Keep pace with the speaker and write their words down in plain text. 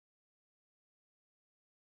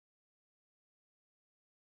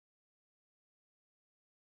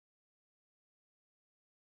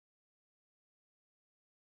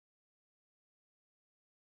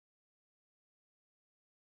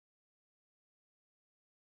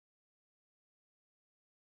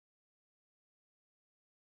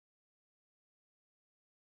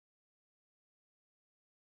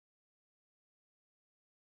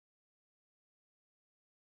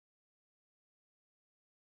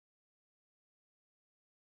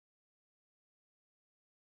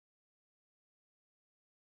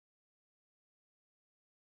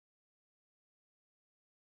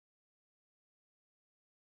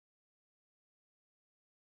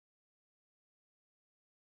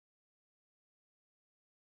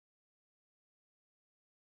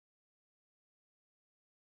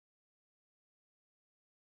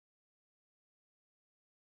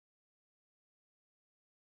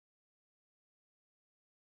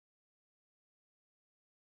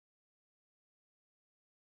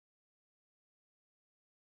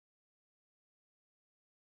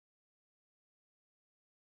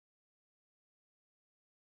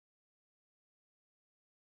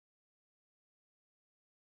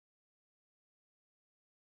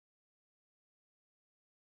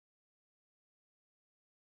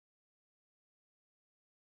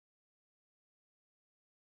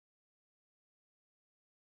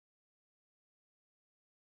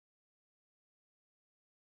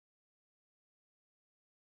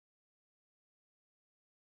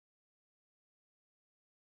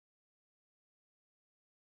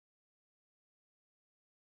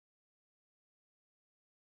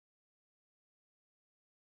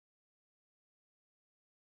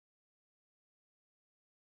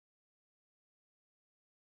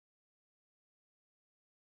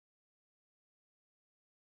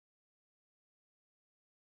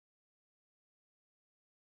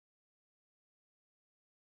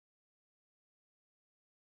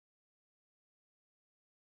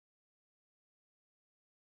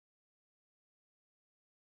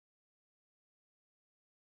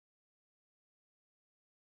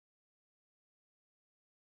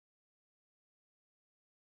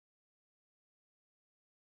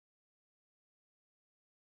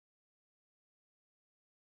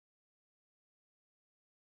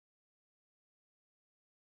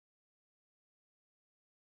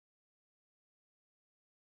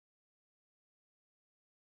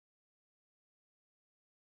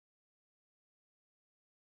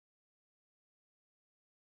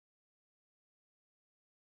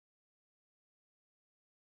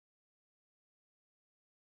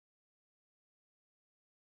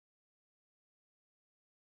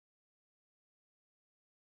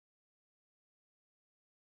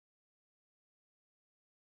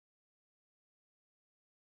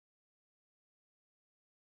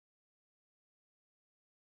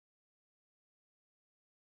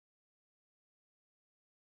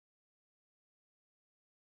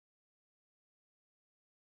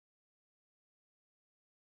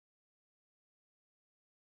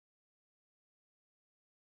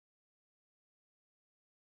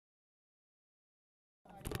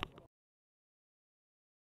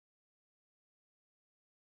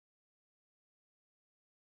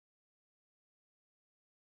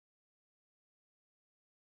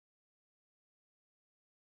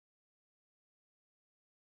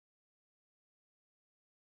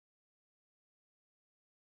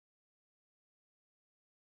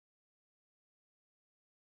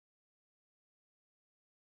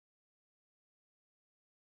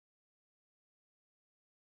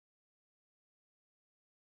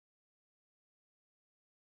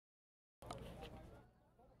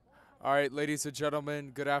All right, ladies and gentlemen,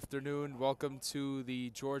 good afternoon. Welcome to the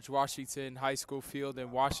George Washington High School field in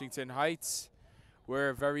Washington Heights, where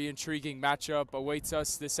a very intriguing matchup awaits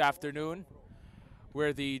us this afternoon,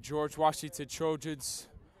 where the George Washington Trojans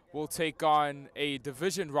will take on a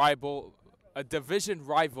division rival,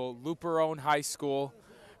 Luperon High School,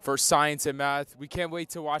 for science and math. We can't wait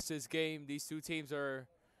to watch this game. These two teams are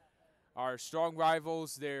strong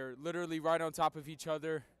rivals. They're literally right on top of each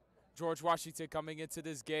other. George Washington coming into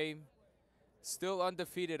this game still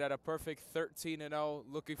undefeated at a perfect 13-0,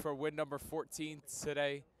 looking for win number 14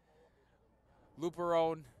 today.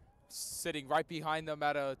 Luperon sitting right behind them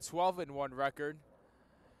at a 12-1 record.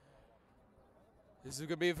 This is going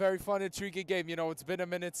to be a very fun, intriguing game. You know, it's been a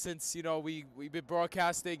minute since, we've been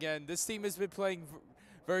broadcasting, and this team has been playing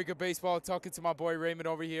very good baseball. Talking to my boy Raymond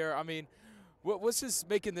over here. I mean, what's just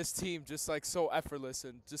making this team just like so effortless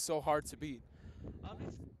and just so hard to beat?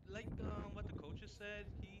 It's like what the coaches said.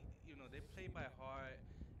 They play by heart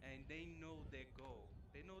and they know their goal.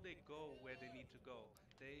 They know their goal where they need to go.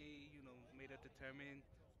 They made it determined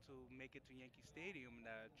to make it to Yankee Stadium in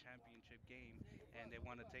that championship game, and they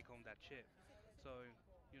want to take home that chip. So,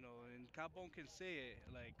 and Calbone can say it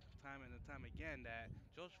like time and time again that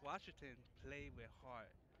George Washington play with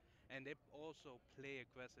heart, and they also play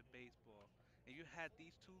aggressive baseball. And you had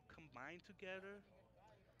these two combined together.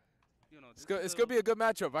 It's This go, is it's a gonna be a good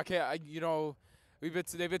matchup. I can't.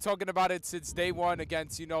 They've been talking about it since day one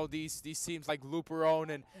against these teams like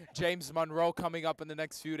Luperon and James Monroe coming up in the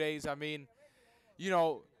next few days. I mean, you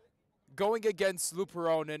know, going against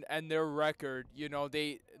Luperon and their record,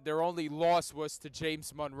 their only loss was to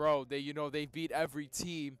James Monroe. They beat every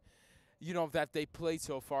team that they played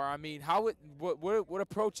so far. I mean, what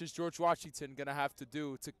approach is George Washington gonna have to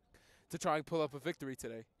do to try and pull up a victory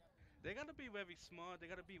today? They gotta be very smart. They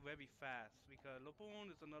gotta be very fast because Luperon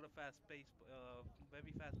is another very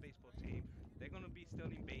fast baseball team. They're gonna be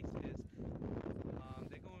stealing bases.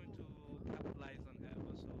 They're going to capitalize on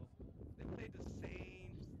errors. So they play the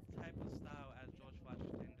same type of style as George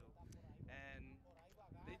Washington do, and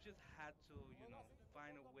they just had to,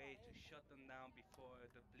 find a way to shut them down before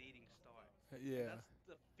the bleeding start. And Yeah. that's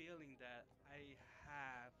the feeling that I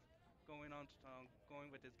have going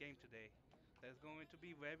with this game today. That's going to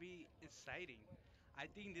be very exciting. I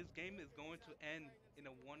think this game is going to end in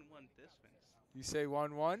a 1-1 difference. You say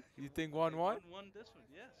 1-1? You think Okay, 1-1? 1-1 difference,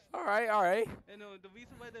 yes. All right, all right. And the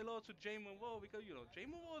reason why they lost to J Monroe because J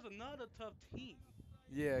Monroe is another tough team.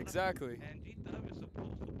 Yeah, exactly. And GW is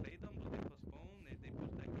supposed to play them, but they postponed. They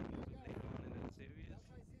pushed that game to later on in the series.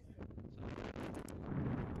 So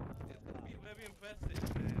it's gonna be very impressive,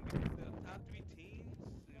 man, because the top three teams,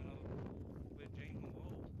 with J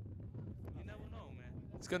Monroe, you never know, man.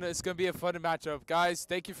 It's gonna be a fun matchup, guys.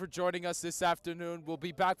 Thank you for joining us this afternoon. We'll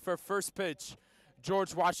be back for first pitch,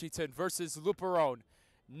 George Washington versus Luperon,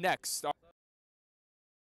 next.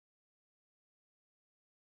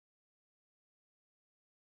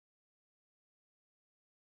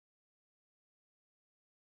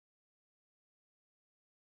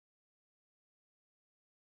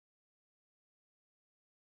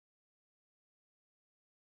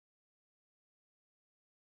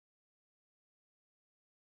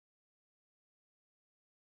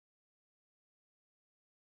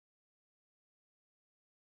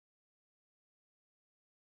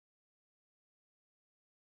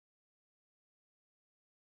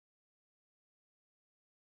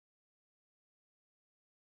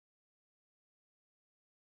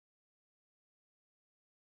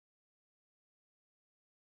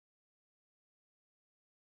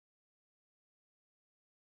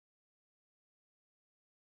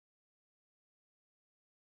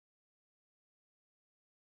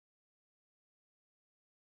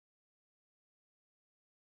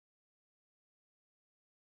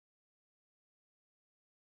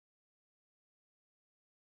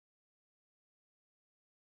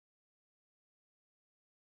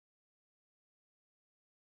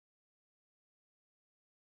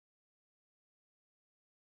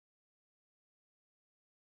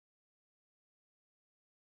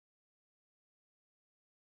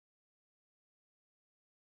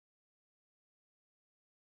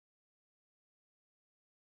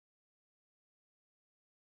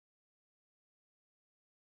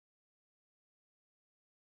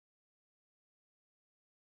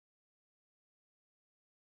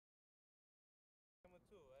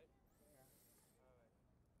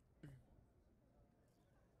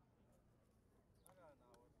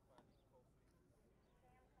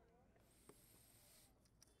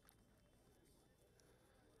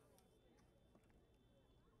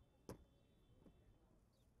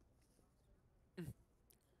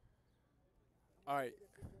 All right.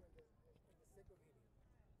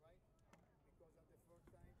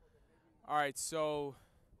 All right, so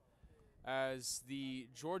as the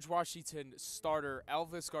George Washington starter,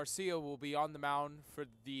 Elvis Garcia will be on the mound for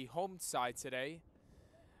the home side today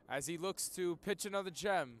as he looks to pitch another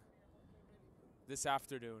gem this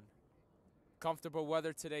afternoon. Comfortable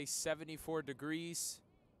weather today, 74 degrees.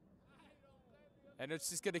 And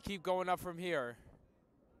it's just going to keep going up from here.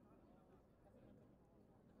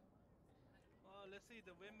 Well, let's see.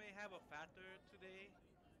 The wind may have a factor today.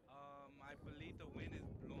 I believe the wind is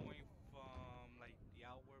blowing from like the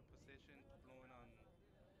outward position, blowing on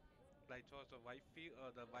like towards the right field,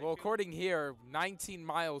 the right Well, field. according here, 19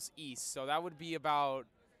 miles east, so that would be about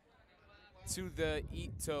to the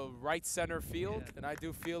to right center field, Yeah. and I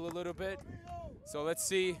do feel a little bit. So let's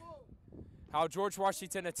see how George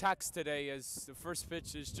Washington attacks today as the first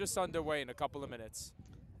pitch is just underway in a couple of minutes.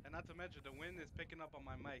 And not to mention the wind is picking up on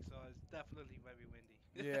my mic, so it's definitely very windy.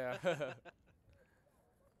 Yeah.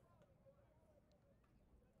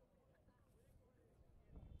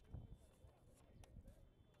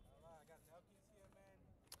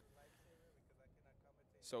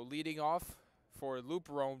 So leading off for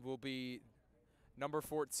Luperon will be number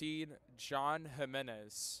 14, John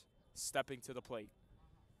Jimenez, stepping to the plate.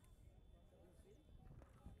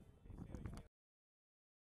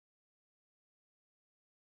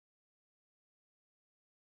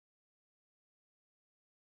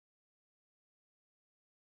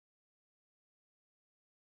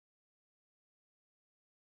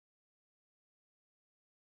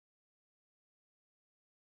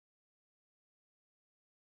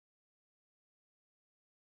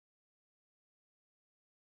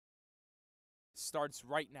 Starts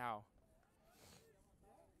right now.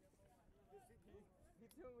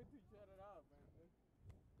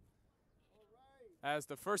 As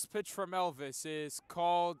the first pitch from Elvis is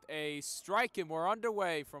called a strike, and we're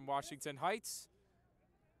underway from Washington Heights.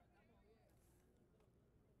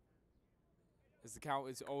 As the count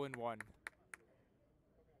is 0-1.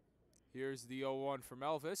 Here's the 0-1 from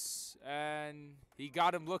Elvis, and he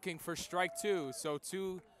got him looking for strike two. So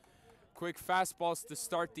two quick fastballs to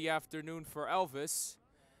start the afternoon for Elvis,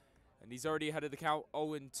 and he's already ahead of the count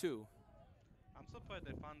 0-2. I'm surprised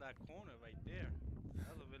they found that corner right there.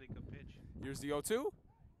 That was a really good pitch. Here's the 0-2.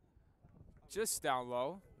 Just down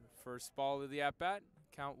low. First ball of the at-bat.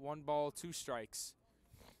 Count 1 ball, 2 strikes.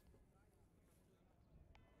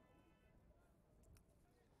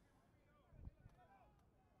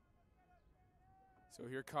 So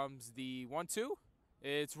here comes the 1-2.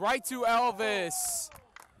 It's right to Elvis.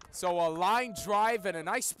 So a line drive and a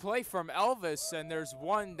nice play from Elvis, and there's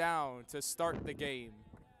one down to start the game.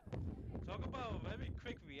 Talk about a very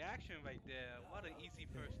quick reaction right there. What an easy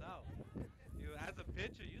first out. As a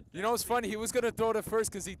pitcher, you know what's funny? He was going to throw it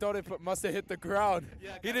first because he thought it must have hit the ground.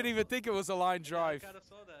 Yeah, he didn't even think it was a line drive. Yeah, I kind of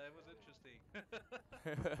saw that. It was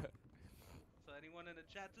interesting. So anyone in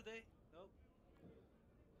the chat today? Nope.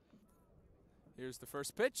 Here's the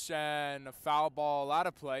first pitch, and a foul ball out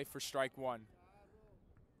of play for strike one.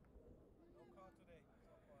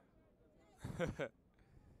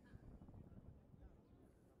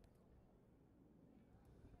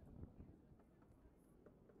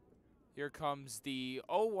 Here comes the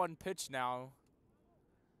 0-1 pitch now.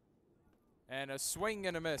 And a swing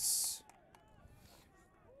and a miss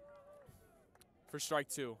for strike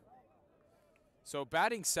two. So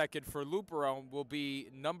batting second for Luperon will be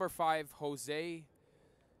number 5, Jose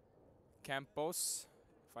Campos,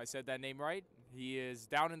 if I said that name right. He is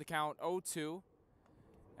down in the count 0-2,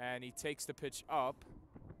 and he takes the pitch up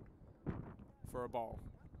for a ball.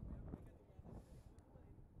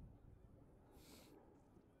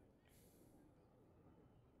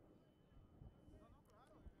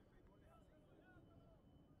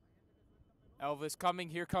 Elvis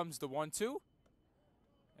coming. Here comes the 1-2.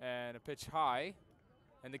 And a pitch high.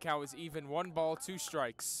 And the count is even. 1 ball, 2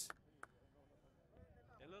 strikes.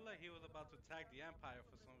 It looked like he was about to tag the umpire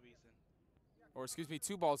for some reason. Or excuse me,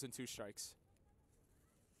 2 balls and 2 strikes.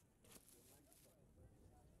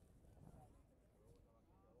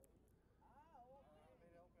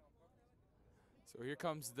 So here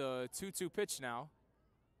comes the 2-2 pitch now.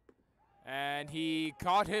 And he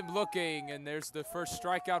caught him looking, and there's the first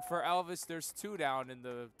strikeout for Elvis. There's 2 down in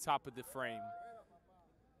the top of the frame.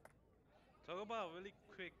 Talk about really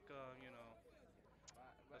quick, a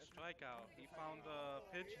strikeout. He found the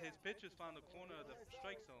pitch. His pitches found the corner of the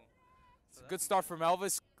strike zone. It's a good start from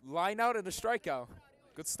Elvis. Line out and a strikeout.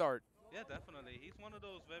 Good start. Yeah, definitely. He's one of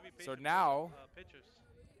those very So patient now, pitchers.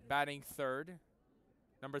 batting third,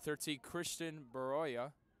 number 13, Christian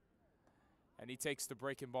Baroya. And he takes the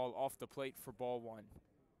breaking ball off the plate for ball 1.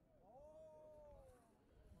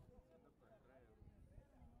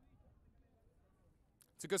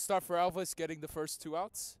 It's a good start for Elvis, getting the first 2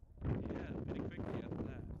 outs. Yeah, pretty quickly after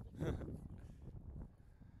that.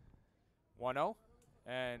 1-0.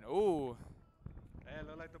 And, ooh, Hey, it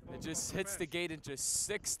looked like the ball it was just off the hits the fence. gate and just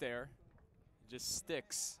sticks there. It just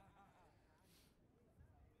sticks.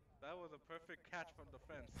 That was a perfect catch from the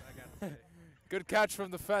fence, I gotta say. Good catch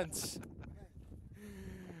from the fence.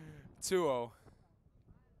 2-0.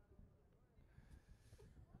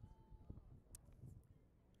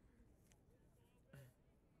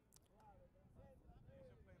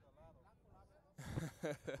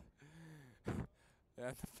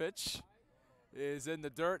 And the pitch is in the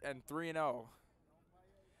dirt and 3-0.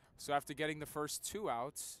 So after getting the first 2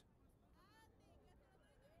 outs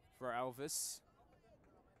for Elvis,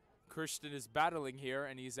 Christian is battling here,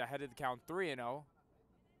 and he's ahead of the count 3-0.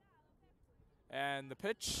 And the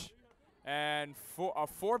pitch, and a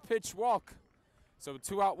 4-pitch walk. So a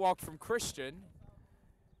 2-out walk from Christian,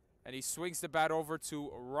 and he swings the bat over to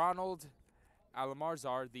Ronald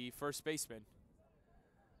Alamarzar, the first baseman.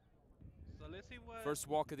 So let's see what First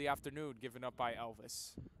walk of the afternoon given up by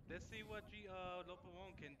Elvis.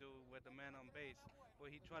 Luperon can do with the man on base. Will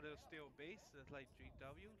he try to steal base? It's like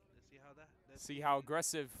GW. Let's see how that. See how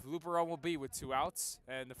aggressive Luperon will be with 2 outs.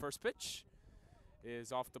 And the first pitch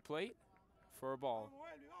is off the plate for a ball.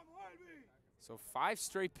 So 5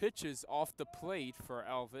 straight pitches off the plate for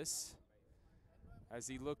Elvis as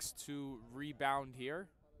he looks to rebound here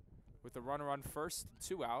with a runner on first,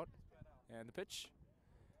 2 out. And the pitch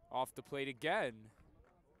off the plate again.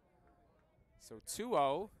 So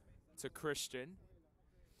 2-0 to Christian.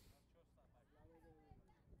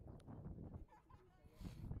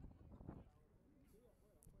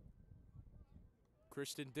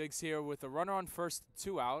 Christian digs here with a runner on first,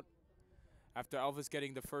 2 out. After Elvis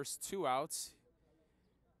getting the first 2 outs,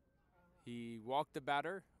 he walked the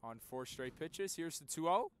batter on 4 straight pitches. Here's the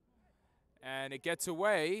 2-0, and it gets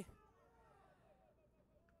away,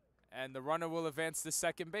 and the runner will advance to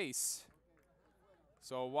second base.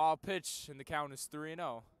 So a wild pitch, and the count is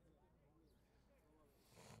 3-0.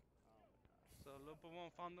 So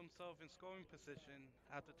Luperon found himself in scoring position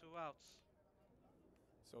after 2 outs.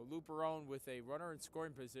 So Luperon with a runner in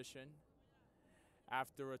scoring position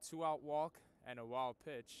after a 2-out walk and a wild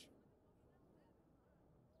pitch.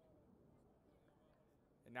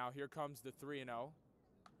 And now here comes the 3-0.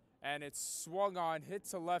 And it's swung on, hit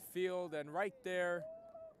to left field, and right there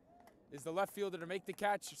is the left fielder to make the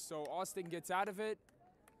catch. So Austin gets out of it,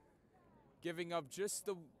 giving up just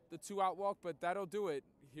the 2-out walk, but that'll do it.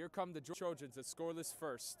 Here come the Trojans, a scoreless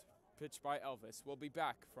first, pitched by Elvis. We'll be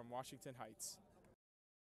back from Washington Heights.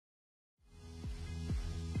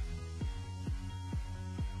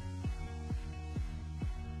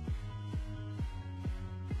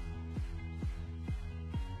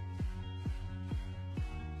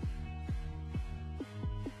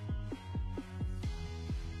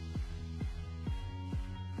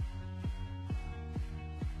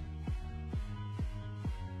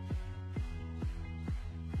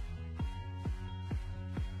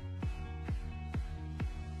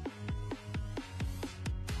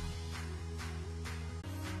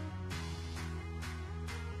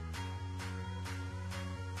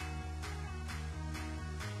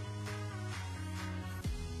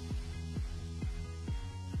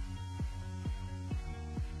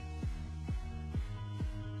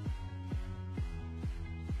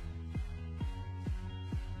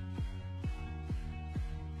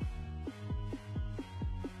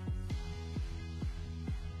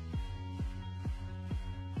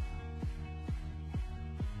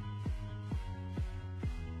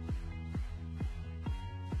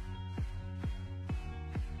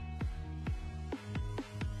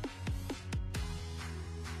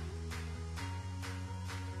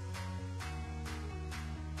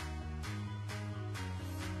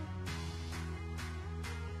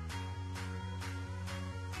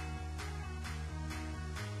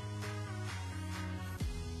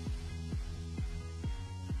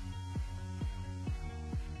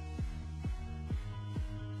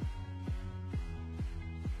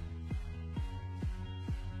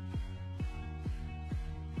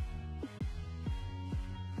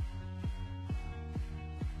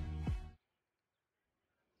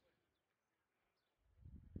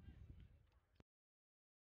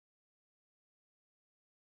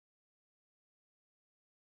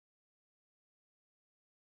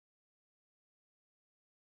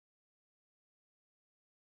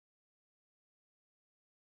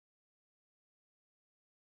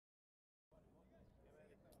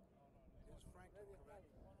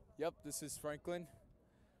 Yep, this is Franklin.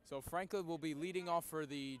 So Franklin will be leading off for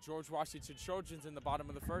the George Washington Trojans in the bottom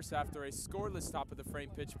of the first after a scoreless top of the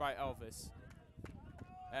frame pitch by Elvis.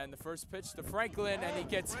 And the first pitch to Franklin, and he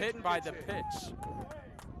gets hit by the pitch.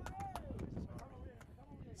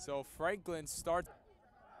 So Franklin starts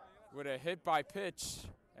with a hit by pitch,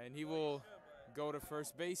 and he will go to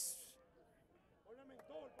first base.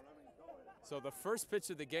 So the first pitch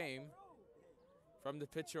of the game from the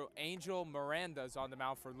pitcher Angel Miranda is on the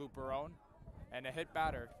mound for Luperon, and a hit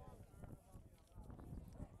batter.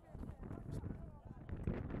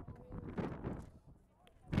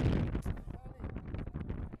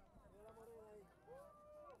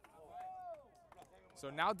 So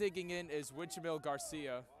now digging in is Winchamil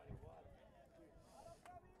Garcia.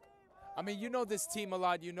 I mean, you know this team a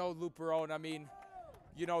lot. You know Luperon. I mean,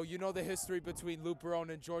 you know the history between Luperon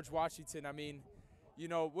and George Washington. I mean,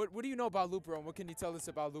 what do you know about Luperon? What can you tell us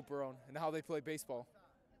about Luperon and how they play baseball?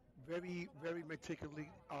 Very, very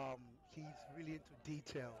meticulously. He's really into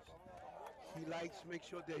details. He likes to make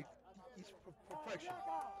sure that he's perfection.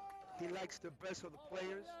 He likes the best of the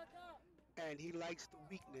players, and he likes the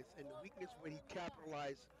weakness. And the weakness where he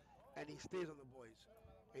capitalizes and he stays on the boys.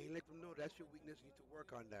 And he let them know that's your weakness. You need to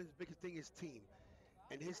work on that. His biggest thing is team.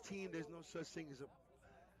 And his team, there's no such thing as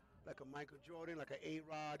like a Michael Jordan, like an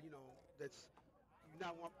A-Rod. That's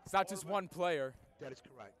not one. It's not just one player. That is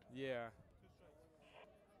correct. Yeah.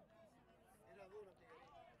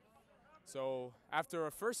 So after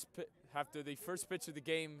the first pitch of the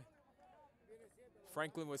game,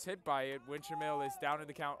 Franklin was hit by it. Winchamil is down in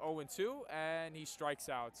the count 0-2, and he strikes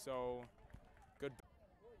out. So good.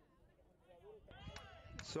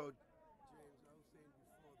 So, James, I was saying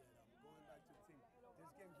before that going back to the team, this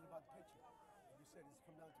game is about pitching. And you said it's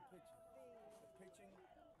come down to pitching. The pitching.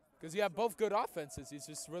 Because you have both good offenses. It's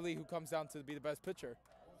just really who comes down to be the best pitcher.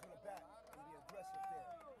 Who's going to bat and be aggressive there,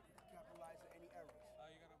 capitalize on any errors.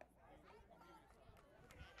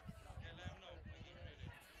 Yeah, let him know when he's ready.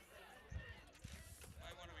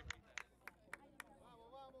 I want to repeat that.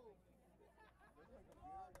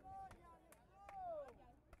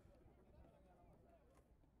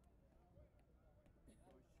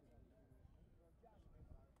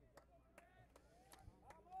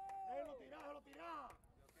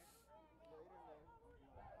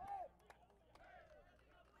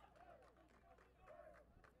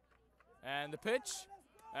 And the pitch,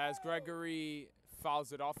 as Gregory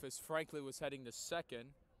fouls it off as Franklin was heading to second.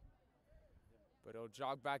 But he'll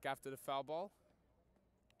jog back after the foul ball.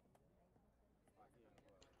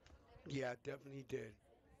 yeah, definitely did.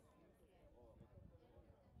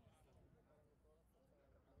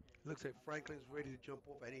 Looks like Franklin's ready to jump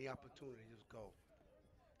off at any opportunity. Just go.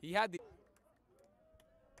 He had the.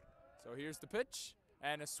 So here's the pitch,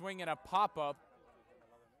 and a swing and a pop-up.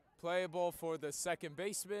 Playable for the second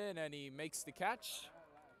baseman, and he makes the catch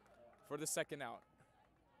for the second out.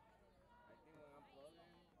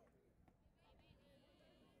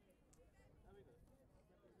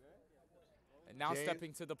 And now James.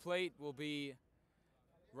 stepping to the plate will be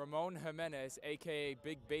Ramon Jimenez, a.k.a.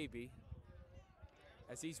 Big Baby,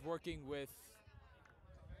 as he's working with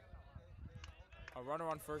a runner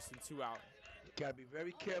on first and 2 out. Gotta be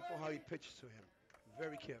very careful how he pitches to him.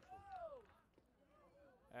 Very careful.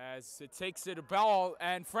 As it takes it a ball,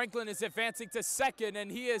 and Franklin is advancing to second, and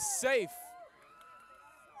he is safe.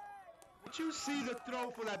 Did you see the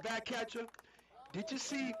throw for that back catcher? Did you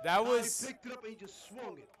see That how was- he picked it up and he just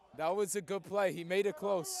swung it? That was a good play. He made it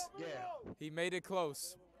close. Yeah. He made it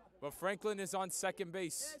close. But Franklin is on second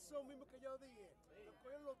base. Eso mismo que yo dije. Lo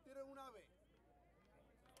cogen, lo tiran una vez.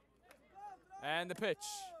 And the pitch.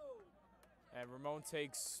 And Ramon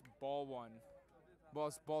takes ball one.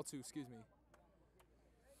 Ball two, excuse me.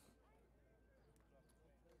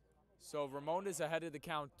 So Ramon is ahead of the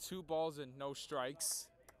count, 2 balls and no strikes,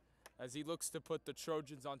 as he looks to put the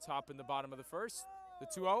Trojans on top in the bottom of the first. The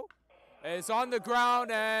 2-0 is on the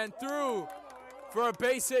ground and through for a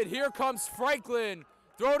base hit. Here comes Franklin.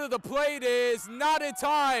 Throw to the plate is not in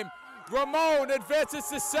time. Ramon advances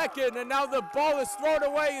to second, and now the ball is thrown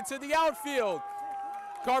away into the outfield.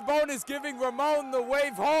 Carbone is giving Ramon the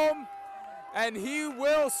wave home, and he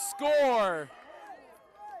will score.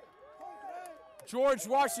 George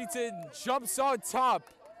Washington jumps on top.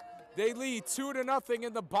 They lead 2-0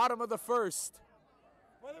 in the bottom of the first.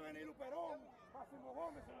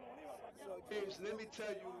 So James, let me tell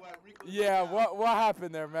you what Rico. Yeah, what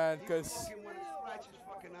happened there, man? Because Fucking want to scratch his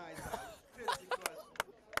fucking eyes out. He's pissed because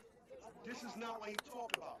this is not what he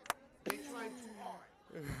talked about. They trying too hard.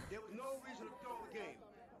 There was no reason to throw the game,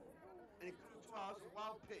 and he put it to us a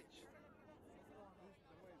wild pitch.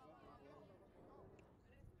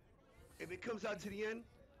 If it comes out to the end,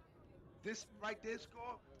 this right there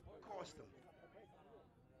score cost them.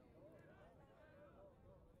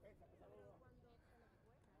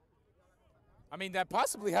 I mean, that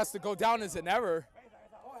possibly has to go down as an error.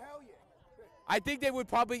 Oh, hell yeah. I think they would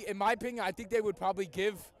probably, in my opinion, I think they would probably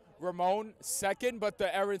give Ramon second, but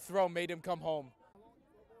the error throw made him come home.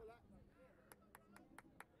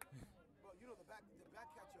 Bro, you know the back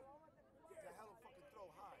catcher, the hell of fucking throw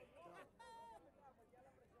high.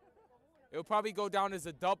 It'll probably go down as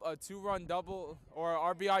a two-run double or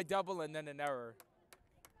RBI double and then an error.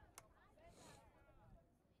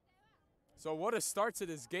 So what a start to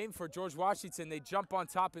this game for George Washington. They jump on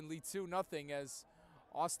top and lead 2-0 as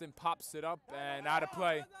Austin pops it up and out of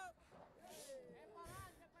play.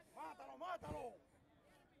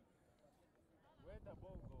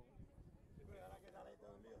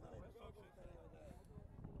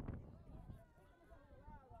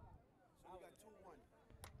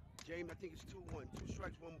 James, I think it's 2-1. 2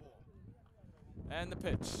 strikes, 1 ball. And the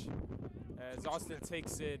pitch as Austin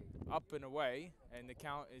takes it up and away, and the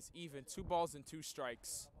count is even. 2 balls and 2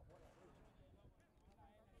 strikes.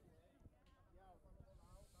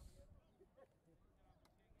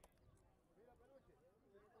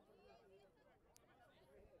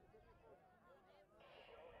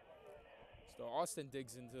 So Austin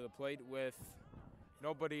digs into the plate with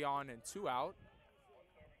nobody on and 2 out.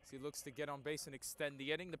 As he looks to get on base and extend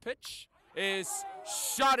the inning. The pitch is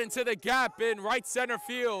shot into the gap in right center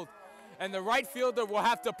field. And the right fielder will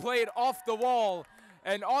have to play it off the wall.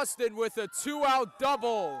 And Austin with a 2-out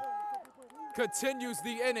double continues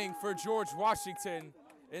the inning for George Washington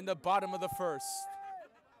in the bottom of the first.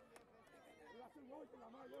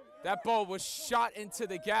 That ball was shot into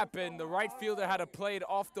the gap and the right fielder had to play it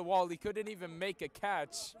off the wall. He couldn't even make a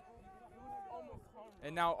catch.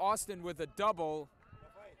 And now Austin with a double.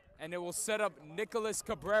 And it will set up Nicholas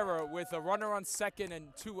Cabrera with a runner on second and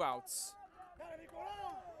 2 outs.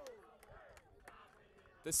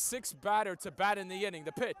 The 6th batter to bat in the inning.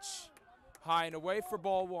 The pitch, high and away for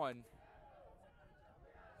ball 1.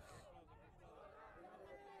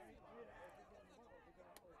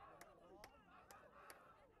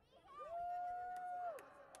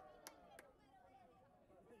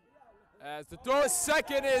 As the throw is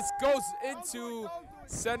second, goes into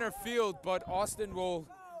center field, but Austin will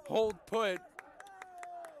hold put.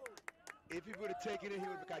 If he would have taken it, he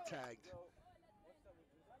would have got tagged.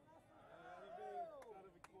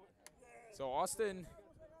 So Austin,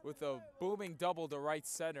 with a booming double to right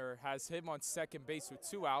center, has him on second base with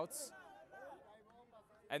 2 outs.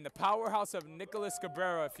 And the powerhouse of Nicholas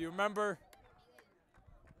Cabrera. If you remember,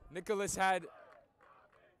 Nicholas had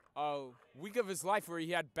a week of his life where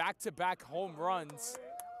he had back-to-back home runs.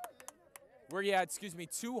 Where he had,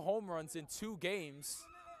 2 home runs in 2 games.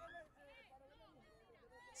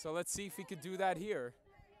 So let's see if he could do that here.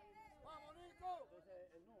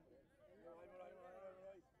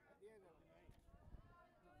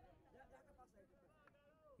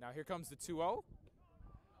 Now here comes the 2-0.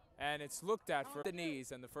 And it's looked at for the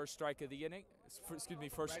knees and the first strike of the inning.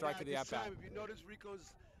 First strike of the at-bat. If you notice,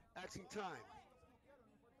 Rico's asking time.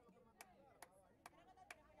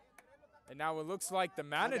 And now it looks like the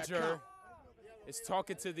manager is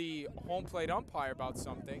talking to the home plate umpire about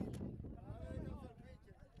something.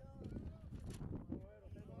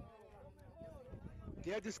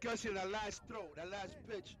 They had discussion that last throw, that last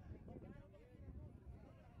pitch.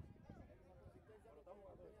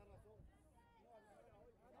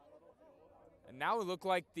 And now it looked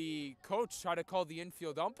like the coach tried to call the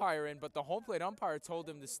infield umpire in, but the home plate umpire told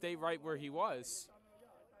him to stay right where he was.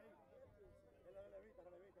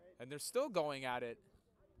 And they're still going at it.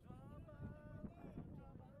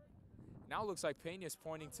 Now it looks like Peña's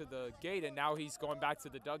pointing to the gate, and now he's going back to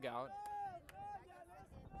the dugout.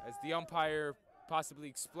 As the umpire possibly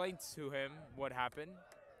explained to him what happened.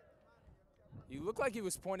 He looked like he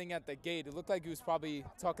was pointing at the gate. It looked like he was probably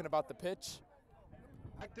talking about the pitch.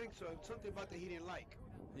 I think so. Something about that he didn't like.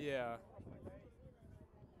 Yeah.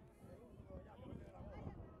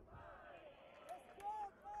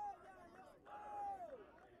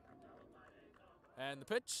 And the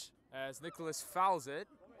pitch as Nicholas fouls it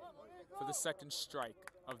for the 2nd strike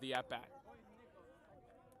of the at-bat.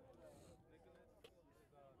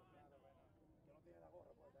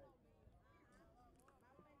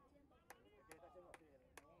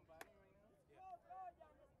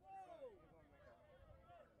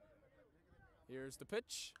 Here's the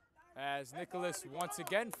pitch as Nicholas once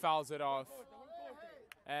again fouls it off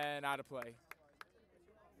and out of play.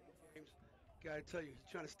 James, gotta tell you,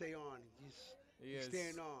 he's trying to stay on. He's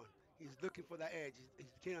staying on. He's looking for that edge. He's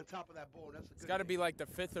getting on top of that ball. That's a it's got to be like the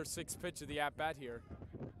 5th or 6th pitch of the at-bat here.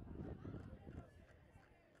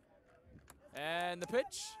 And the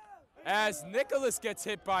pitch as Nicholas gets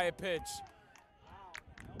hit by a pitch.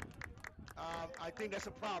 I think that's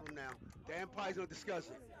a problem now. The umpire's going to discuss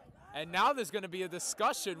it. And now there's going to be a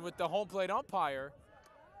discussion with the home plate umpire.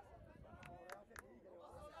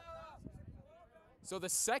 So the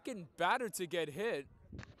second batter to get hit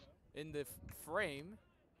in the frame.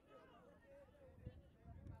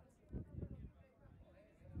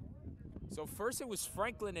 So first it was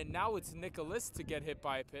Franklin, and now it's Nicholas to get hit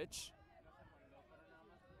by a pitch.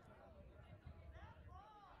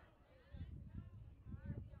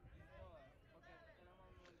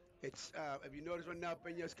 It's if you notice right now,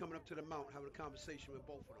 Peña's coming up to the mount, having a conversation with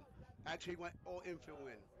both of them. Actually, went all infield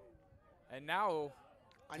in. And now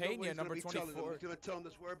I know what Peña, he's number gonna be telling them. 24. He's going to tell them,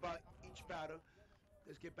 let's worry about each batter.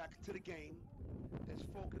 Let's get back into the game. Let's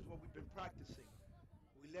focus what we've been practicing.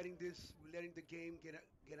 We're letting the game get out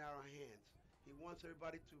of our hands. He wants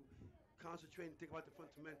everybody to concentrate and think about the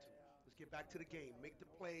fundamental. Let's get back to the game. Make the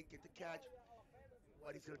play, get the catch.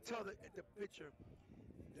 But he's going to tell the pitcher,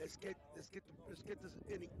 let's get this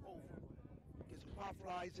inning over. Get some pop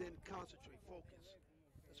flies in, concentrate, focus.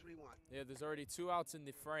 That's what he wants. Yeah, there's already 2 outs in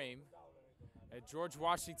the frame. And George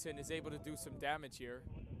Washington is able to do some damage here.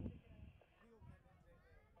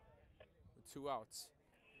 With 2 outs.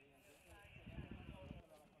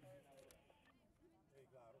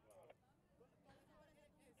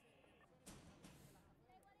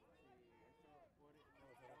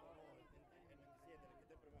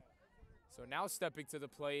 So now stepping to the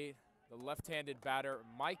plate, the left-handed batter,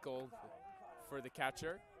 Michael, for the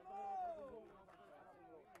catcher.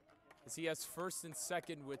 As he has first and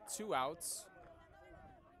second with 2 outs.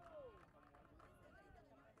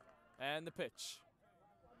 And the pitch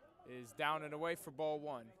is down and away for ball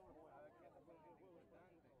 1.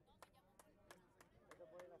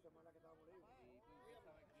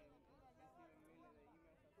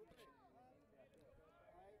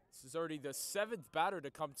 This is already the 7th batter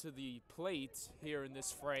to come to the plate here in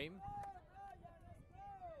this frame.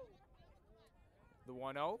 The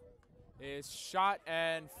 1-0 is shot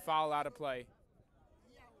and foul out of play.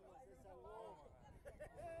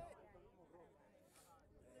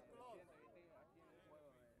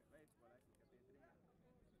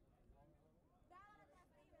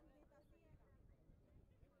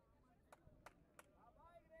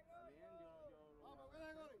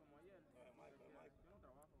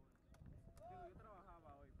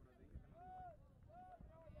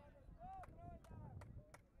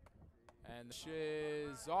 And the pitch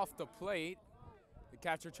is off the plate. The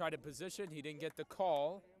catcher tried to position. He didn't get the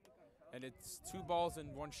call. And it's 2 balls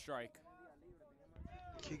and 1 strike.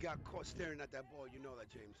 He got caught staring at that ball. You know that,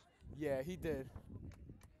 James. Yeah, he did.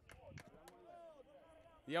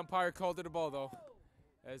 The umpire called it a ball, though,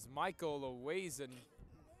 as Michael weighs and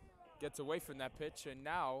gets away from that pitch. And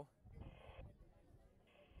now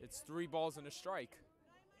it's 3 balls and a strike.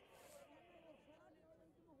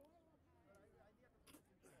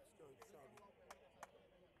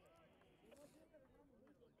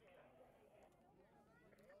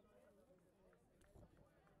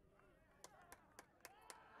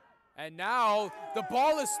 And now the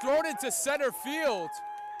ball is thrown into center field.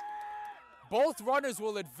 Both runners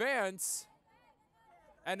will advance.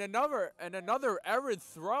 And another errant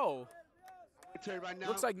throw. I tell you right now,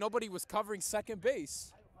 Looks like nobody was covering second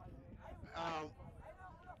base.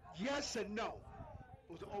 Yes and no.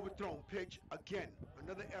 It was an overthrown pitch. Again,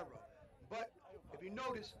 another error. But if you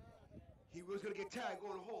notice, he was going to get tagged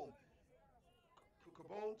going home.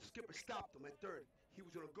 Cabone, skipper stopped him at third. He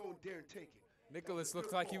was going to go in there and take it. Nicholas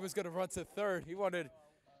looked like he was going to run to third. He wanted,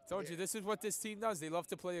 told you, this is what this team does. They love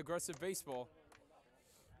to play aggressive baseball.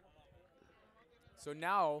 So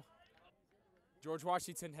now, George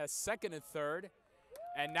Washington has second and third,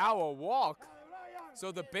 and now a walk.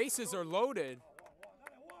 So the bases are loaded.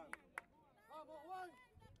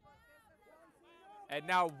 And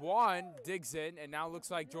now Juan digs in, and now looks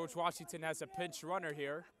like George Washington has a pinch runner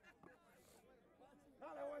here.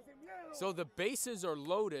 So the bases are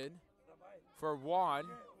loaded for Juan.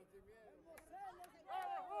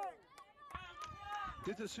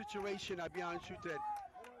 This is a situation, I'll be honest with you, that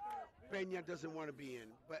Peña doesn't want to be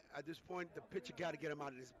in. But at this point, the pitcher got to get him out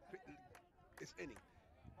of this inning.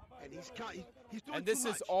 And he's doing And this too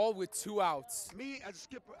much. is all with 2 outs. Me, as a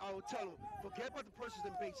skipper, I will tell him, forget about the persons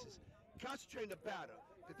and bases. Concentrate on the batter.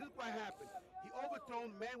 Because this is what happened. He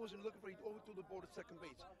overthrown, man wasn't looking for it, he overthrew the ball to second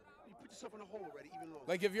base. You put yourself in a hole already, even longer.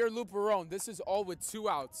 Like if you're Luperon, this is all with 2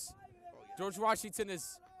 outs. George Washington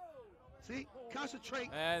is, See, concentrate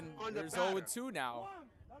and on the there's batter. 0-2 now.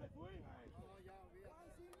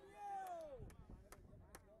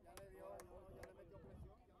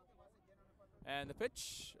 And the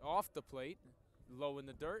pitch off the plate, low in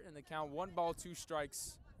the dirt, and the count 1 ball, 2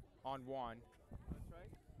 strikes on Juan.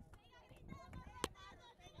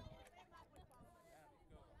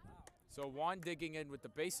 So Juan digging in with the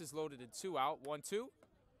bases loaded and 2 out. 1-2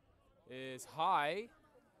 is high,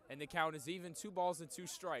 and the count is even. 2 balls and 2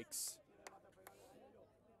 strikes.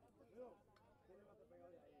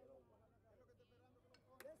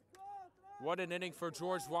 What an inning for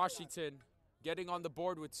George Washington, getting on the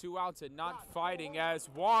board with 2 outs and not fighting as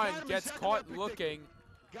Juan gets caught looking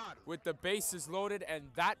with the bases loaded, and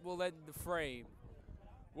that will end the frame.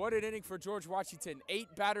 What an inning for George Washington.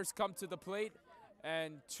 8 batters come to the plate,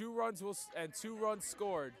 and 2 runs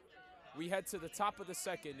scored. We head to the top of the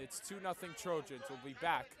second. It's 2-0 Trojans. We'll be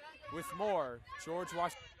back with more George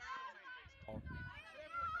Washington.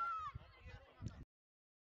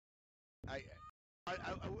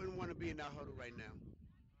 I wouldn't want to be in that huddle right now.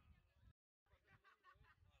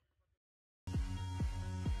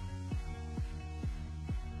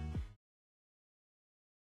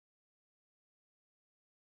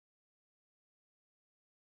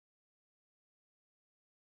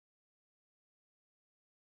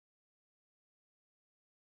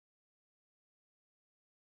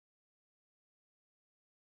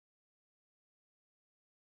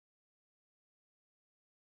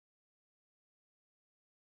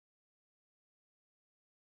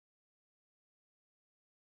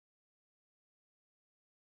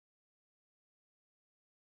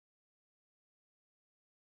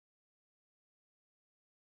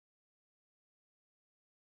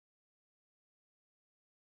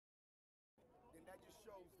 Then that just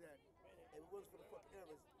shows that if it wasn't for the fucking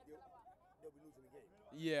errors, they'll be losing the game.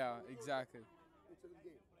 Yeah, exactly. Into the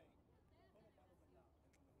game.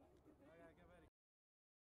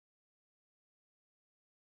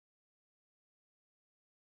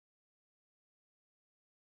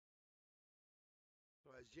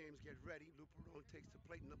 So as James gets ready, Luperon takes the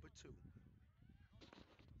plate number 2.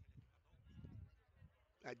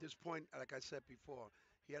 At this point, like I said before,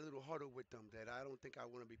 he had a little huddle with them that I don't think I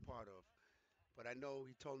want to be part of. But I know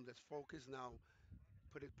he told them, let's focus now,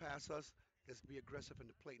 put it past us, let's be aggressive in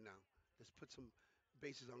the plate now. Let's put some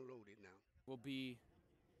bases unloaded now. Will be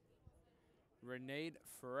René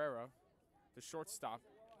Ferreira, the shortstop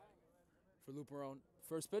for Luperon.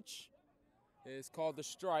 First pitch is called the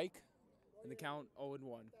strike, and the count 0-1.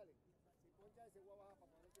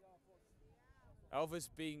 Elvis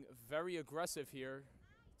being very aggressive here.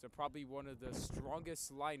 It's probably one of the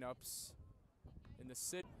strongest lineups in the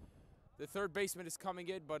city. The third baseman is coming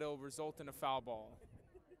in, but it'll result in a foul ball.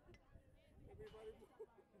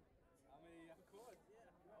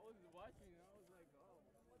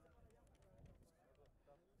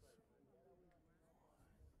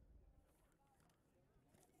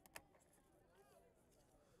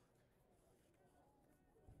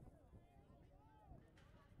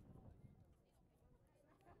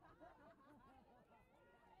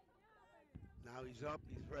 Now he's up,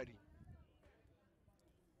 he's ready.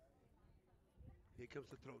 Here comes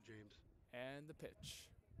the throw, James. And the pitch.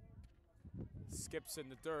 Skips in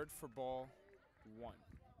the dirt for ball 1.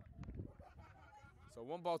 So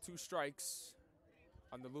 1 ball, 2 strikes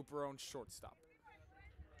on the Luperon shortstop.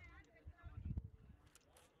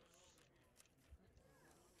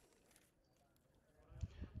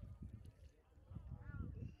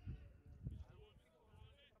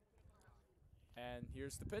 And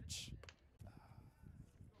here's the pitch.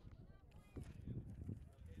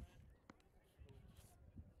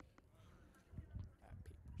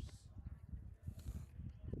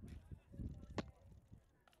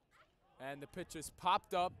 And the pitch is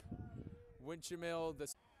popped up. Winchemil,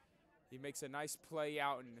 he makes a nice play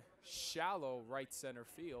out in shallow right center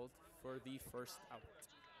field for the first out.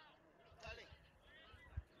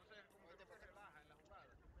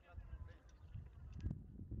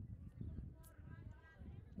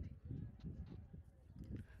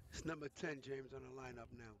 It's number 10, James, on the lineup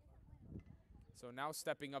now. So now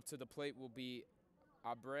stepping up to the plate will be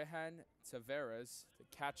Abraham Taveras, the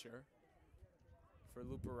catcher for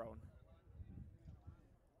Luperon.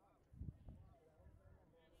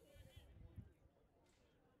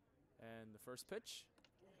 And the first pitch.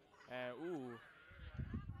 And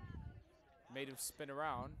made him spin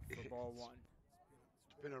around for ball 1.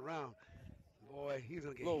 Spin around. Boy, he's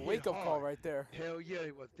going to get little hit wake-up hard. call right there. Hell yeah,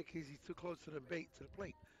 I think he's too close to the plate.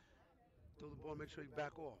 Throw the ball, make sure he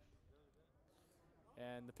back off.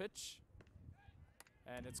 And the pitch.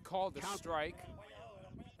 And it's called a strike.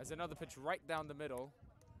 As another pitch right down the middle.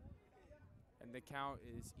 And the count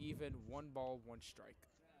is even. 1 ball, 1 strike.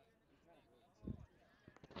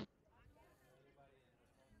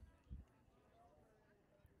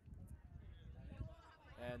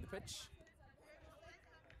 And the pitch.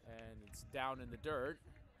 And it's down in the dirt.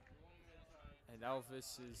 And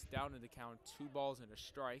Elvis is down in the count. 2 balls and a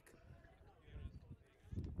strike.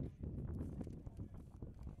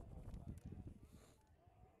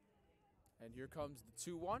 And here comes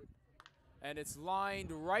the 2-1. And it's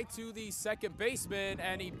lined right to the second baseman,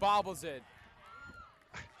 and he bobbles it.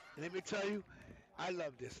 And let me tell you, I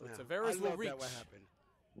love this So now. Tavares I will love reach. that what happened.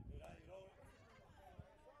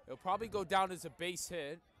 It'll probably go down as a base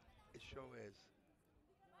hit. It sure is.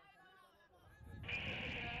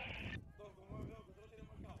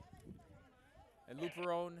 And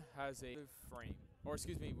Luperon has a frame, or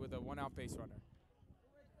excuse me, with a 1-out base runner.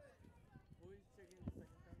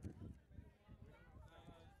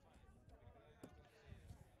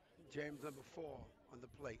 James number 4 on the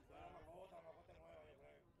plate.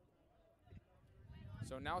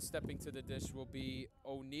 So now stepping to the dish will be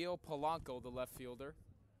O'Neal Polanco, the left fielder.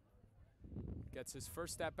 Gets his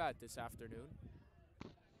first at-bat this afternoon.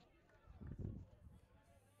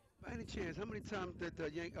 By any chance, how many times did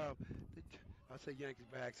I'll say Yankees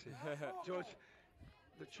by accident. George,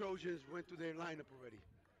 the Trojans went through their lineup already.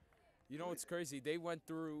 You know what's crazy? They went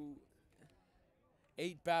through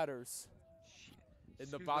 8 batters in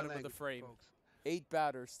the Excuse my bottom of the language, frame. folks. 8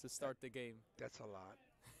 batters to start the game. That's a lot.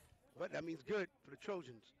 But that means good for the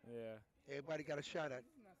Trojans. Yeah. Everybody got a shot at.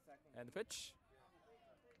 And the pitch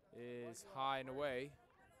is high and away.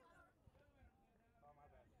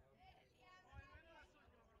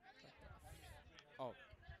 Oh.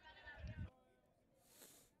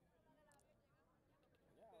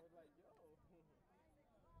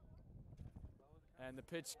 And the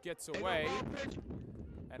pitch gets away.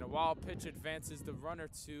 And a wild pitch advances the runner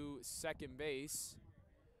to second base.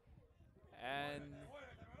 And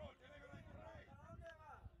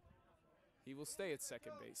he will stay at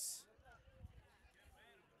second base.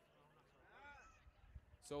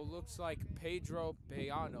 So it looks like Pedro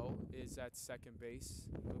Bayano is at second base.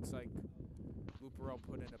 Looks like Luperon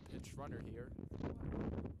put in a pinch runner here.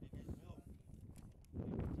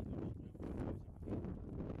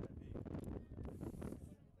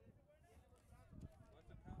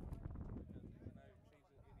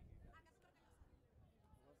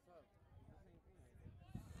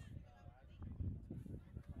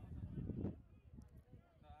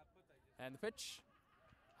 And the pitch,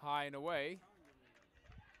 high and away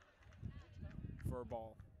for a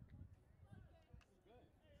ball.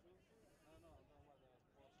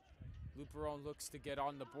 Luperon looks to get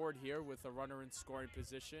on the board here with a runner in scoring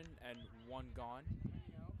position and 1 gone.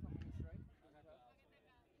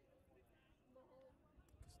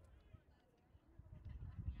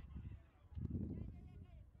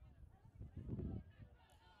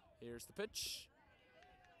 Here's the pitch.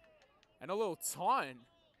 And a little taunt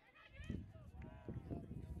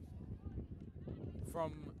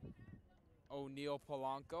from O'Neal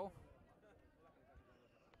Polanco,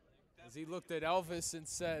 as he looked at Elvis and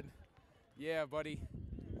said, "Yeah, buddy,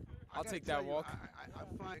 I'll take that walk." I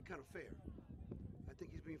find it kind of fair. I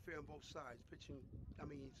think he's being fair on both sides. Pitching, I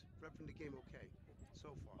mean, he's repping the game okay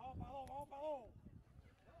so far.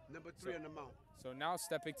 Number 3 on the mound. So now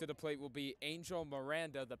stepping to the plate will be Angel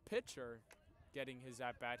Miranda, the pitcher, getting his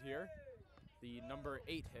at-bat here, the number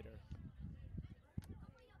 8 hitter.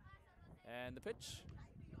 And the pitch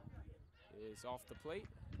is off the plate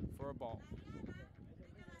for a ball.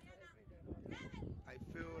 I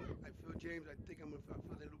feel, James. I feel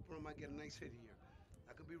that Luperon might get a nice hit here.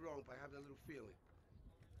 I could be wrong, but I have that little feeling.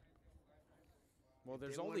 Well, If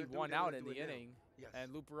there's they only wanna do it, one they out wanna in do the it now. inning, Yes.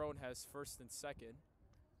 and Luperon has first and second.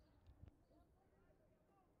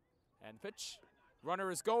 And pitch. Runner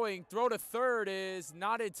is going. Throw to third is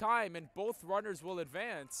not in time, and both runners will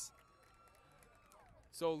advance.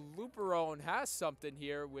 So Luperon has something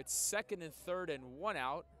here with second and third and 1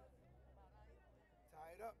 out.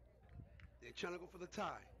 Tie it up. They're trying to go for the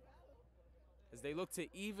tie. As they look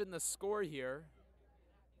to even the score here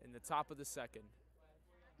in the top of the second.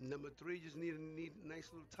 Number 3 just need a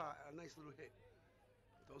nice little tie, a nice little hit.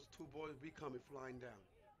 Those 2 boys be coming flying down.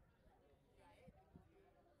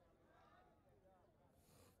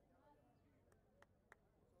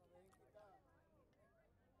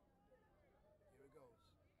 Here it goes.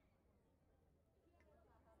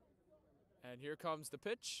 And here comes the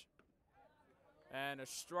pitch. And a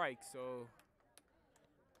strike, so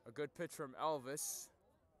a good pitch from Elvis.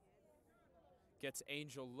 Gets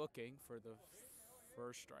Angel looking for the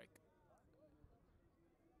first strike.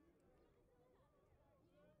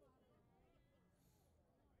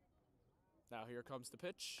 Now here comes the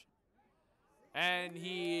pitch. And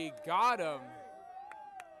he got him.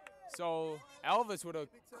 So Elvis with a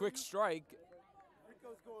quick strike.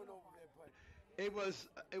 Rico's going over there, but It was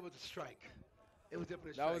a strike. It was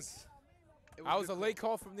definitely a That strike. was a late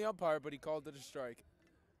call from the umpire, but he called it a strike.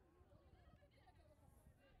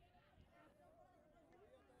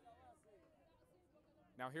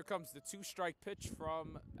 Now here comes the 2-strike pitch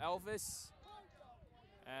from Elvis.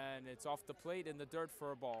 And it's off the plate in the dirt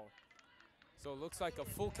for a ball. So it looks like a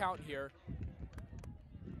full count here.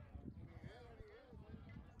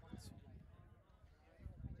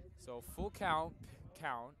 So full count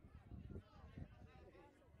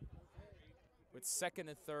with second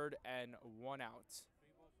and third and 1 out.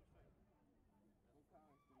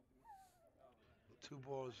 2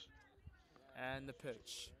 balls. And the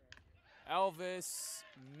pitch. Elvis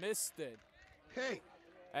missed it. Hey,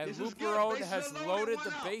 And this is good. Luperon Bases has are loaded, loaded 1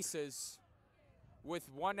 the out. bases with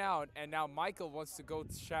 1 out. And now Michael wants to go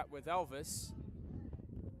chat with Elvis.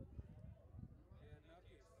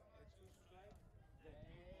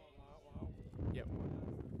 Yep.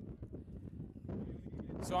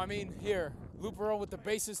 So, I mean, here, Luperon with the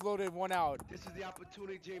bases loaded, 1 out. This is the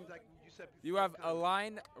opportunity, James, like you said before. You have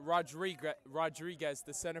Alain Rodriguez,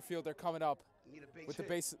 the center fielder, coming up Need a base with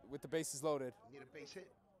hit. the bases loaded. Need a base hit.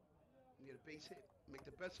 Need a base hit. Make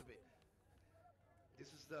the best of it.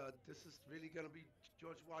 This is really gonna be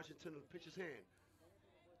George Washington on the pitcher's hand,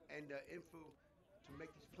 and the info to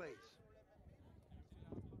make these plays.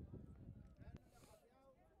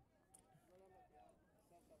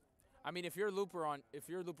 I mean, if you're Luperon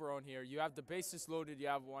here, you have the bases loaded, you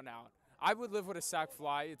have 1 out. I would live with a sac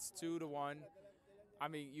fly. It's 2-1. I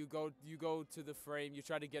mean, you go to the frame, you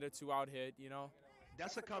try to get a 2-out hit, you know.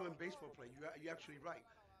 That's a common baseball play. You're actually right.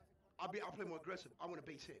 I'll play more aggressive. I want a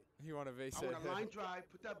base hit. You want a base I hit. want a line drive.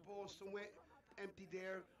 Put that ball somewhere empty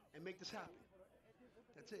there and make this happen.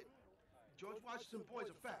 That's it. George Washington boys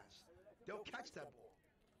are fast. They'll catch that ball.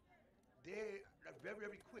 They're very,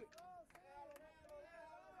 very quick.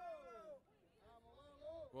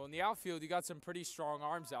 Well, in the outfield, you got some pretty strong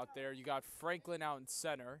arms out there. You got Franklin out in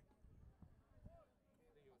center.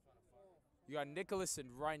 You got Nicholas and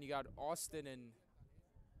Ryan. You got Austin in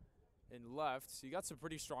left. So you got some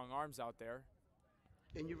pretty strong arms out there.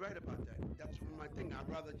 And you're right about that. That's my thing. I'd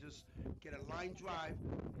rather just get a line drive,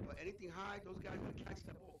 but anything high, those guys will catch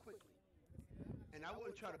that ball quickly. And I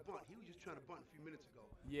wouldn't try to bunt. He was just trying to bunt a few minutes ago.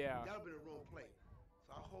 Yeah. That would have been a wrong play.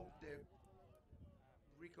 So I hope that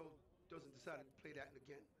Rico doesn't decide to play that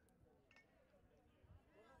again.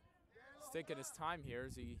 He's taking his time here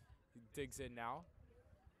as he digs in now.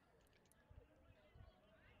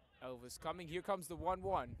 Elvis coming. Here comes the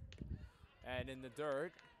 1-1. And in the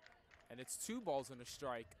dirt. And it's 2 balls and a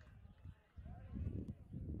strike.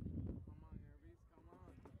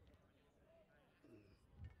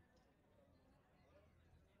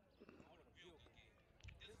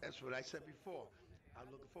 That's what I said before.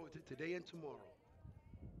 I'm looking forward to today and tomorrow.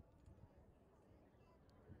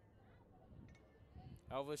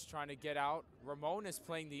 Elvis trying to get out. Ramon is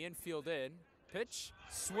playing the infield in. Pitch,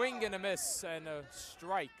 swing and a miss, and a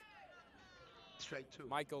strike. Strike 2.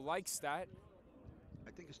 Michael likes that. I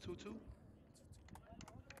think it's 2-2.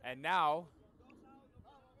 And now,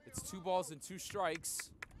 it's 2 balls and 2 strikes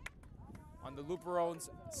on the Luperon's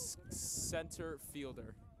center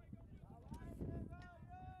fielder.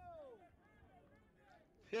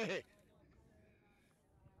 Hey.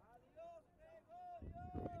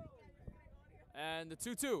 And the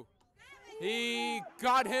 2-2. He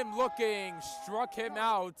got him looking, struck him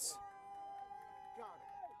out.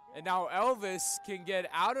 And now Elvis can get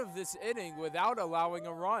out of this inning without allowing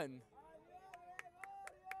a run.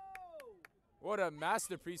 What a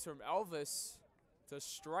masterpiece from Elvis to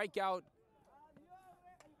strike out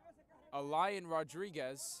Alain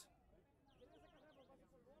Rodriguez.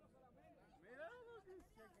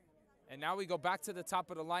 And now we go back to the top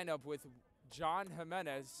of the lineup with John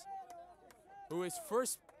Jimenez, who his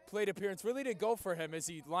first plate appearance really didn't go for him as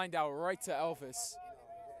he lined out right to Elvis.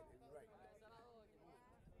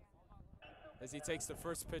 As he takes the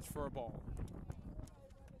first pitch for a ball.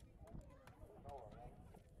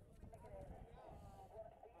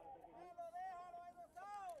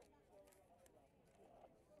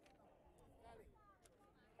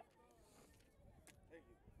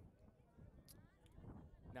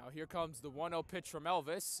 Now here comes the 1-0 pitch from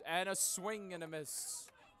Elvis, and a swing and a miss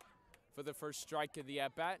for the first strike of the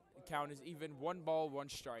at-bat. The count is even, 1 ball, 1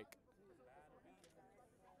 strike.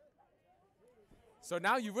 So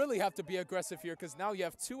now you really have to be aggressive here because now you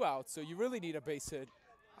have 2 outs, so you really need a base hit.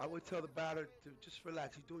 I would tell the batter to just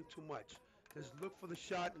relax. He's doing too much. Just look for the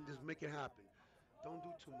shot and just make it happen. Don't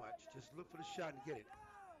do too much. Just look for the shot and get it.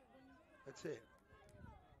 That's it.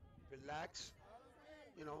 Relax.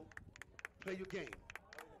 You know, play your game.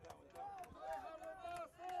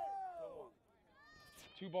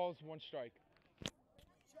 2 balls, 1 strike.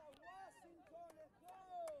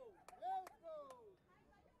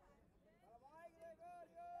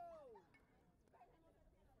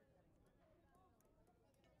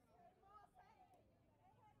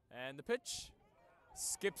 And the pitch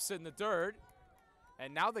skips in the dirt.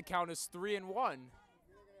 And now the count is 3-1.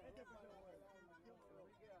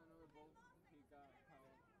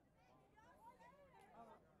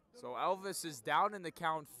 So Elvis is down in the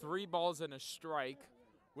count, 3 balls and a strike,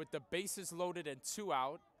 with the bases loaded and 2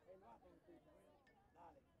 out.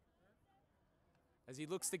 As he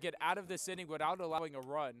looks to get out of this inning without allowing a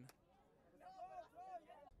run.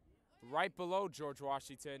 Right below George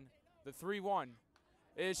Washington, the 3-1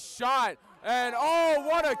 is shot, and oh,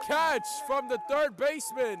 what a catch from the third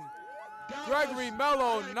baseman, Gregory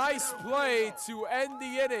Mello. Nice play to end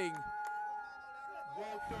the inning.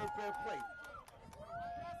 Well, third fair play.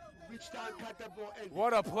 Reached down, caught that ball, ended.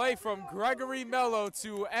 What a play from Gregory Mello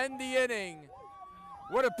to end the inning.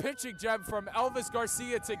 What a pitching gem from Elvis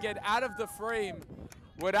Garcia to get out of the frame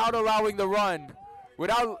without allowing the run,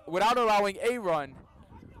 without allowing a run.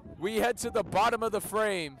 We head to the bottom of the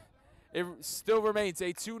frame. It still remains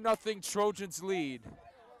a 2-0 Trojans lead.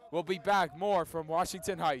 We'll be back more from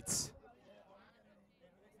Washington Heights.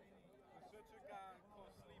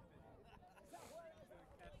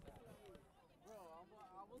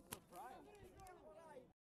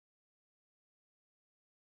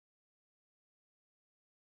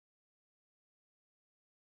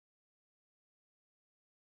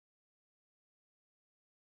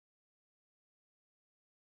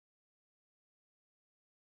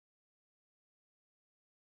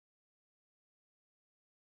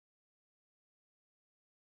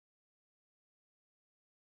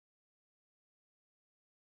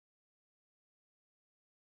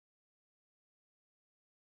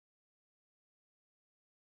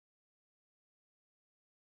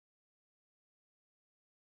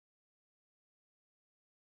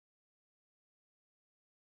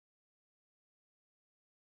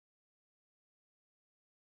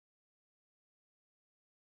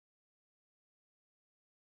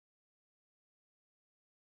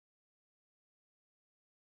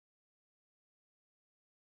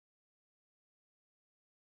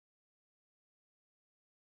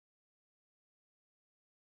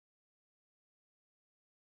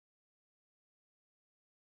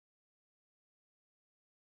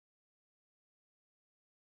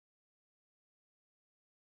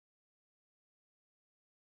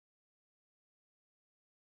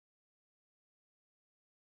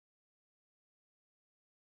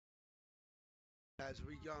 As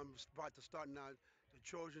we about to start now, the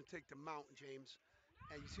Trojans take the mount, James.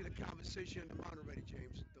 And you see the conversation in the mount already,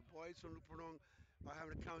 James. The boys from Luperon are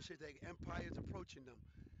having a conversation. The Empire is approaching them.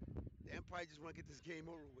 The Empire just want to get this game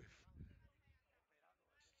over with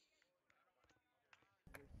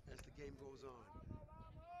as the game goes on.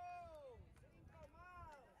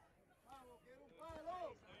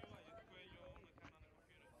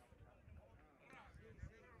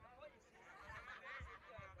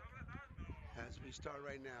 As we start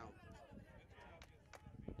right now.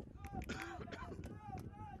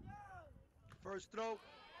 First throw,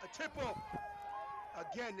 a triple.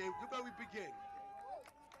 Again, look how we begin.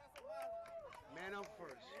 Man on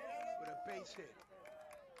first with a base hit.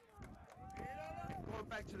 Going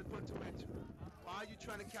back to the fundamental. Why are you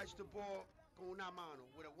trying to catch the ball con una mano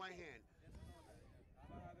with a one hand?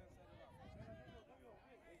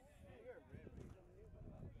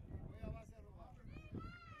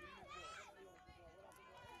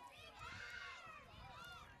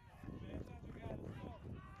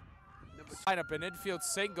 Lineup, an infield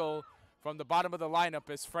single from the bottom of the lineup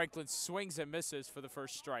as Franklin swings and misses for the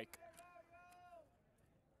first strike.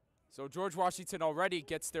 So George Washington already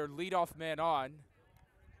gets their leadoff man on.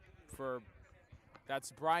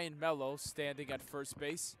 That's Brian Mello standing at first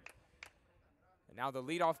base. And now the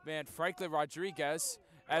leadoff man, Franklin Rodriguez,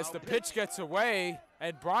 as the pitch gets away,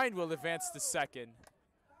 and Brian will advance to second.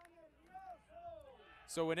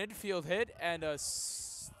 So an infield hit and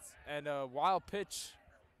a wild pitch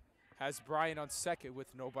has Brian on second with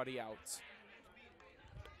nobody out.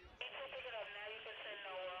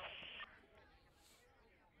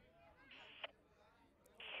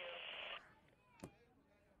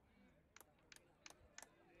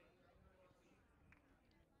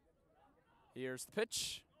 Here's the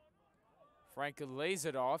pitch. Franklin lays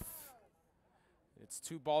it off. It's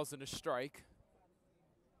 2 balls and a strike.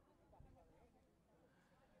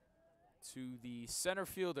 To the center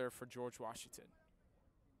fielder for George Washington.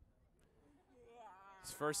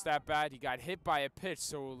 His first at bat, he got hit by a pitch,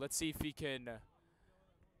 so let's see if he can,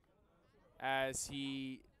 as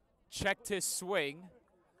he checked his swing,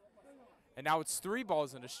 and now it's 3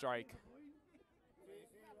 balls and a strike.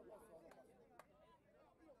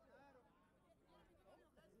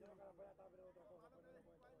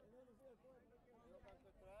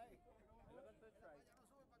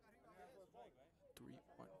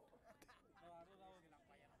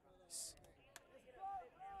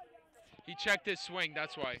 He checked his swing,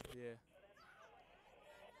 that's why. Yeah.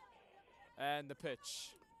 And the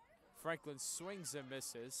pitch. Franklin swings and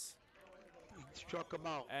misses. He struck him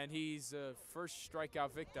out. And he's the first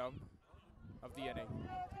strikeout victim of the inning.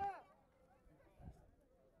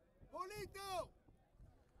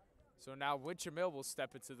 So now Winchemil will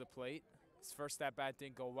step into the plate. His first at bat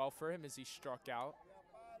didn't go well for him as he struck out.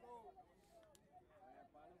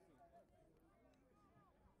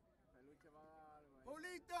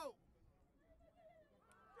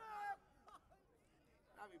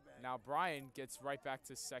 Now Brian gets right back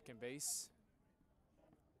to second base.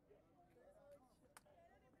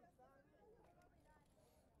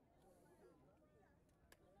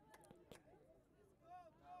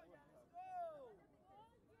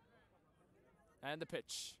 And the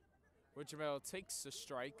pitch. Winchemil takes a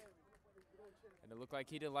strike. And it looked like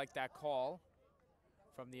he didn't like that call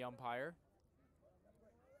from the umpire.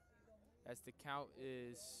 As the count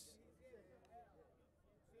is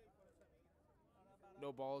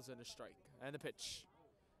no balls and a strike. And the pitch.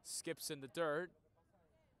 Skips in the dirt.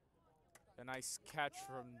 A nice catch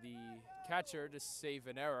from the catcher to save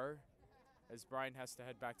an error as Brian has to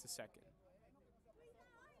head back to second.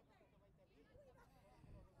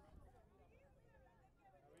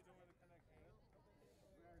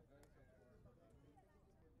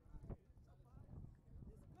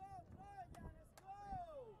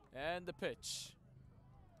 And the pitch.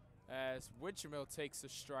 As Winchemil takes a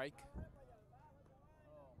strike.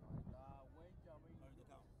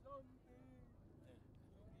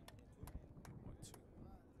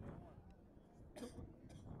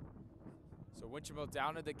 So Winchemil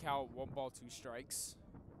down in the count, 1 ball, 2 strikes.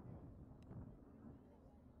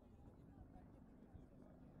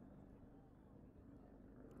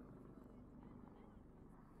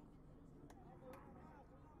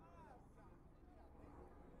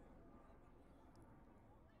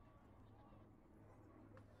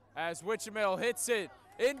 As Winchemil hits it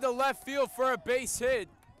in the left field for a base hit.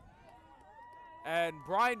 And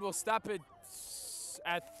Brian will stop it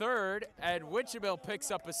at third, and Winchemil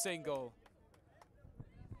picks up a single.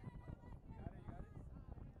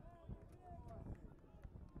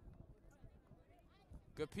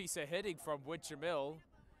 Good piece of hitting from Winchemil,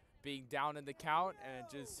 being down in the count and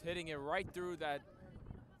just hitting it right through that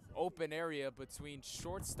open area between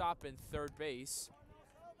shortstop and third base.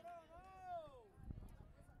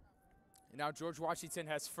 And now George Washington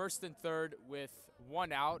has first and third with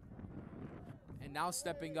 1 out. And now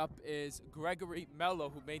stepping up is Gregory Mello,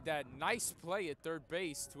 who made that nice play at third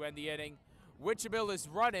base to end the inning. Winchemil is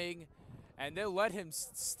running, and they'll let him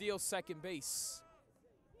steal second base.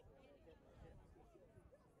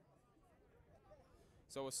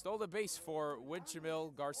 So a stolen base for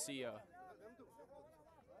Winchemil Garcia.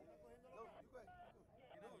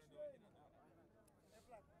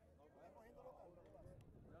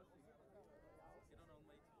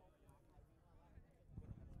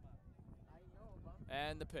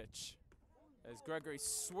 And the pitch. As Gregory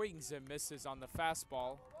swings and misses on the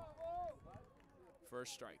fastball for a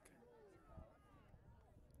strike.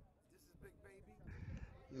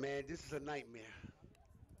 Man, this is a nightmare.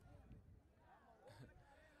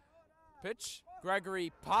 Pitch.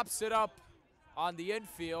 Gregory pops it up on the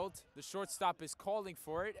infield. The shortstop is calling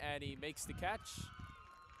for it, and he makes the catch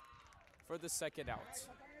for the second out.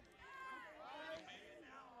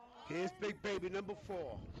 Here's Big Baby, number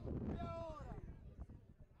 4.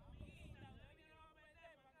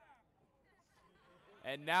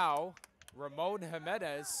 And now, Ramon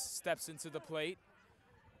Jimenez steps into the plate,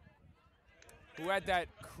 who had that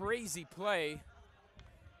crazy play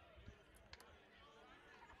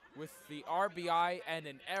with the RBI and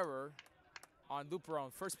an error on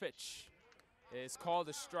Luperon. First pitch is called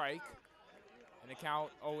a strike, and the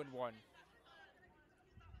count 0-1.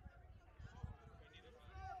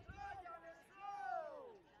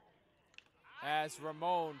 As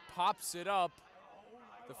Ramon pops it up,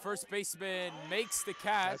 the first baseman makes the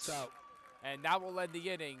catch. That's out. And that will end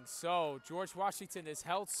the inning. So George Washington is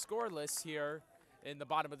held scoreless here in the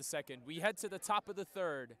bottom of the second. We head to the top of the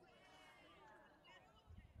third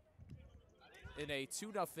in a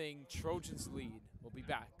 2-0 Trojans lead. We'll be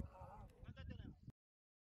back.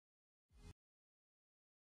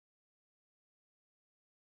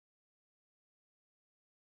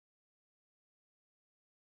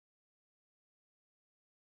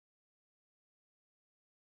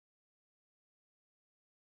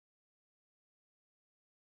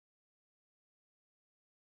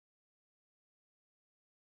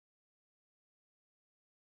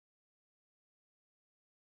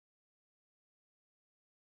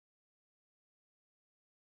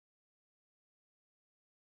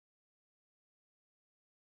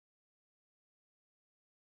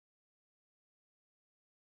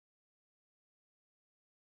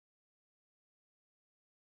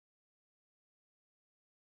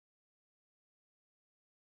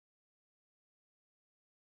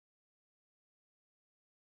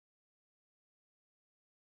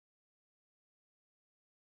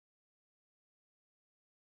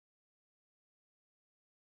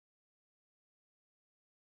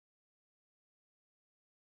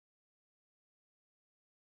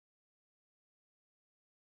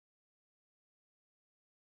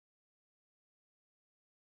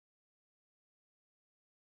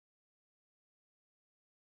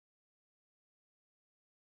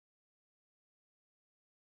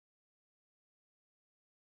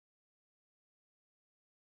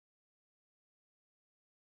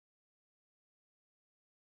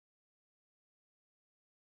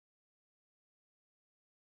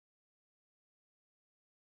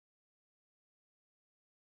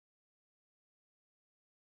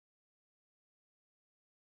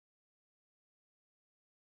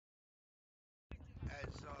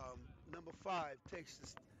 Number 5 takes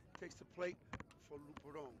the plate for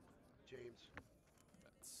Luperon, James.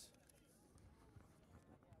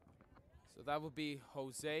 So that would be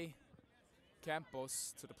Jose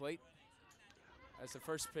Campos to the plate as the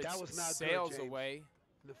first pitch That was not good, sails James. away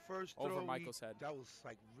The first over throw, Michael's head. that was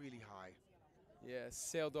like really high. Yeah,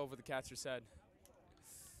 sailed over the catcher's head.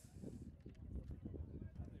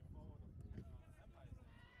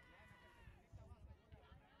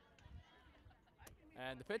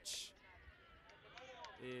 And the pitch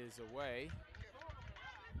is away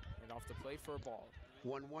and off the plate for a ball.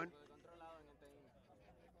 1-1. 2-1.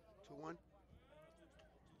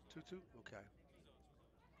 2-2. Okay.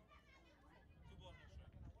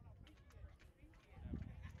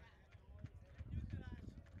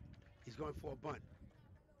 He's going for a bunt.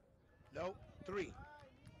 No, 3.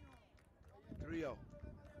 3-0.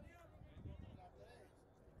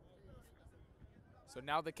 So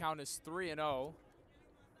now the count is 3-0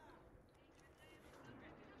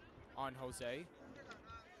 on Jose.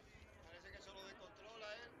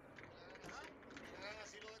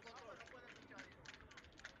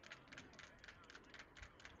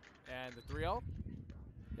 And the 3-0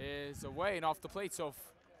 is away and off the plate. So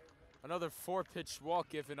another 4-pitch walk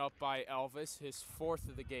given up by Elvis, his 4th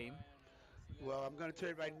of the game. Well, I'm going to tell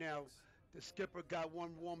you right now, the skipper got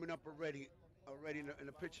one warming up already in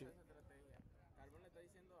the pitching.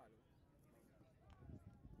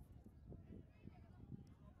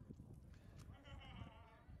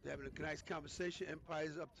 They're having a nice conversation.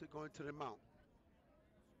 Empire's up to going to the mount.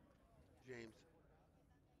 James.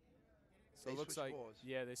 So it looks like, balls.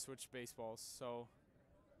 yeah, they switched baseballs. So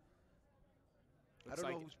I don't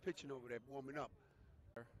know who's pitching over there, warming up.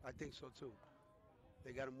 I think so too.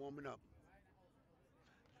 They got him warming up.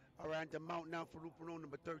 All right, the mount now for Luperon,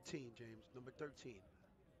 number 13, James. Number 13.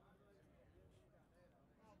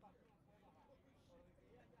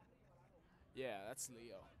 Yeah, that's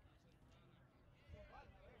Leo.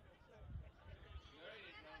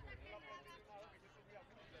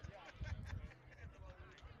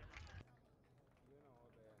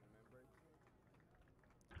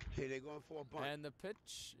 Here they're going for a bunt. And the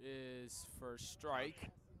pitch is for strike.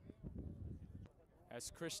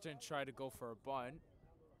 As Christian tried to go for a bunt.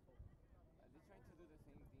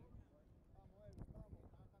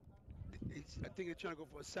 I think they're trying to go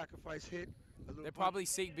for a sacrifice hit. They're probably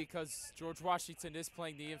seeing because George Washington is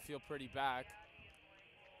playing the infield pretty back.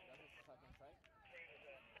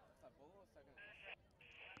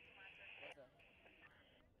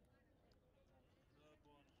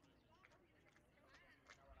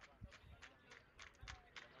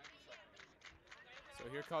 So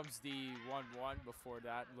here comes the 1-1. Before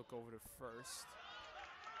that, look over to first.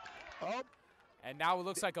 Oh. And now it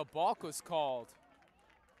looks like a balk was called.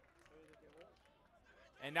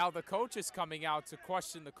 And now the coach is coming out to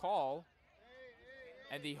question the call.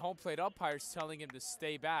 And the home plate umpire's telling him to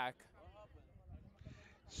stay back.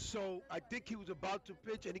 So I think he was about to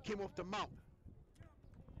pitch and he came off the mount.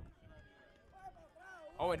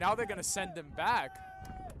 Oh, and now they're going to send him back.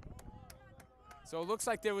 So it looks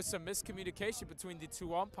like there was some miscommunication between the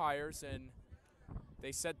two umpires, and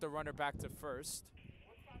they sent the runner back to first.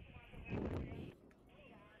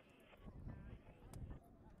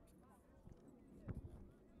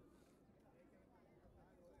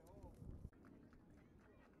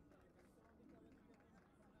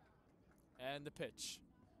 And the pitch.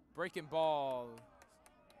 Breaking ball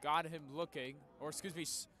got him looking, or excuse me,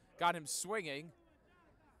 got him swinging.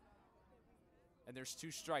 And there's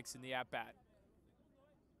 2 strikes in the at-bat.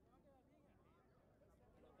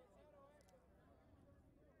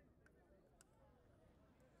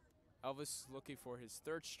 Elvis looking for his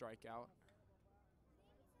 3rd strikeout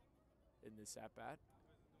in this at-bat.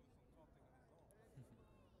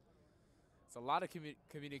 It's a lot of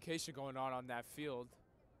communication going on that field.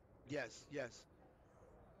 Yes, yes.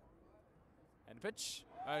 And pitch,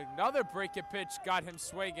 another breaking pitch got him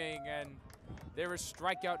swinging, and there is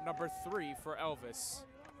strikeout number 3 for Elvis.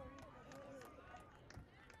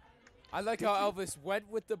 I like how Elvis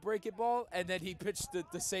went with the breaking ball, and then he pitched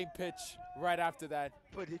the same pitch right after that.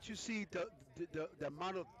 But did you see the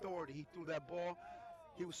amount of authority he threw that ball?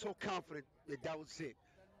 He was so confident that that was it.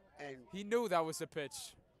 And he knew that was a pitch.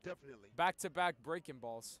 Definitely. Back-to-back breaking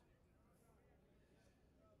balls.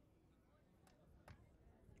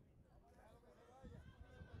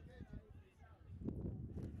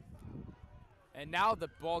 And now the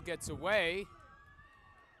ball gets away,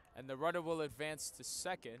 and the runner will advance to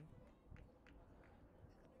second.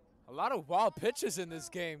 A lot of wild pitches in this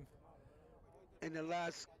game. In the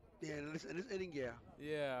last, in this inning, yeah.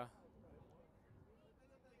 Yeah.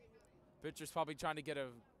 Pitcher's probably trying to get a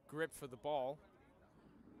grip for the ball.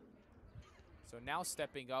 So now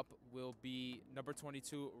stepping up will be number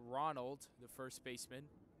 22, Ronald, the first baseman.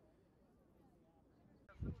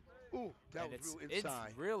 Ooh, that And was it's real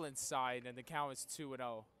inside. real inside, and the count is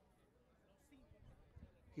 2-0.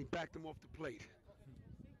 He backed him off the plate.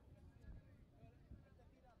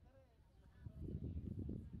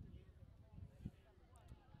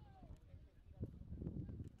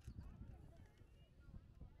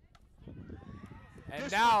 And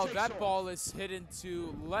This now one takes that off. ball is hit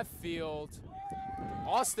into left field.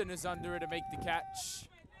 Austin is under to make the catch.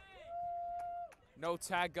 No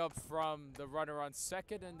tag up from the runner on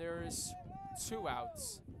second, and there is 2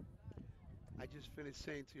 outs. I just finished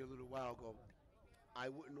saying to you a little while ago, I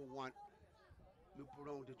wouldn't want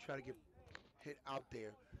Luperon to try to get hit out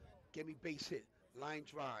there. Get me base hit, line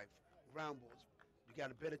drive, ground balls. You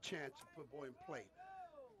got a better chance to put ball in play.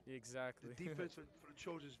 Exactly. The defense for the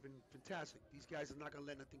Trojans has been fantastic. These guys are not going to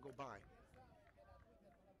let nothing go by.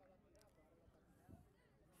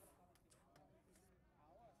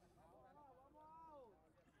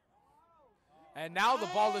 And now the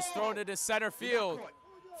ball is thrown into center field.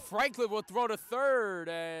 Franklin will throw to third,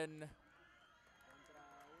 and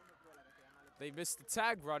they missed the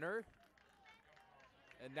tag runner.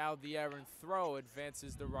 And now the errant throw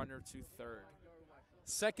advances the runner to third.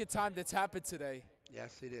 Second time that's happened today.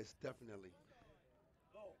 Yes, it is, definitely.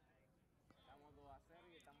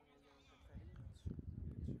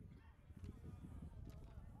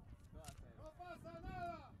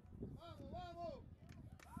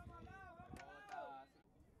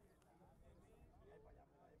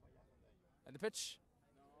 And the pitch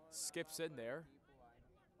skips in there,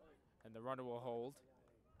 and the runner will hold.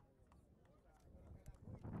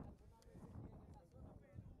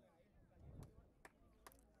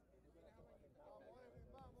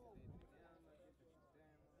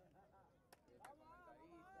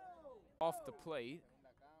 Off the plate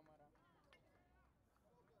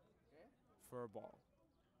for a ball.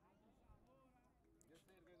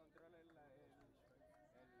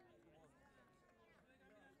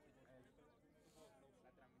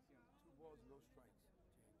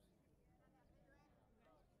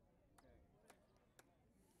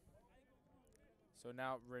 So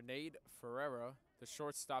now Renade Ferreira, the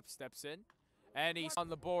shortstop, steps in, and he's on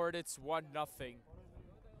the board. It's 1-0.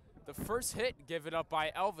 The first hit given up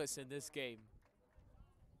by Elvis in this game.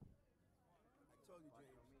 I told you,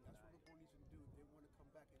 James, that's what LeBron needs to do. They want to come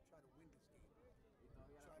back and try to win this game.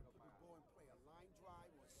 Try to put the ball in play, a line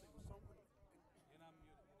drive or something.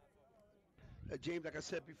 James, like I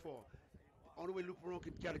said before, the only way Luperon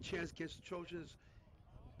can get a chance against the Trojans,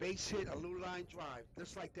 base hit, a little line drive,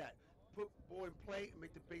 just like that. Put ball in play and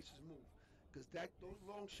make the bases move. Because those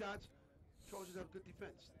long shots, Trojans have good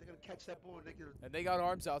defense. They're going to catch that ball and they're going to. And they got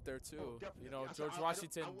arms out there, too. Oh, definitely. You know, I- George I- I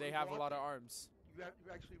Washington, wouldn't they go have a out lot of there. arms. You're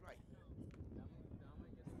actually right.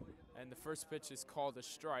 And the first pitch is called a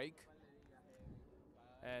strike,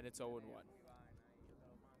 and it's 0-1.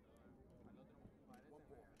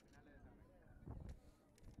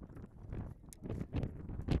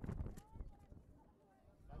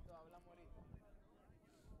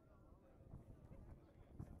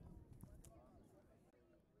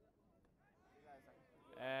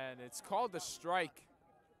 And it's called a strike,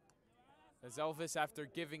 as Elvis, after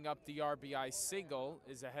giving up the RBI single,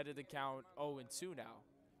 is ahead of the count 0-2 now.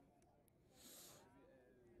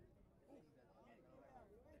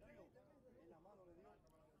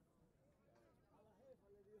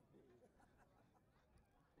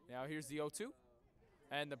 Now here's the 0-2,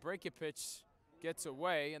 and the breaking pitch gets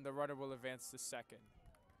away, and the runner will advance to second.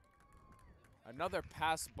 Another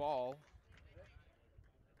pass ball.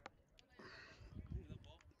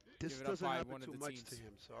 This Given up doesn't by happen one of too the much teams. to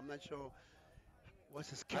him, so I'm not sure what's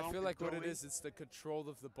his count. I feel in like what it throwing. is, it's the control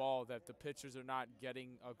of the ball that the pitchers are not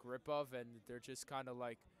getting a grip of, and they're just kind of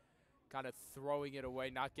throwing it away,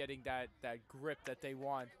 not getting that grip that they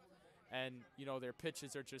want. And, you know, their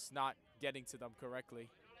pitches are just not getting to them correctly.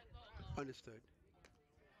 Understood.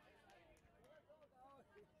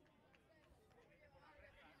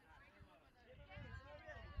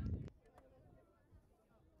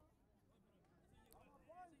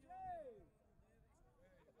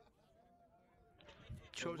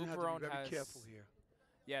 Children have to Luperon be very has- careful here.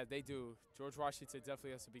 Yeah, they do. George Washington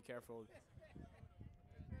definitely has to be careful.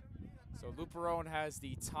 So Luperon has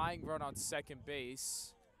the tying run on second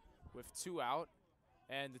base with 2 out,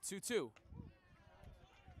 and the 2-2.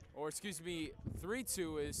 Or excuse me,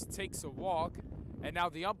 3-2 is takes a walk, and now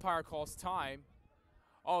the umpire calls time.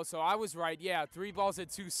 Oh, so I was right. Yeah, 3 balls and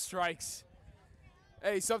 2 strikes.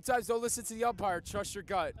 Hey, sometimes don't listen to the umpire. Trust your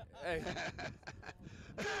gut. Hey,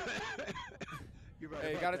 You're right. hey,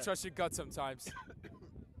 you about gotta that. trust your gut sometimes.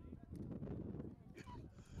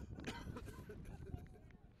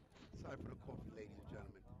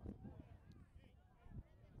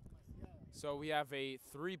 So we have a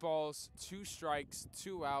 3 balls, 2 strikes,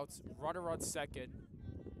 2 outs, runner on second.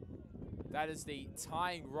 That is the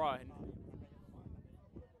tying run.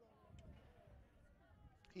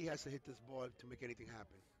 He has to hit this ball to make anything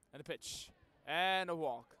happen. And a pitch. And a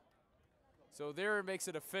walk. So there it makes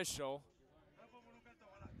it official.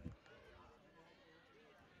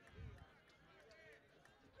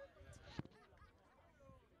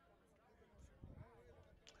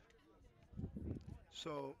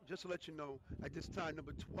 So just to let you know, at this time,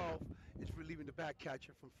 number 12 is relieving the back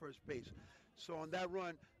catcher from first base. So on that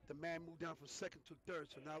run, the man moved down from second to third.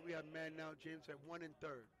 So now we have man now, James, at 1 and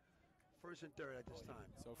 3rd. First and third at this time.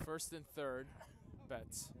 So first and third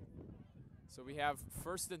bets. So we have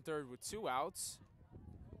first and third with 2 outs.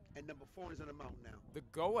 And number 4 is on the mound now. The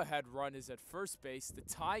go-ahead run is at first base. The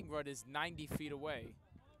tying run is 90 feet away.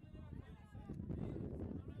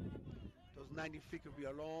 Those 90 feet could be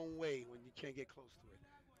a long way when you can't get close to it.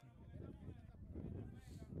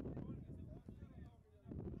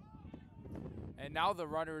 And now the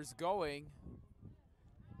runner is going.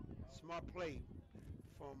 Smart play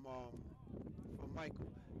from Michael,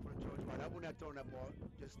 from George White. I wouldn't have thrown that ball.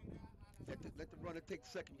 Just let the runner take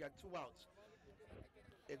second. You got 2 outs.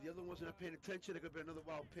 If the other ones not paying attention, there could be another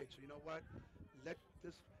wild pitch. So you know what? Let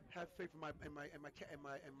this have faith in my pitcher.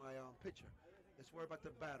 Let's worry about the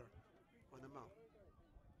batter on the mound.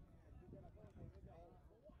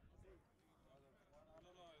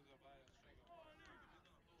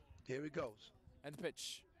 Here he goes. And the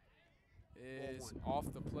pitch is Ball 1.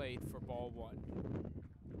 off the plate for ball 1.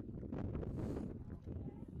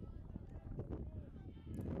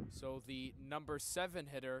 So the number 7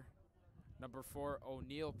 hitter, number 4,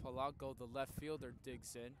 O'Neal Polanco, the left fielder,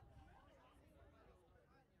 digs in.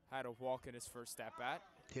 Had a walk in his first at-bat.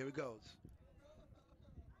 Here he goes.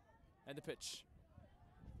 And the pitch.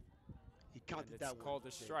 He counted that one. It's called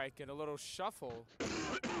a strike and a little shuffle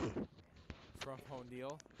from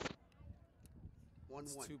O'Neal. 1-1.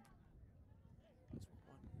 It's 2. Yep.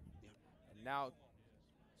 And now it's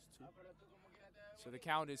 2. So the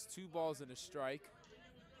count is 2 balls and a strike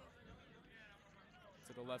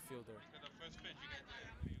to the left fielder.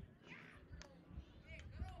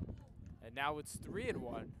 And now it's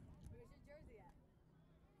 3-1.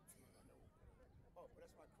 Oh,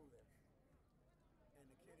 that's my crew there. And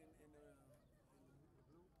the kid in the blue is one of my kids.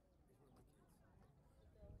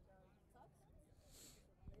 One of my kids.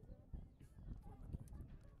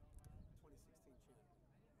 2016 champion.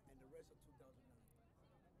 And the rest are 2009.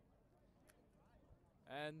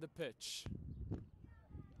 And the pitch.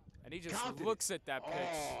 And he just Counted looks it. at that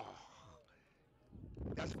pitch. Oh,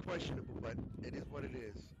 that's questionable, but it is what it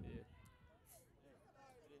is. Yeah.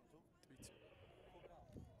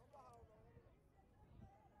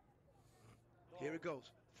 3-2. Here it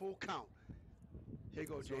goes. Full count. Here you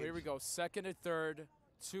go, James. So here we go. Second and third,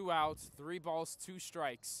 2 outs, 3 balls, 2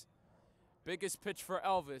 strikes. Biggest pitch for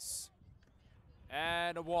Elvis.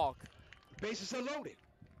 And a walk. Bases are loaded.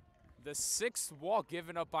 The 6th walk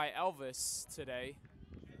given up by Elvis today.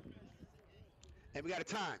 And we got a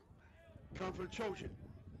time. Coming from the Trojan.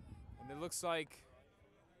 And it looks like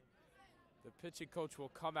the pitching coach will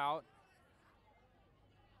come out.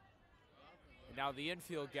 And now the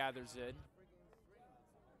infield gathers in.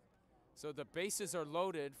 So the bases are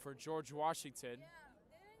loaded for George Washington.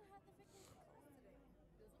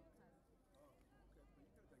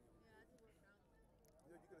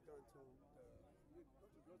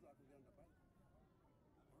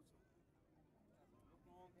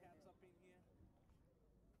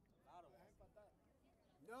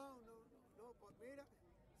 No, but mira,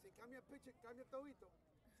 si cambia pitcher, cambia todito.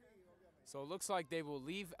 So it looks like they will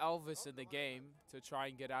leave Elvis in the game to try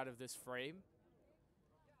and get out of this frame.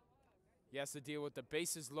 He has to deal with the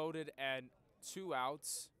bases loaded and 2 outs. 2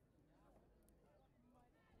 outs.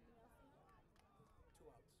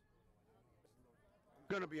 I'm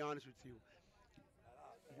going to be honest with you.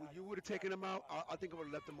 You would have taken him out. I think I would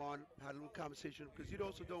have left him on, had a little conversation, because you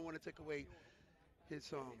also don't want to take away his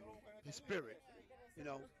spirit. You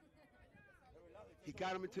know, he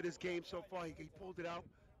got him into this game so far. He pulled it out.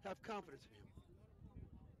 Have confidence in him.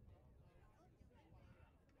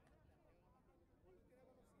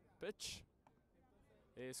 Pitch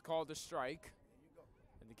is called a strike.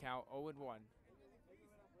 And the count 0-1.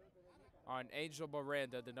 On Angel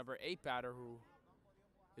Miranda, the number 8 batter, who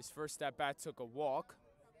his first at bat took a walk.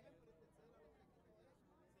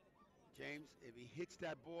 James, if he hits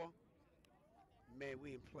that ball, man,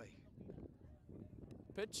 we in play.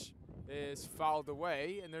 Pitch is fouled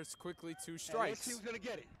away, and there's quickly 2 Let's strikes. see who's going to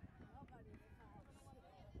get it.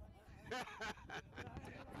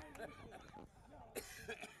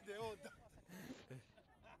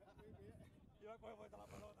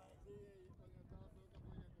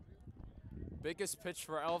 Biggest pitch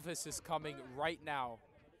for Elvis is coming right now.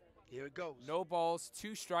 Here it goes. No balls,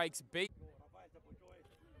 2 strikes, big.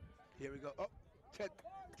 Here we go. Oh, Ted,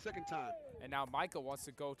 second time. And now Michael wants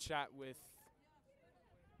to go chat with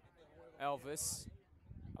Elvis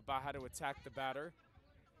about how to attack the batter.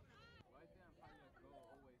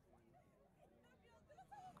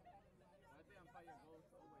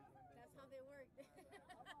 That's how they work.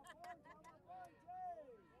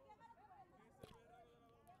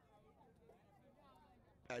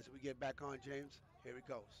 As we get back on, James, here he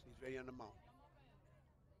goes. He's ready on the mound.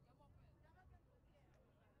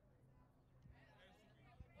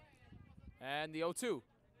 And the 0-2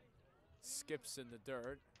 skips in the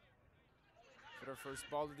dirt. For their first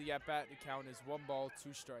ball of the at-bat, the count is 1 ball,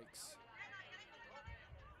 2 strikes.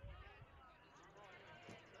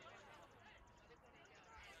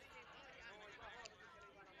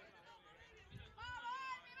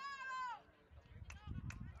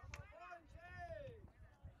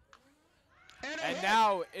 And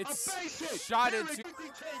now it's shot into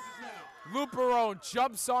Luperon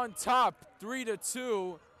jumps on top,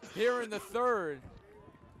 3-2 here in the third.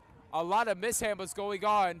 A lot of mishandles going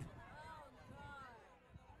on.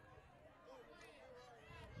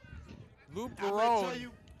 Luperon. You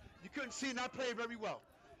couldn't see not playing very well.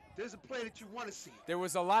 There's a play that you want to see. There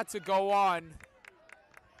was a lot to go on.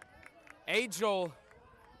 Angel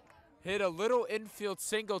hit a little infield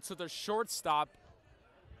single to the shortstop.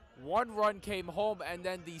 1 run came home, and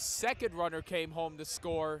then the second runner came home to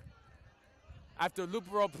score after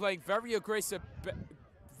Luperon playing very aggressive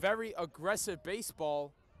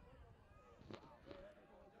baseball.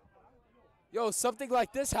 Yo, something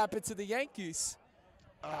like this happened to the Yankees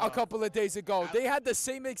a couple of days ago. They had the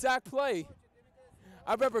same exact play.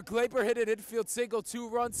 I remember Glaber hit an infield single, 2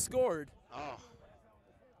 runs scored. Oh.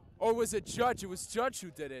 Or was it Judge? It was Judge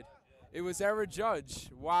who did it. It was Aaron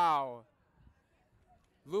Judge. Wow.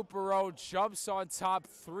 Luperon jumps on top,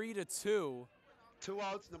 3-2. 2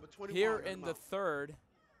 outs, number 21. Here in the third.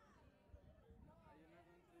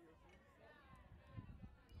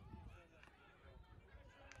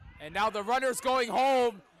 And now the runner's going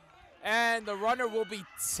home, and the runner will be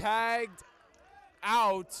tagged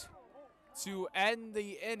out to end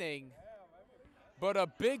the inning. But a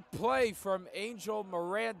big play from Angel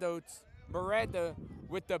Miranda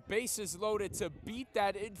with the bases loaded to beat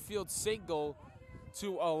that infield single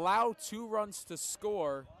to allow 2 runs to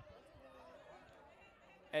score.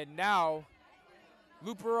 And now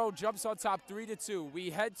Luperon jumps on top, 3-2. We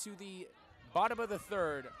head to the bottom of the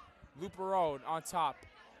third. Luperon on top.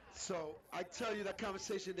 So I tell you that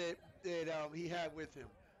conversation that he had with him.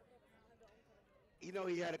 You know,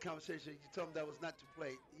 he had a conversation. You told him that was not to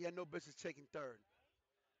play. He had no business taking third.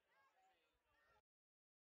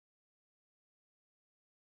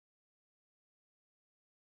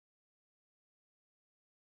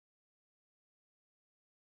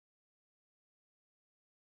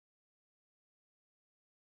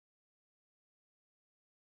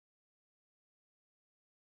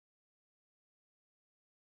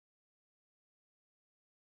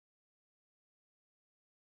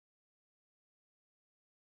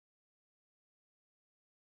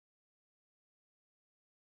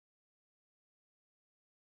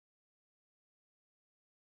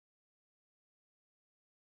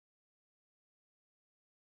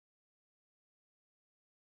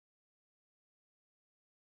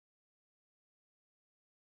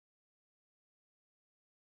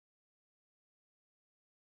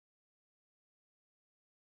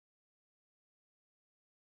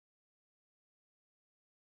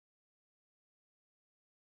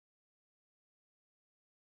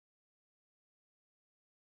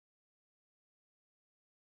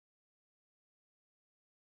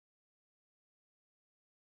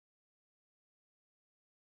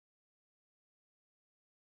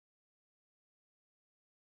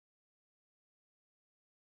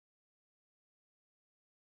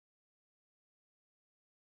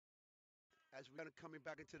 As we're coming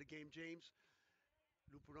back into the game, James,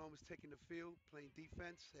 Luperon was taking the field, playing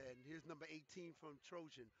defense, and here's number 18 from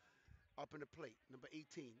Trojan up in the plate. Number 18,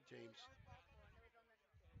 James.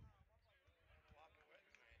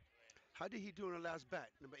 How did he do in the last bat,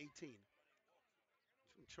 number 18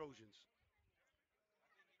 from Trojans?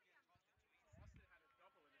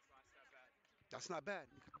 That's not bad.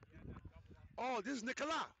 Oh, this is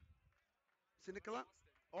Nicolas. Is it Nicolas?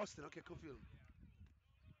 Austin, okay, confused.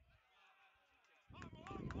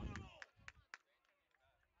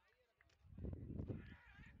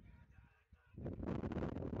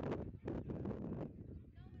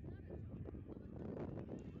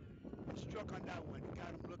 Struck on that one. Got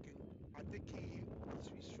him looking at think he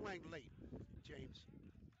swung late, James.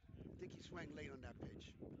 I think he swung late on that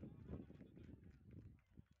pitch.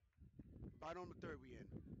 About on the third we in.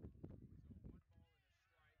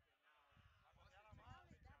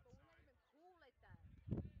 But we're not even cool like that.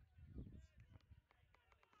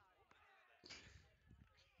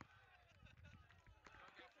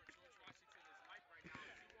 Dugout for George Washington is hype right now.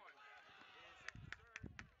 2-1 is in the third,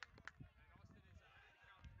 and Austin is ahead of the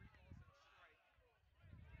count, 3 balls and a strike.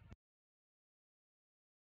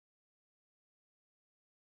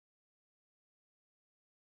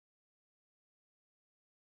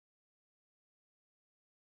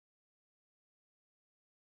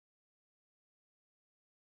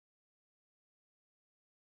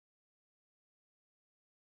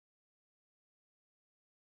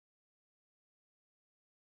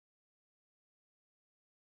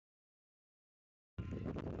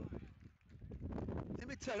 Let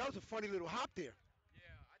me tell you, that was a funny little hop there. Yeah,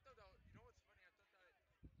 I thought that. You know what's funny? I thought that.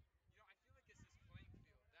 I feel like it's his playing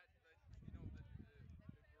field. That the ground kind of like is in support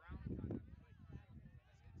of the.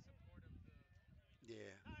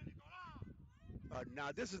 Yeah.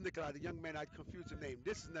 Now this is Nikolai, the young man. I confused the name.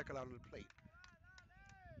 This is Nikolai on the plate.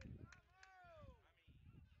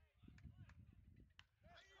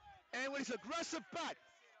 And with his aggressive bat,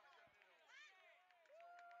 Hit up the middle. So 1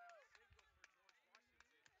 out single for George Washington. As Nicholas picks up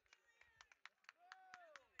his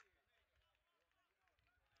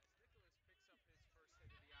first hit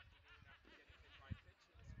of the afternoon after getting hit by a pitch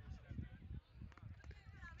in his first at bat.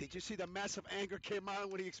 did you see the massive anger came out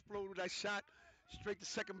when he exploded with that shot straight to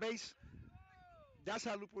second base? That's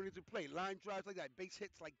how Luperon needs to play. Line drives like that, base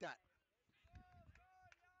hits like that.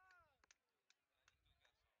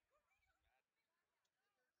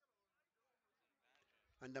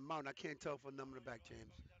 And the mound, I can't tell for number the back,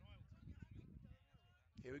 James.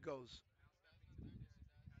 Here he goes. Now stepping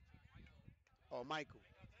to the dish is the catcher Michael. Oh, Michael.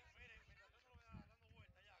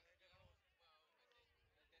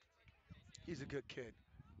 He's a good kid.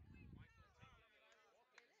 Michael taking a walk in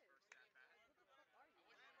his first at bat.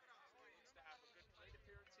 Still looks to have a good plate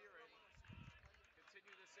appearance here and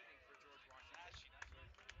continue this inning for George Washington.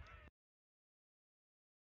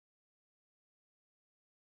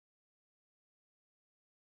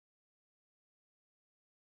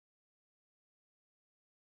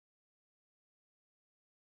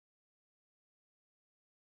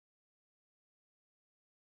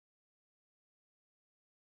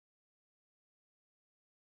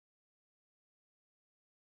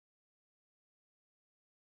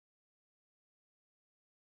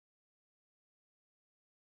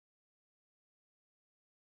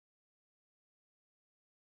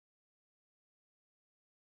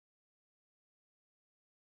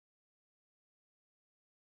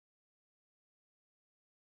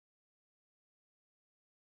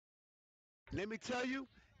 Let me tell you,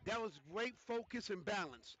 that was great focus and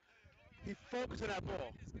balance. He focused on that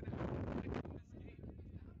ball. Is going to have an effect on this game.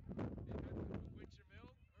 It happened with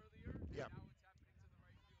Jamil earlier, and Yeah. now it's happening to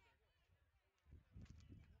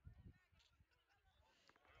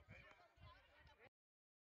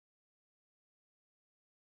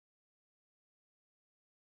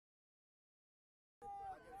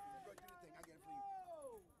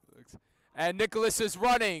the right fielder. And Nicholas is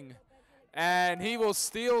running, and he will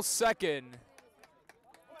steal second.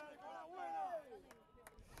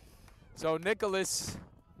 So Nicholas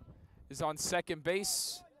is on second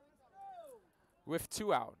base with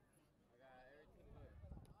 2 out.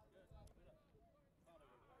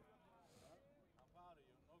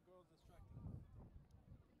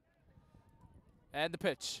 And the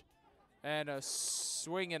pitch. And a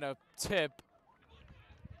swing and a tip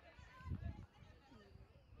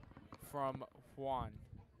from Juan.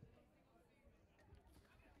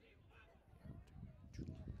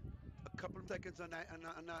 A couple of seconds on that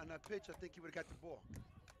pitch, I think he would have got the ball.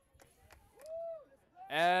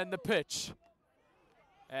 And the pitch.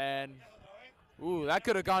 And, ooh, that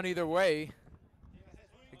could have gone either way.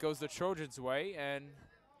 It goes the Trojans' way, and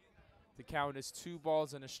the count is 2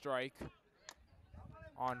 balls and a strike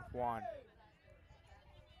on Juan.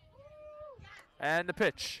 And the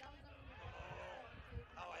pitch.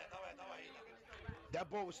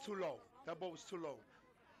 That ball was too low. That ball was too low.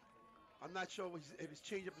 I'm not sure if his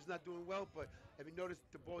changeup is not doing well, but if you notice,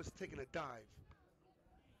 the ball is taking a dive.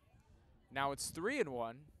 Now it's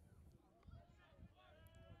 3-1.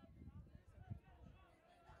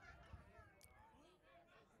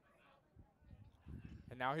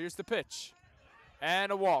 And now here's the pitch.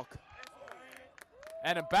 And a walk.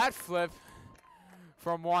 And a bat flip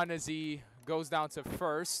from Juan as he goes down to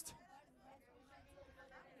first.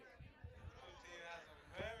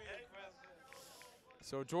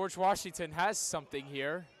 So George Washington has something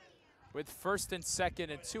here. with first and second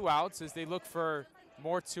and 2 outs as they look for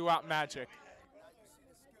more 2-out magic.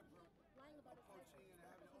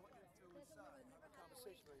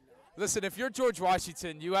 Listen, if you're George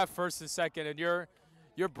Washington, you have first and second, and you're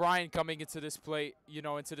Brian coming into this plate,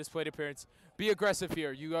 into this plate appearance. Be aggressive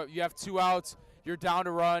here. You have 2 outs. You're down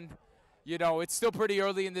to run. It's still pretty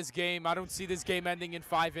early in this game. I don't see this game ending in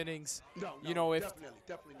 5 innings. No,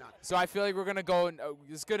 definitely not. So I feel like we're gonna go, and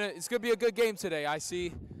it's gonna be a good game today. I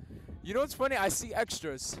see. What's funny? I see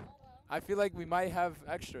extras. I feel like we might have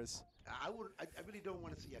extras. I really don't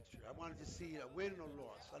want to see extra. I want to just see a win or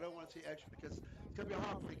loss. I don't want to see extra because it's gonna be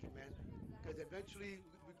heartbreaking, man. Because eventually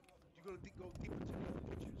you're gonna go deep into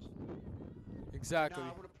the pictures. Exactly. Now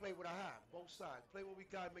I want to play what I have, both sides. Play what we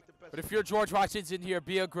got, and make the best. But if you're George Washington here,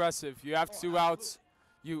 be aggressive. You have 2 outs.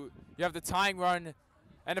 You have the tying run,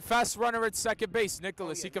 and a fast runner at second base,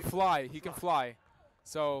 Nicholas. Yeah, he can Nicholas fly. can He can fly. fly.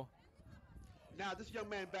 So Now this young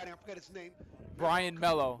man batting, I forget his name. Brian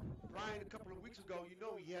Mello. Brian, a couple of weeks ago,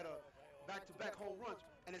 he had a back-to-back home runs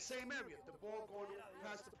in the same area. The ball going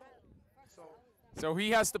past the pole. So he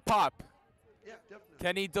has to pop. Yeah, definitely.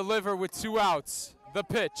 Can he deliver with 2 outs? The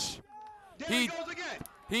pitch. There He he goes again.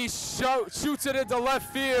 He shoots it into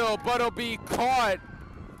left field, but it'll be caught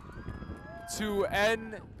to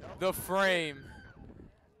end the frame.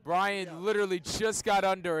 Brian literally just got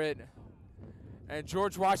under it, and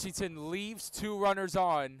George Washington leaves 2 runners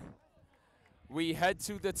on. We head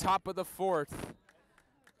to the top of the 4th.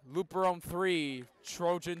 Luperon 3,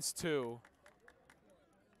 Trojans 2.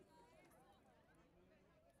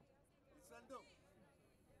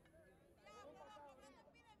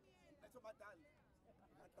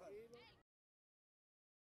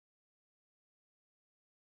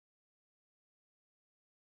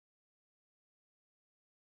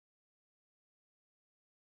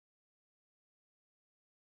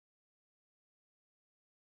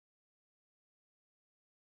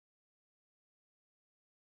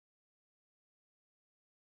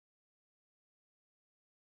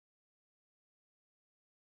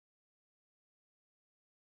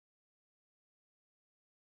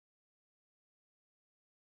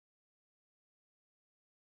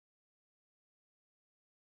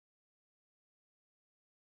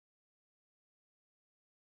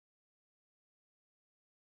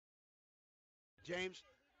 James,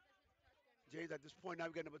 at this point now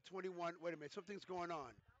we got number 21. Wait a minute, something's going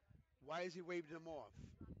on. Why is he waving them off,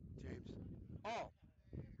 James? Oh,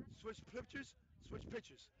 switch pitchers? Switch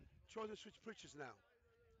pitchers. Trojans switch pitchers now.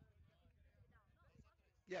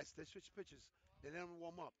 Yes, they switch pitchers. They let them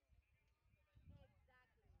warm up.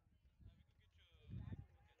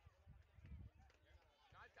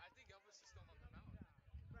 I think Elvis is still on the mound.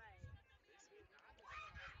 Right.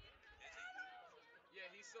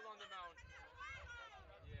 Yeah, he's still on the mound. Yeah.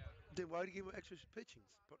 Then why did he give him extra pitchings?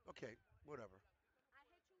 But okay, whatever. I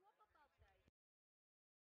hit you up about that.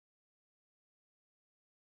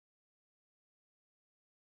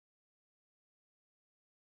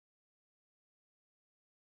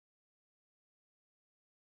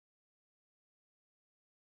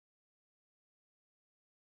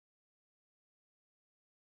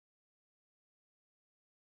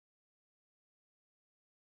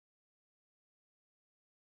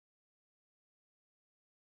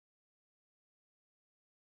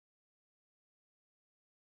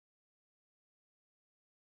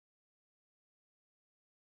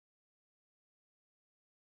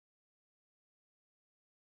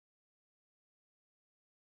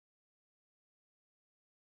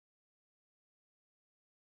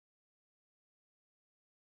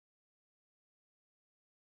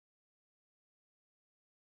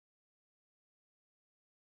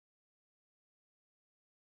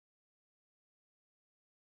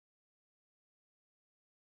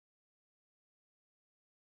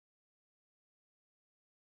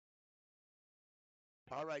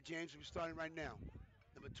 All right, James, we're starting right now.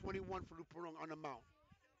 Number 21 for Luperon on the mound.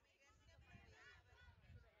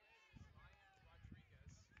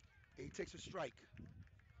 He takes a strike.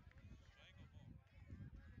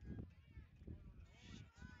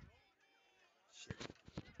 Shit.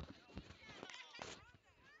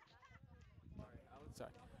 Sorry.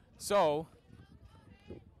 So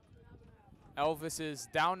Elvis is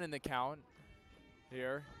down in the count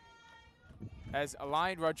here as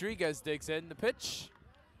Alain Rodriguez digs in the pitch.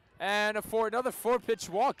 And another 4-pitch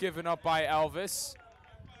walk given up by Elvis.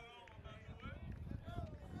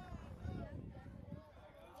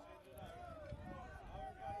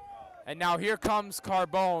 And now here comes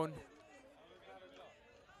Carbone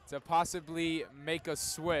to possibly make a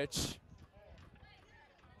switch.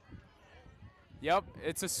 Yep,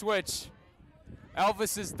 it's a switch.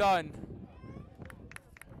 Elvis is done.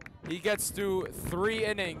 He gets through 3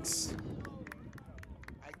 innings,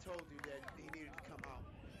 I told you that he needed to come out.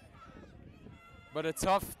 but a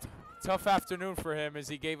tough afternoon for him as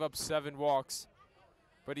he gave up 7 walks.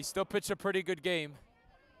 But he still pitched a pretty good game,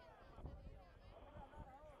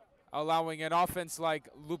 allowing an offense like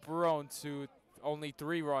Luperon to only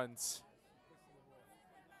 3 runs.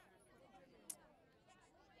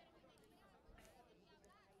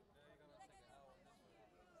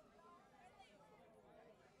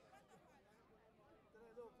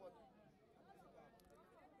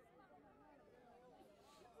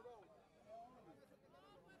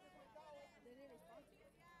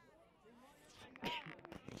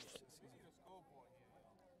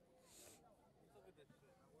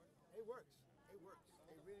 It works. It works.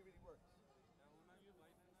 It really, really works.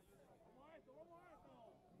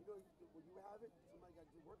 You know, when you have it, somebody got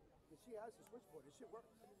to work. Because she has the switchboard. This shit works.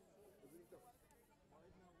 It really does.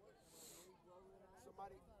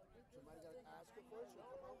 Somebody got to ask her first. She'll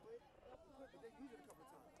come out with it. But they use it a couple of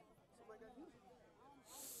times. Somebody got to use it.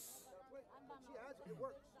 Gotta play. But she has it. It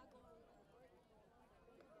works.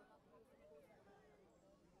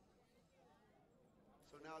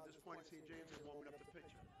 So now at this point, St. James is warming up the pitcher.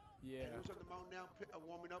 Yeah. And who's on the mound now,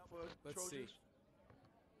 warming up for Let's see. Trojans?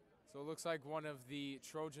 So it looks like one of the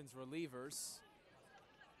Trojans relievers.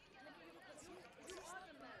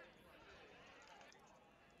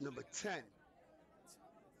 Number 10. Yeah.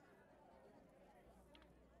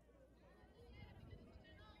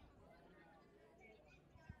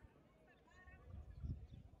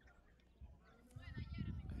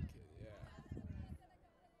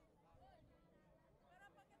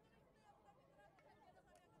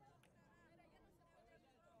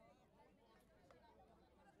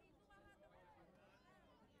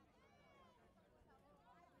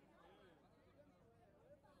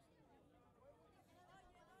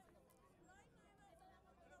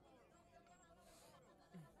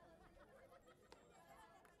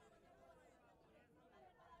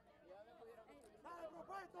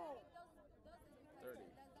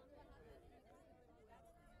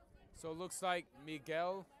 So it looks like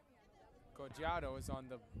Miguel Collado is on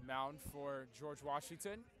the mound for George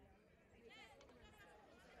Washington.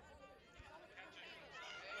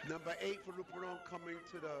 Number 8 for Luperon coming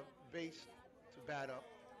to the base to bat up.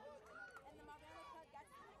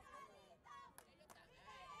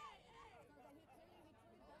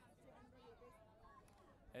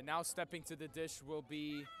 And now stepping to the dish will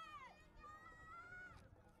be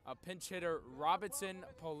a pinch hitter, Robinson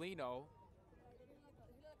Polino.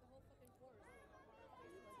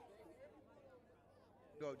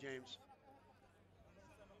 Go, James.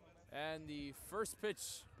 And the first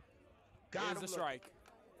pitch Got is him a strike.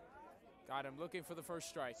 Got him looking for the first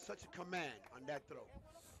strike. Such a command on that throw.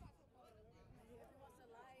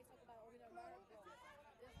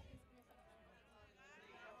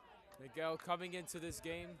 Miguel coming into this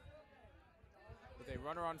game with a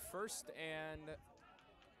runner on first and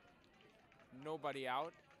nobody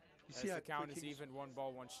out. You As see how the count quick is he- even, 1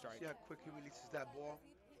 ball, 1 strike. See how quick he releases that ball?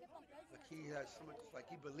 Like he has so much, like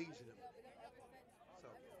he believes in him. So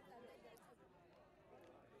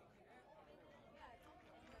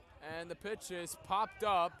And the pitch is popped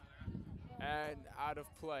up and out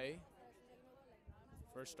of play.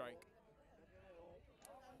 First strike.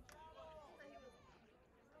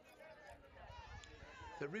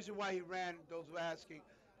 the reason why he ran, those were asking,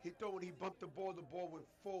 he thought when he bumped the ball went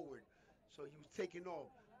forward. So he was taking off.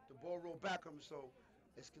 The ball rolled back on him, so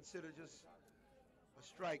it's considered just a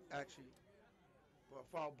strike, actually, for a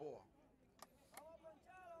foul ball.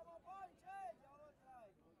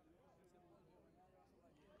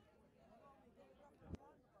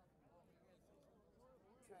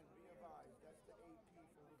 Be advised, that's the AP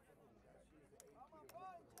for Luperon. She's the AP of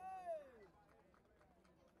Luperon.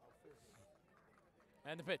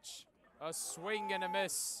 And the pitch. A swing and a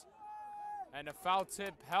miss. And a foul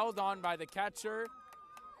tip held on by the catcher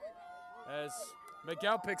as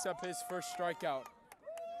Miguel picks up his first strikeout.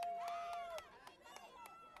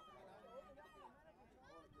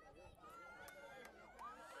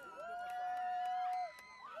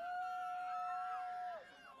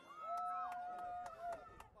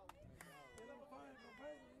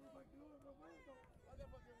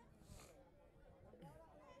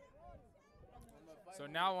 So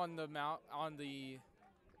now on the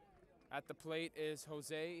at the plate is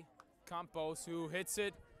Jose Campos, who hits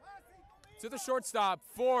it to the shortstop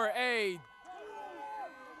for a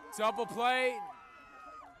double play.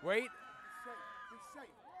 Wait,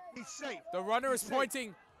 He's safe. the runner is safe.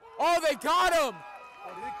 pointing. Oh, they got him!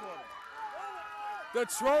 Oh, they caught him. The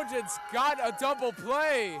Trojans got a double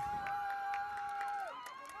play.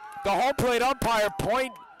 The home plate umpire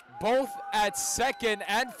both at second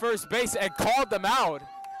and first base and called them out.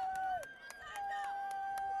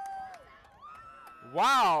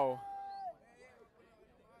 Wow.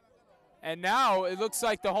 And now it looks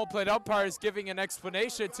like the home plate umpire is giving an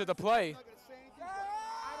explanation to the play. Not gonna say anything, but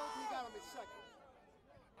I don't think he got him in second.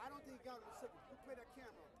 I don't think he got him in second. You play that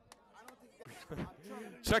camera. I don't think he got him. I'm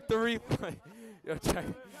telling you. Check the replay. Yo, check. Catch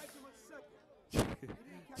him in second. He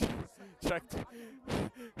didn't catch him in second.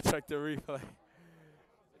 Check the replay.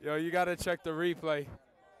 Yo, you gotta check the replay. I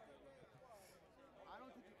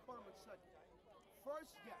don't think you caught him in second.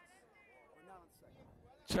 First, yes, but not in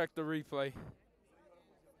second. Check the replay.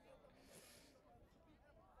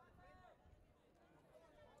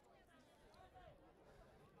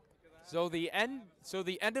 So the end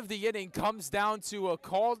of the inning comes down to a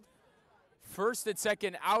called first and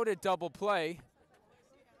second out at double play.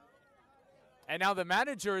 And now the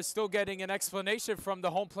manager is still getting an explanation from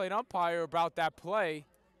the home plate umpire about that play.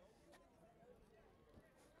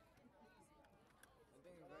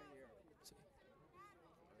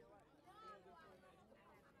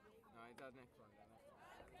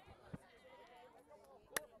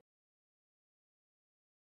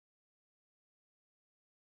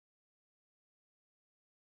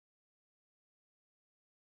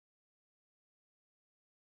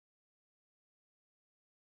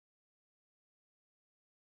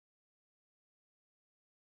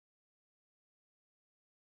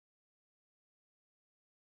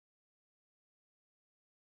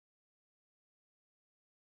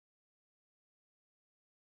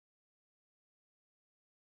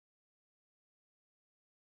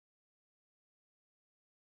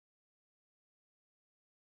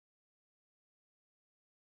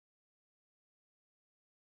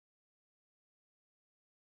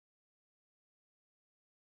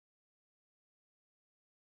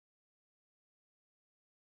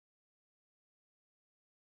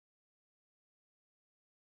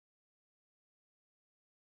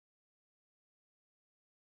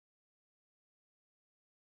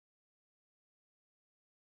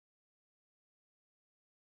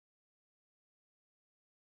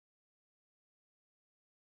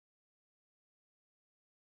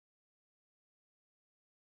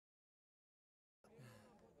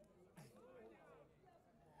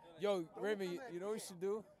 Yo, Remy, you know what you should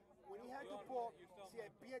do? When he had the ball, si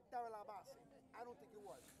el pie estaba en la base. I don't think it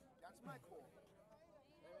was. That's my call.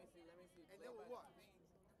 And then what?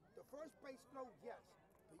 The first base throw, yes,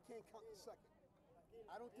 but you can't count the second.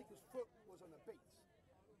 I don't think his foot was on the base.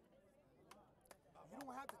 You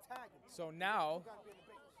don't have to tag him. So now You gotta be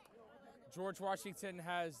on the base. George Washington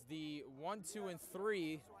has the 1, 2, and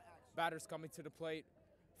 3 batters coming to the plate.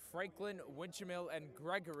 Franklin, Winchemill, and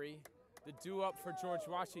Gregory, the due up for George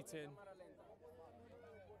Washington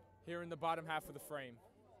here in the bottom half of the frame.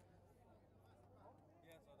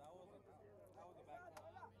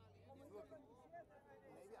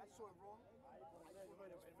 Maybe I saw it wrong. I saw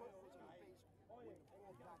his foot was on the base when the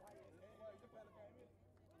ball got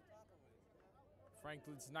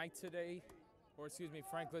Franklin's night today, or excuse me,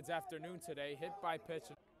 Franklin's afternoon today, hit by pitch.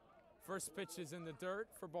 First pitch is in the dirt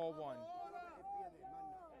for ball 1.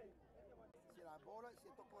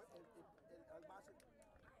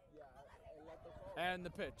 And the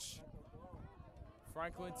pitch.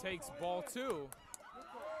 Franklin takes ball 2.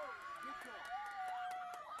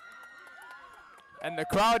 And the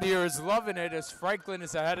crowd here is loving it as Franklin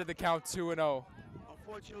is ahead of the count 2-0.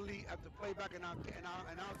 Unfortunately, after playback in our system,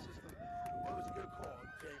 that was a good call,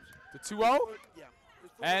 James. The 2-0? Yeah.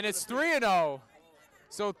 And it's 3-0.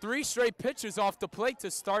 So 3 straight pitches off the plate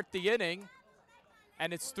to start the inning.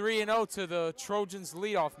 And it's 3-0 to the Trojans'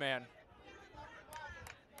 leadoff man.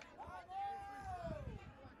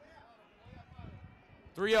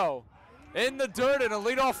 In the dirt and a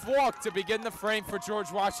leadoff walk to begin the frame for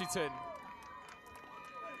George Washington.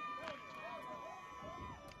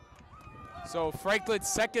 So Franklin's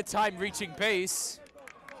second time reaching base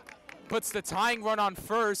puts the tying run on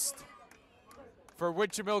first for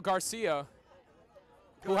Winchemill Garcia,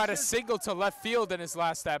 who had a single to left field in his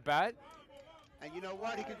last at-bat. And you know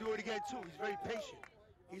what? He can do it again, too. He's very patient.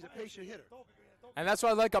 He's a patient hitter. And that's what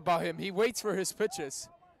I like about him. He waits for his pitches.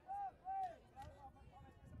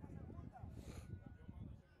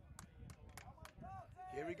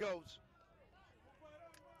 Here he goes.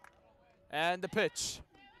 And the pitch.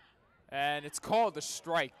 And it's called a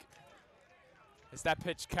strike. As that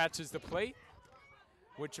pitch catches the plate,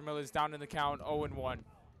 Winchemill is down in the count 0-1.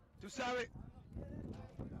 Too sorry.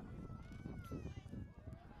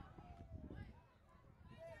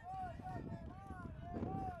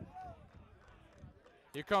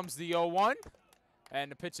 Here comes the 0-1,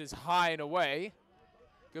 and the pitch is high and away.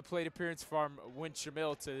 Good plate appearance from Win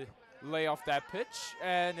Shamil to lay off that pitch,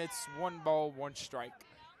 and it's 1 ball, 1 strike.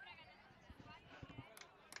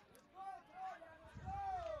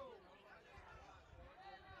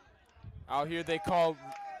 Out here they call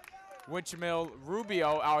Winchamil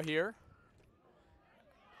Rubio out here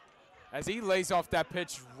as he lays off that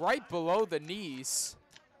pitch right below the knees.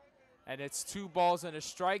 And it's 2 balls and a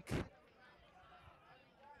strike.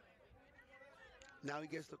 Now he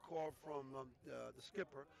gets the call from the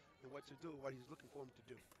skipper and what to do, what he's looking for him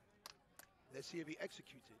to do. Let's see if he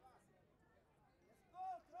executes it.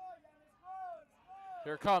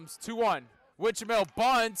 Here it comes, 2-1. Winchamil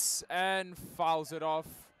bunts and fouls it off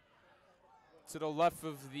to the left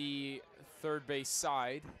of the third base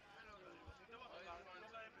side.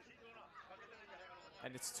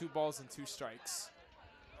 And it's 2 balls and 2 strikes.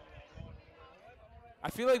 I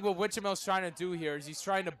feel like what Winchamil's trying to do here is he's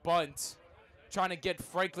trying to bunt, trying to get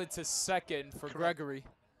Franklin to second for Gregory.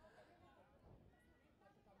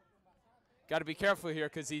 Got to be careful here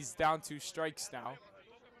because he's down 2 strikes now.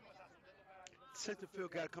 Center field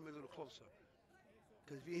got to come a little closer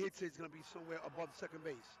because if he hits it, it's going to be somewhere above the second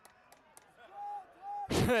base.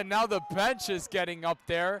 And now the bench is getting up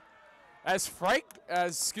there as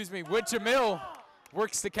Winchamil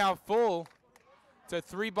works the count full to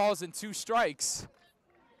 3 balls and 2 strikes.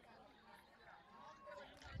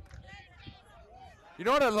 You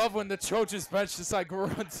know what I love when the Trojans bench just like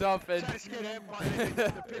runs up and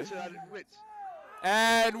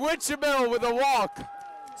and Winchamil with a walk.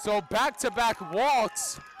 So back-to-back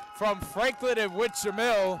walks from Franklin and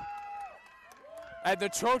Winchamil. And the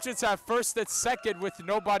Trojans have first and second with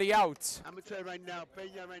nobody out. I'm going to tell you right now,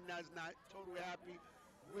 Peña right now is not totally happy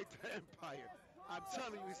with the Empire. I'm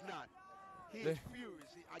telling you he's not. He is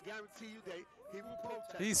furious. I guarantee you that he will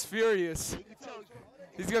protest. He's furious.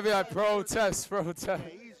 He's going to be like, protest, protest. Yeah,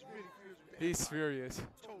 he's really furious with the He's Empire. furious.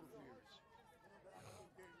 Total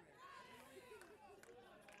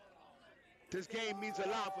furious. This game means a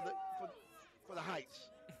lot for the Heights.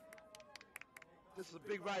 This is a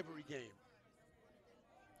big rivalry game.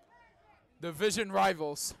 Division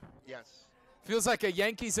rivals. Yes. Feels like a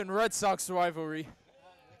Yankees and Red Sox rivalry.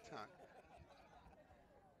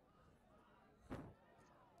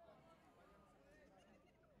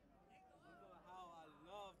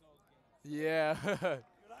 Yeah.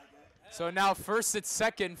 So now first it's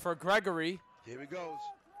second for Gregory. Here he goes.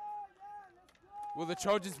 Will the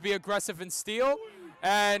Trojans be aggressive and steal?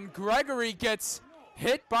 And Gregory gets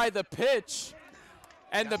hit by the pitch.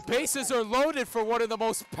 And the bases are loaded for one of the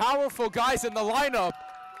most powerful guys in the lineup.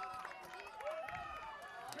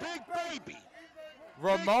 Big baby.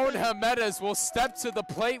 Ramon Jimenez will step to the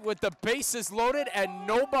plate with the bases loaded and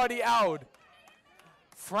nobody out.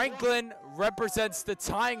 Franklin represents the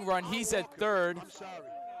tying run. He's at third. I'm sorry.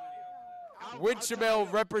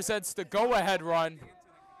 Winchamil represents the go-ahead run,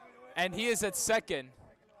 and he is at second.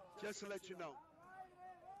 Just to let you know,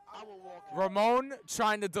 I will walk. Ramon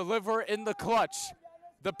trying to deliver in the clutch.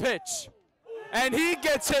 The pitch. And he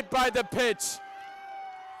gets hit by the pitch.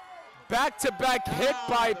 Back-to-back hit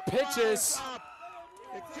by pitches.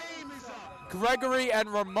 The team is up. Gregory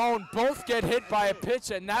and Ramon both get hit by a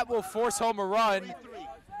pitch, and that will force home a run. 3-3.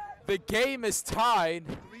 The game is tied.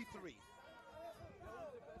 3-3.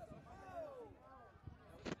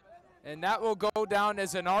 And that will go down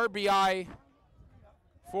as an RBI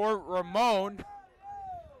for Ramon.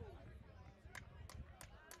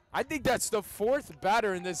 I think that's the 4th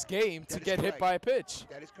batter in this game to get hit by a pitch.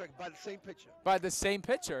 That is correct. By the same pitcher. By the same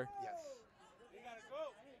pitcher. Yes.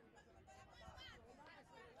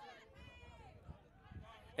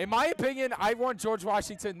 In my opinion, I want George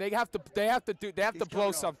Washington. They have to He's blow coming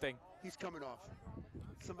off. something. He's coming off.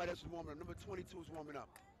 Somebody else is warming up. Number 22 is warming up.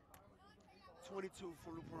 22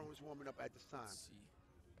 for Luperon is warming up at this time.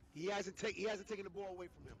 He hasn't taken the ball away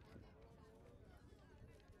from him.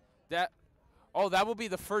 That will be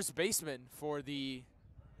the first baseman for the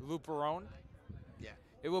Luperon. Yeah.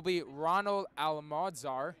 It will be Ronald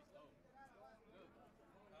Almadzar,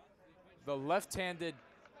 the left-handed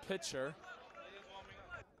pitcher.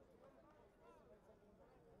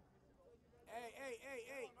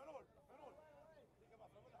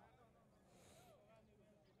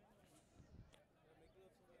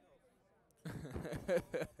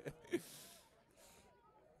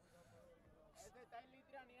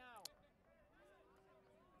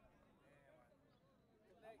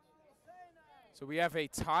 So we have a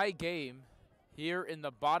tie game here in the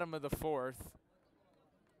bottom of the 4th.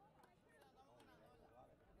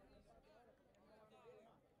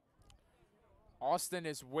 Austin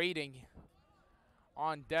is waiting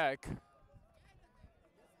on deck.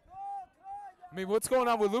 I mean, what's going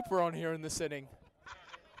on with Luperon here in this inning?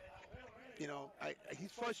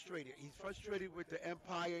 He's frustrated. He's frustrated with the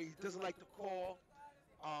Empire. He doesn't like the call.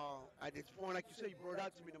 At this point, like you said, you brought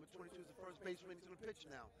out to me, number 22 is the first baseman. He's going to pitch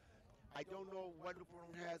now. I don't know what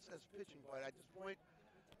Luperon has as pitching, but at this point,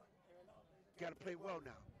 got to play well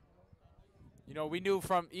now. You know, we knew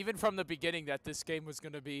even from the beginning that this game was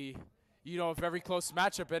going to be, a very close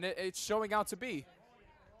matchup, and it's showing out to be.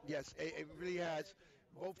 Yes, it really has.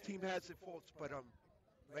 Both teams has their faults, but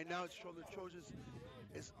right now it's showing the Trojans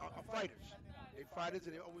are fighters. They're fighters,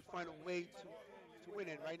 and they always find a way to win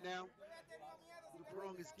it. Right now,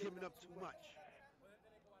 Luperon is giving up too much.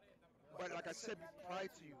 But like I said prior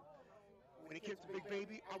to you, when it came to Big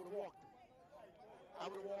Baby, I would have walked him. I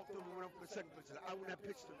would have walked him and went up for the second pitch. I wouldn't have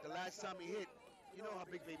pitched him. The last time he hit, you know how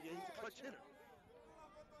Big Baby is. He's a clutch hitter.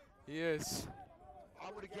 He is.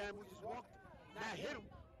 I would have gambled, just walked him. Not hit him,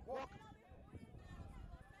 walk him.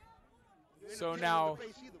 So now,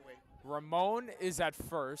 Ramon is at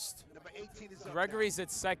first. Number 18 is up Gregory's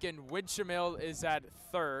at second. Winchamil is at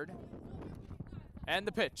third. And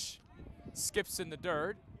the pitch. Skips in the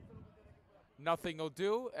dirt. Nothing will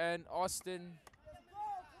do. And Austin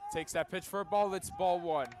takes that pitch for a ball. It's ball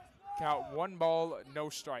one. Count 1 ball, no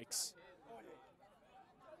strikes.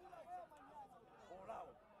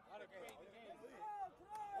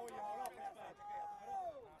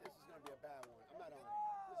 This is going to be a bad one. I'm not on it.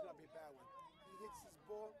 This is going to be a bad one. He hits his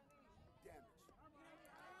ball, damage.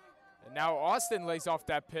 And now Austin lays off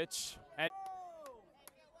that pitch. And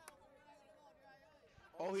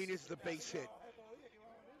all he needs is the base hit.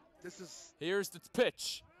 here's the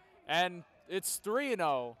pitch. And it's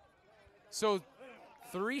 3-0. So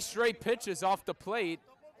 3 straight pitches off the plate.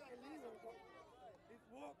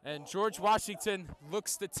 And George Washington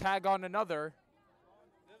looks to tag on another.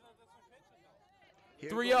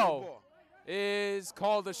 3-0 is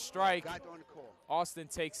called a strike. Austin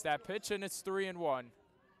takes that pitch, and it's 3-1.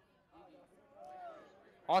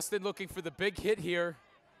 Austin looking for the big hit here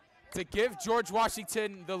to give George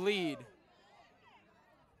Washington the lead.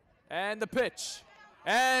 And the pitch.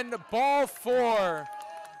 And ball 4.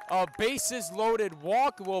 A bases loaded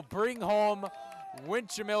walk will bring home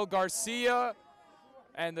Winchamil Garcia.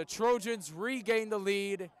 And the Trojans regain the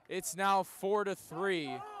lead. It's now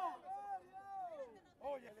 4-3.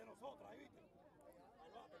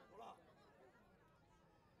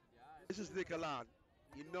 This is Nicolan.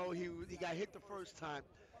 You know he got hit the first time.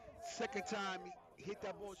 Second time, he hit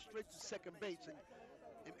that ball straight to second base, and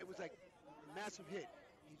it was like a massive hit.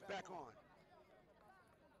 He's back on.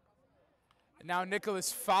 And now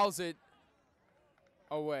Nicholas fouls it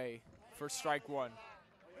away for strike 1.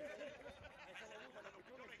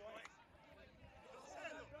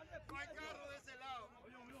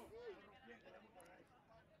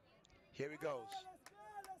 Here he goes.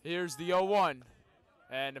 Here's the 0-1.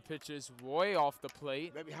 And the pitch is way off the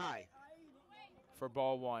plate. Maybe high. For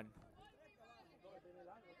ball 1.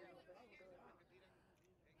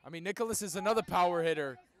 I mean, Nicholas is another power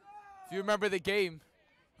hitter. If you remember the game,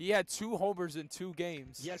 he had 2 homers in 2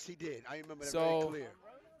 games. Yes, he did. I remember that very clear.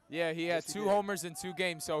 Yeah, he had 2 homers in 2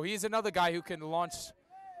 games. So he's another guy who can launch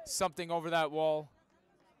something over that wall.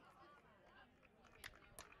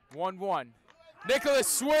 1-1. Nicholas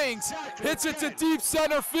swings, hits it to deep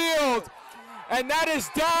center field, and that is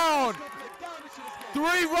down.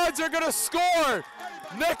 3 runs are going to score.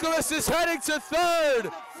 Nicholas is heading to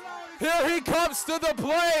third. Here he comes to the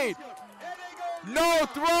plate. No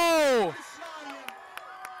throw.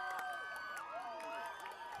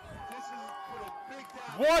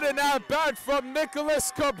 What an at-bat from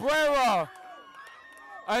Nicholas Cabrera.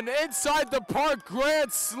 An inside the park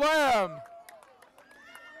grand slam.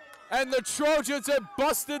 And the Trojans have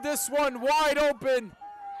busted this one wide open.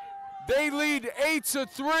 They lead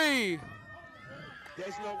 8-3.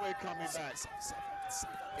 There's no way coming back.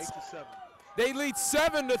 8-7. They lead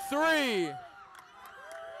 7-3.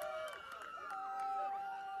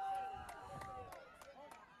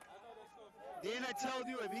 Didn't I tell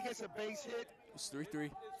you if he gets a base hit? It's 3-3,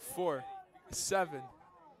 4, 7.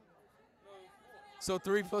 So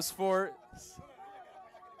 3 plus 4.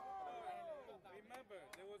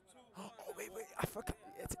 Oh, wait, I forgot.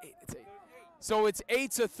 It's 8. So it's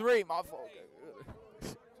 8-3. My fault.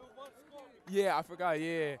 Yeah, I forgot.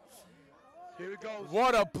 Yeah. Here it goes.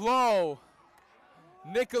 What a blow.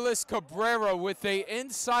 Nicholas Cabrera with a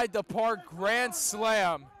inside the park grand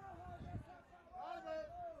slam.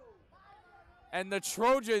 And the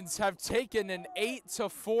Trojans have taken an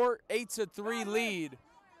 8-3 lead.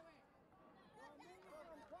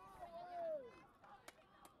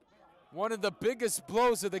 One of the biggest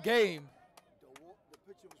blows of the game. The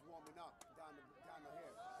pitcher was warming up down the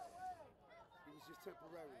hair. He was just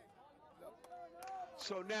temporary.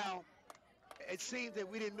 So now, It seems that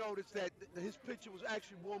we didn't notice that his pitcher was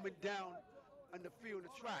actually warming down on the field,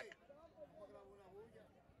 the track.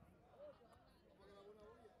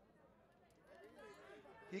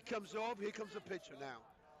 He comes off, here comes the pitcher now.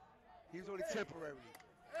 He's only temporarily.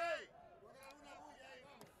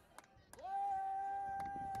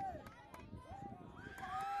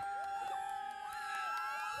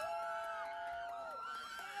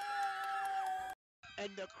 And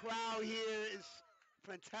the crowd here is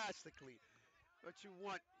fantastically what you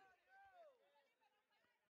want.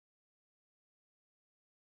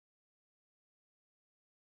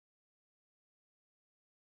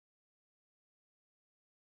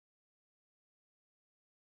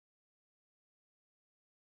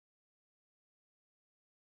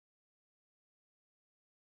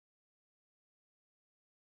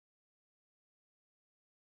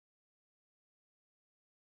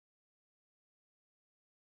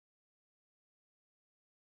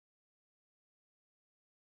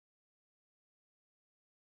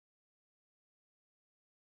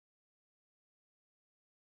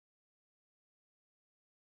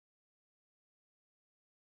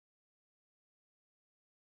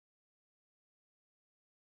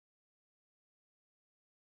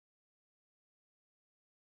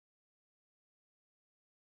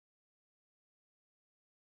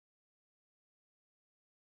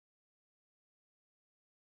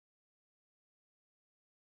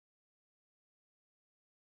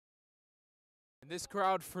 And this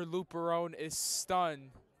crowd for Luperon is stunned.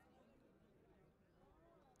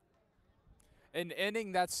 An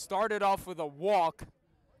inning that started off with a walk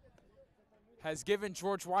has given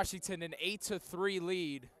George Washington an 8-3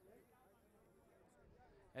 lead.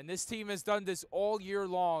 And this team has done this all year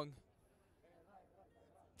long,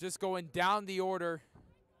 just going down the order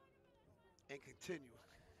And continue.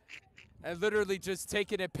 and literally just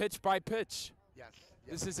taking it pitch by pitch. Yes.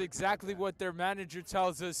 This is exactly what their manager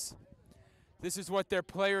tells us. This is what their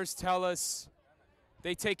players tell us.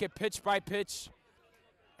 They take it pitch by pitch,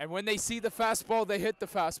 and when they see the fastball, they hit the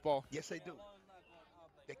fastball. Yes, they do.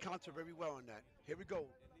 They counter very well on that. Here we go.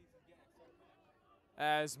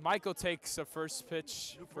 As Michael takes a first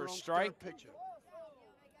pitch for a Luperon's strike. third pitcher.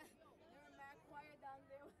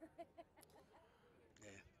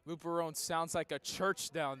 Yeah. Luperon sounds like a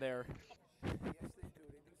church down there. Yes, they do.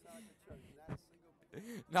 They do sound like a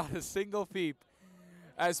church. Not a single peep.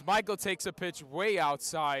 As Michael takes a pitch way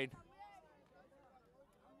outside.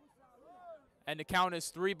 And the count is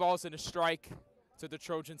 3 balls and a strike to the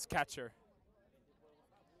Trojans catcher.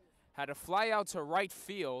 Had a fly out to right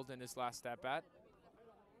field in his last at-bat.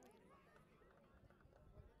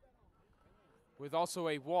 With also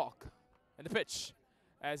a walk. And the pitch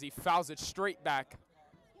as he fouls it straight back.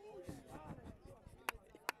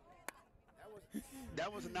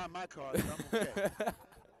 That was not my card. So I'm okay.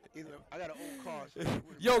 Either I got an old card. So it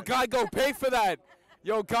wouldn't Yo, matter. Geico, pay for that.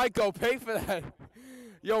 Yo, Geico, pay for that.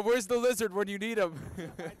 Yo, where's the lizard when you need him?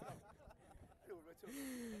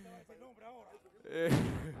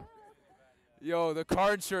 Yo, the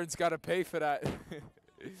car insurance got to pay for that.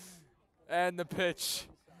 And the pitch.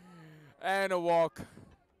 And a walk.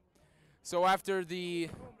 So after the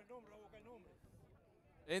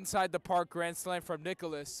inside the park grand slam from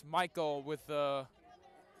Nicholas, Michael with the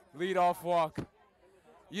leadoff walk.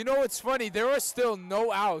 You know what's funny? There are still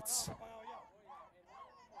no outs.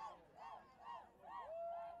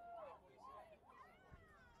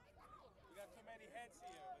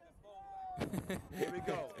 Here we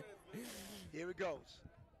go. Here it goes.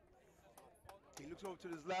 He looks over to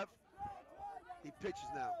his left. He pitches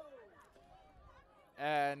now.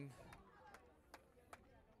 And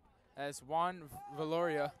as Juan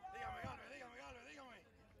Valoria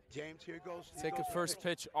James, here goes. He take goes a for first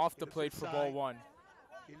pitch. pitch off He the looks plate for ball inside. 1.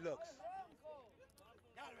 He looks.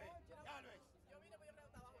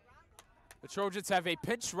 The Trojans have a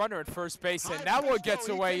pinch runner at first base, and High that one pitch, gets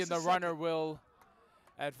though. He away, gets and the to runner second. will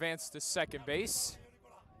advance to second base.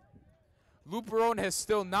 Luperon has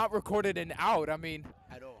still not recorded an out, I mean,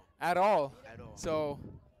 At all. at all. At all. So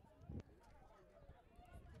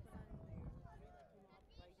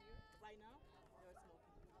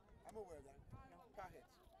I'm aware of that. Potheads.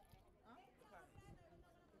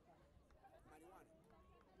 Marihuana.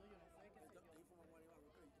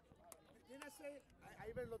 Didn't I say it?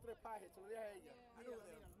 Ahí ven los 3 potheads. Se lo dije a ella. I know where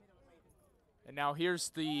they are. and now here's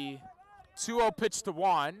the 2-0 pitch to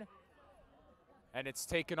Juan, and it's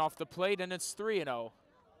taken off the plate, and it's 3-0.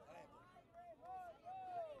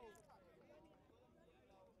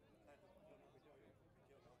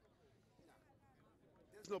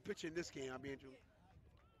 There's no pitcher in this game, I'll be Andrew.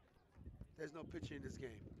 There's no pitcher in this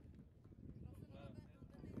game.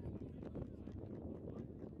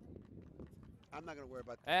 I'm not gonna worry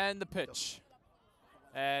about And the pitch.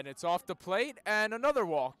 And it's off the plate, and another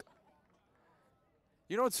walk.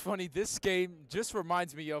 You know what's funny? This game just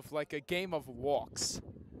reminds me of like a game of walks.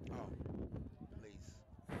 Oh, please.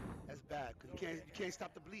 That's bad because you can't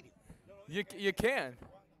stop the bleeding. You can.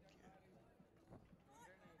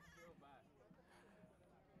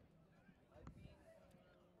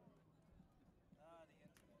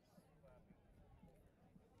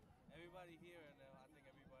 Everybody here, and I think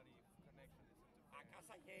everybody connection is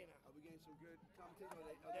into. Are we getting some good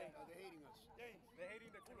commentators? Are they hating us? They're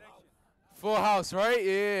hating the connection. Full house, right?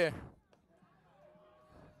 Yeah.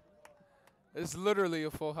 It's literally a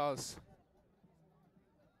full house.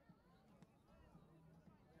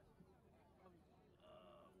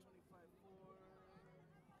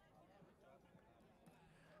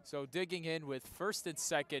 So digging in with first and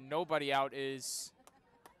second, nobody out is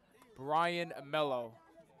Brian Mello.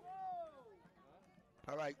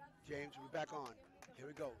 All right, James, we're back on. Here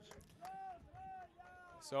it goes.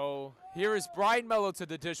 So here is Brian Mello to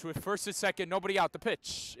the dish with first and second, nobody out. The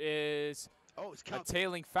pitch is Oh, it's a counted.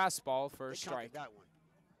 tailing fastball for a They strike. counted that one.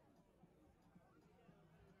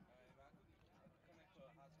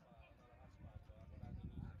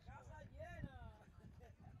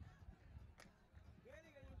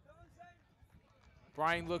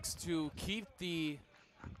 Brian looks to keep the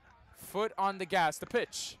foot on the gas. The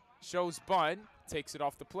pitch shows bunt, takes it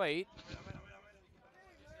off the plate.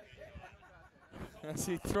 As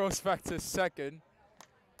he throws back to second.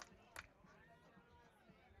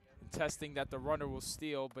 Testing that the runner will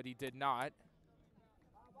steal, but he did not.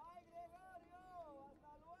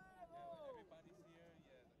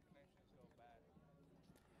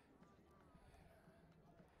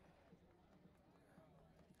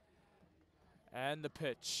 And the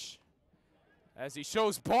pitch. As he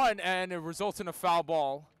shows bunt, and it results in a foul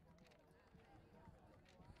ball.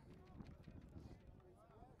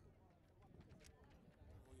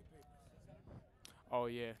 Oh,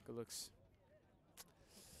 yeah, good looks.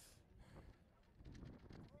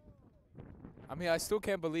 I mean, I still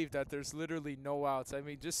can't believe that there's literally no outs. I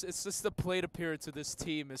mean, it's just the plate appearance of this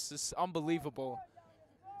team. It's just unbelievable.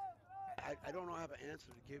 I don't know have an answer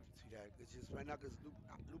to give to that. It's just right now because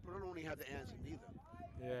Luperon don't only have the answer neither.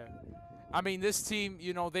 Yeah. I mean, this team,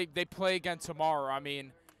 you know, they play again tomorrow. I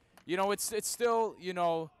mean, you know, it's still, you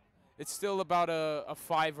know, it's still about a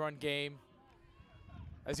 5-run game.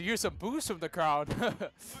 As you hear some boos from the crowd.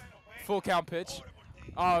 Full count pitch.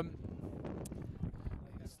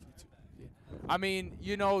 I mean,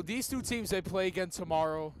 you know, these two teams, they play again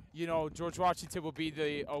tomorrow. You know, George Washington will be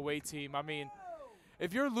the away team. I mean,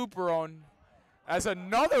 if you're Luperon, as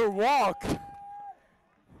another walk,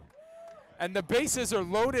 and the bases are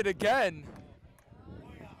loaded again,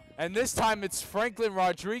 and this time it's Franklin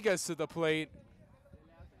Rodriguez to the plate.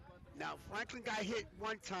 Now, Franklin got hit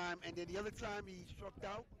one time, and then the other time he struck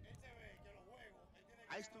out.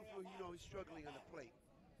 I still feel, you know, he's struggling on the plate.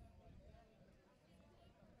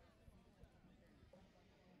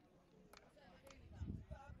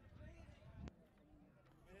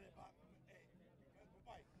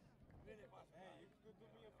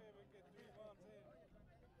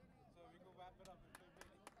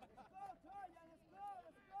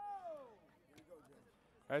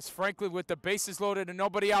 As Franklin with the bases loaded and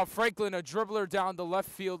nobody out. Franklin, a dribbler down the left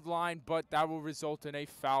field line, but that will result in a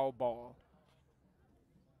foul ball.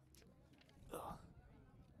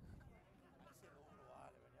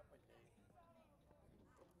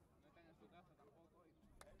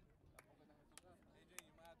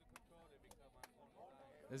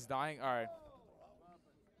 Is dying? All right.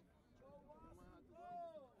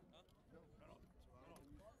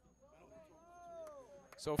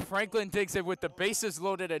 So Franklin digs it with the bases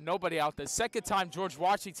loaded and nobody out. The second time George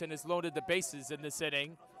Washington has loaded the bases in this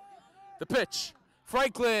inning. The pitch.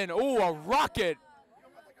 Franklin, ooh, a rocket.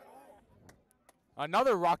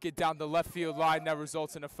 Another rocket down the left field line that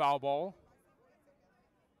results in a foul ball.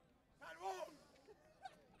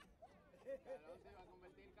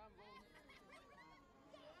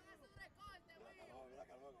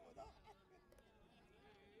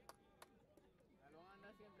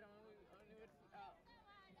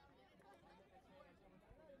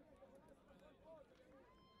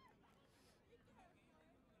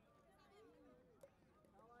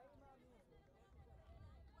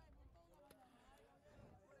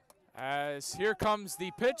 As here comes the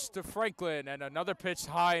pitch to Franklin, and another pitch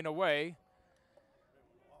high and away.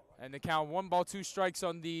 And the count 1 ball, 2 strikes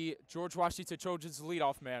on the George Washington Trojans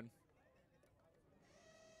leadoff man.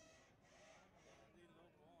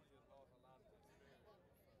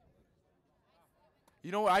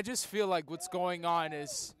 You know, I just feel like what's going on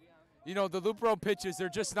is, You know, the Luperon pitches, they're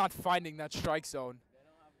just not finding that strike zone.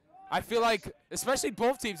 I feel like, especially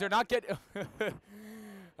both teams, they're not getting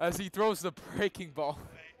as he throws the breaking ball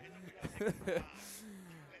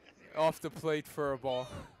off the plate for a ball.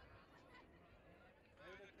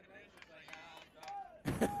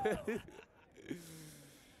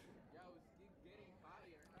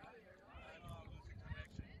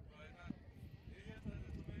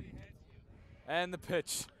 And the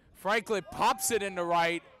pitch. Franklin pops it in the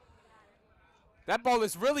right. That ball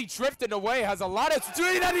is really drifting away. Has a lot of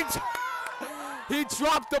speed, and he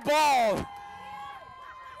dropped the ball.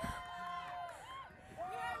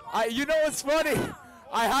 You know what's funny?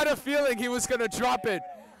 I had a feeling he was gonna drop it.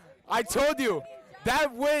 I told you,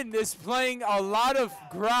 that wind is playing a lot of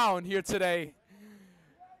ground here today.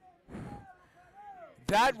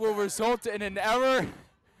 That will result in an error,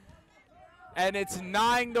 and it's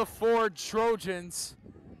 9-4 Trojans,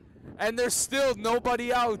 and there's still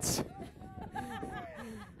nobody out.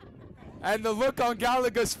 And the look on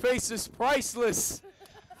Gallagher's face is priceless.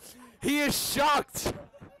 He is shocked.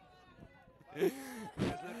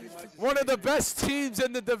 One of the best teams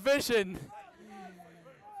in the division.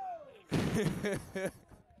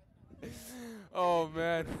 Oh,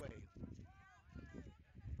 man.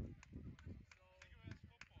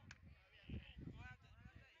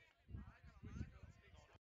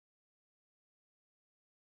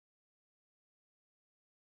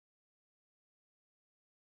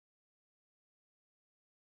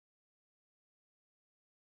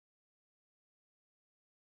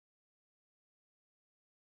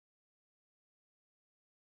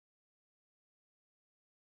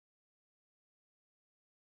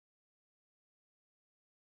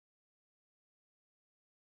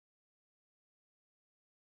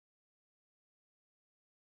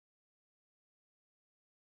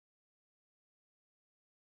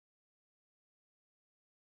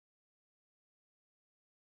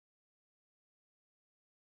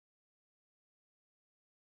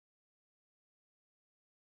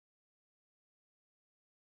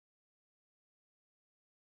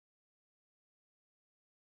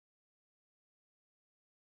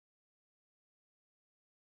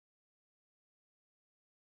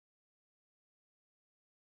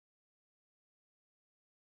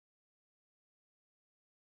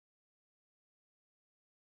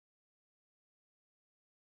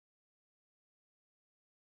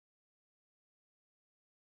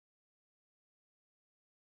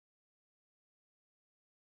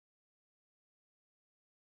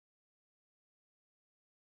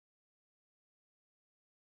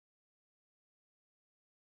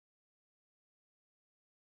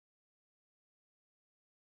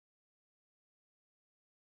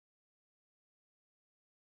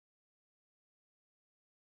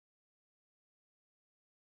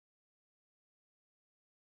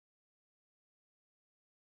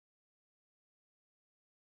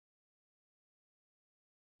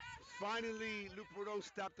 Finally, Luperon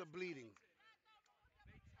stopped the bleeding.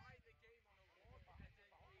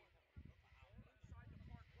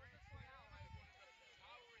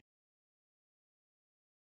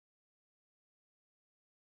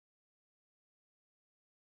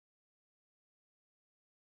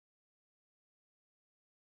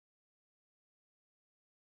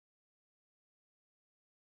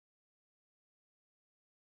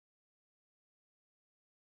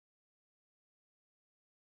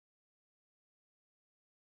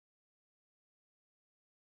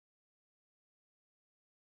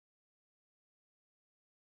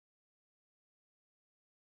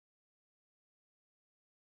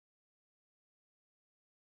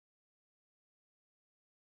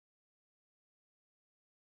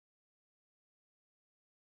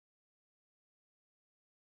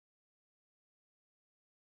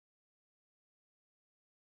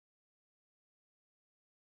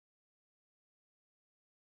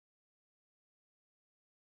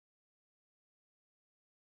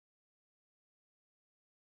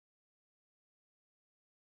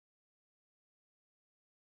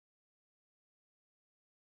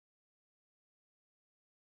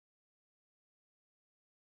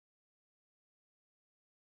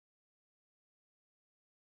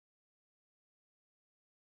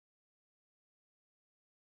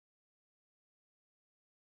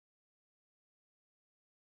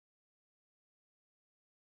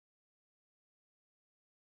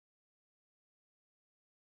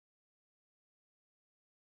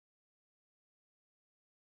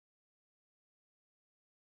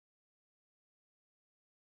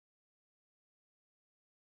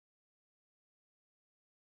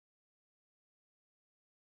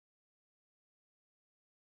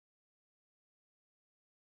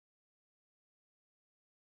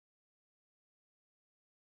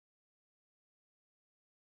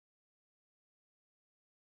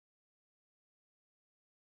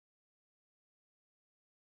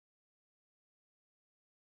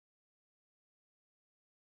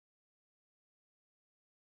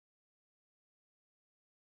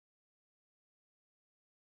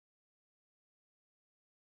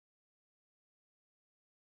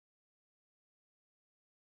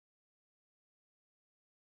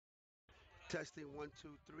 Testing one,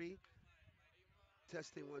 two, three.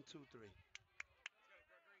 Testing one, two, three.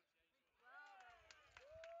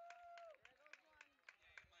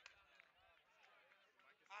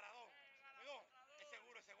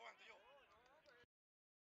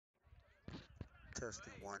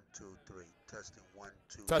 Testing one, two, three. Testing one,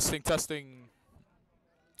 two, Testing, three. testing.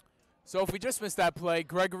 So if we just missed that play,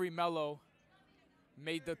 Gregory Mello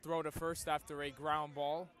made the throw to first after a ground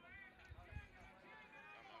ball.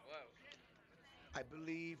 I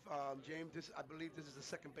believe James. I believe this is the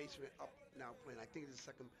second baseman up now playing. I think it's the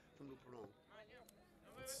second from Luperon.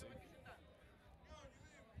 Let's see.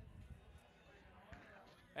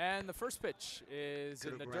 And the first pitch is To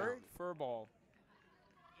in the the ground. dirt for a ball.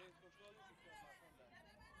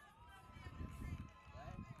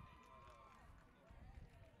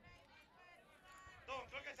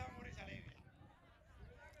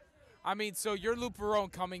 I mean, so you're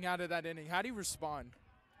Luperon coming out of that inning. How do you respond?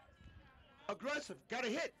 Aggressive. Got to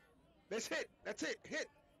hit. Let's hit. That's it. Hit.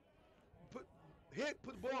 Put hit.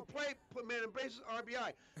 Put the ball in play. Put man in bases.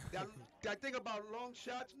 RBI. That thing about long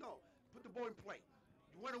shots. No. Put the ball in play.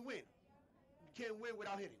 You want to win. You can't win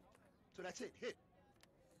without hitting. So that's it. Hit.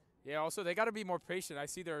 Yeah, also, they got to be more patient. I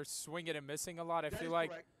see they're swinging and missing a lot. I That feel is like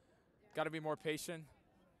correct. got to be more patient.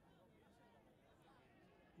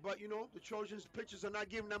 But you know the Trojans pitchers are not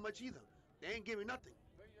giving that much either. They ain't giving nothing.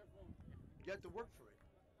 You have to work for it.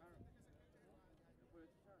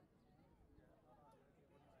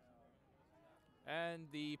 And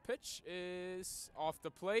the pitch is off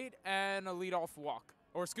the plate and a leadoff walk.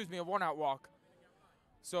 Or, excuse me, a one-out walk.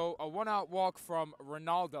 So a one-out walk from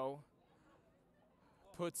Ronaldo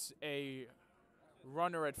puts a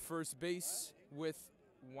runner at first base with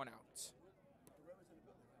one out.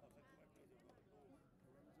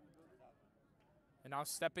 And now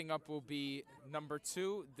stepping up will be number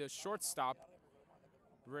 2, the shortstop,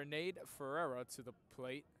 Renade Ferreira, to the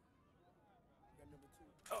plate.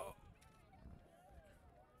 Oh.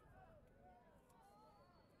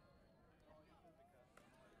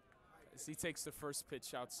 As he takes the first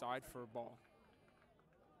pitch outside for a ball.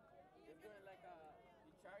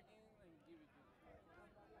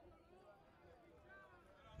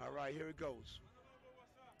 All right, here it goes.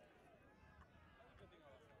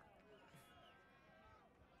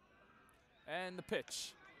 And the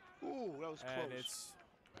pitch. Ooh, that was And close. it's,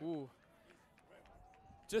 ooh,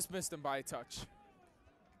 just missed him by a touch.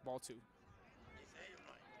 Ball 2.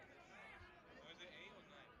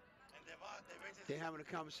 They're having a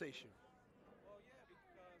conversation.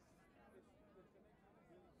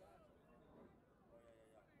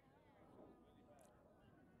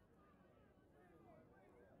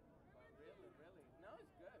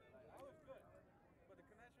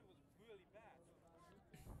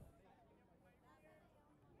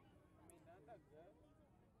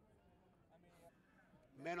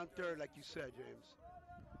 Man on third, like you said, James.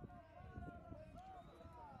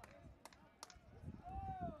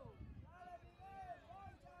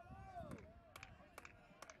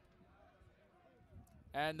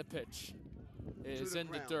 And the pitch is the in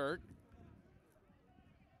the ground. dirt.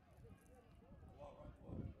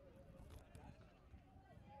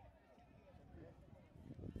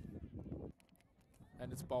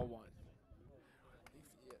 And it's ball 1.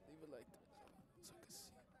 Leave it like that. So I can see.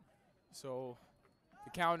 So the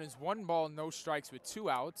count is 1 ball, no strikes with 2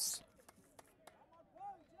 outs.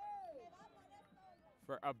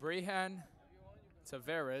 For Abraham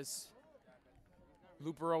Tavares,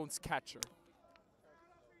 Luperon's catcher.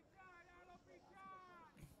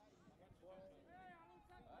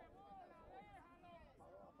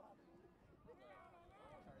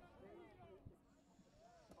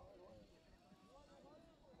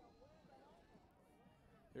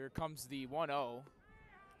 Here comes the 1-0,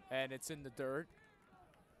 and it's in the dirt.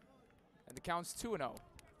 And the count's 2-0.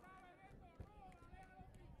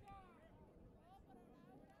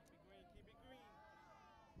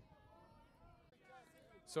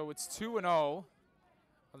 So it's 2-0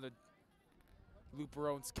 on the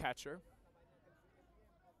Luperon's catcher.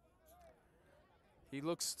 He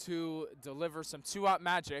looks to deliver some 2-out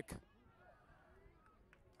magic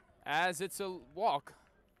as it's a walk.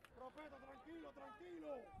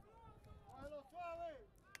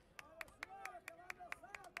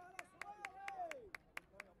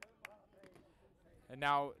 And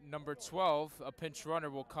now number 12, a pinch runner,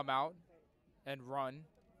 will come out and run.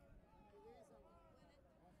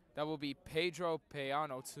 That will be Pedro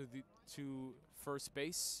Peano to first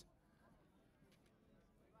base.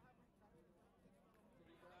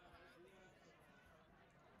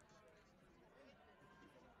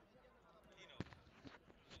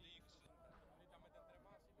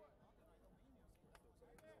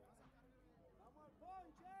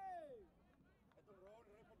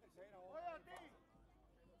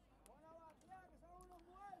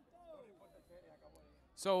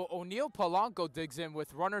 So O'Neal Polanco digs in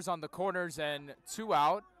with runners on the corners and 2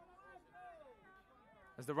 out.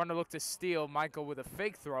 As the runner looked to steal, Michael with a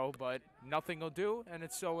fake throw, but nothing will do, and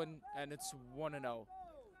it's 1-0.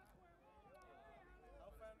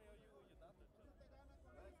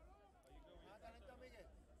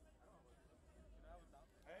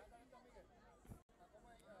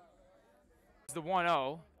 It's the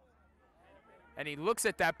 1-0, and he looks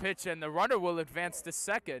at that pitch, and the runner will advance to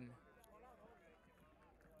second.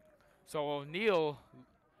 So O'Neal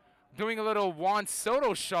doing a little Juan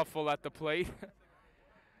Soto shuffle at the plate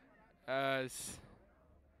as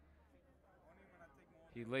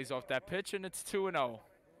he lays off that pitch, and it's 2-0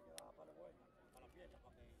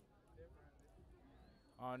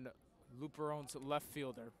 on Luperon's left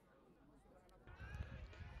fielder.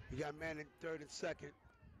 You got man in third and second.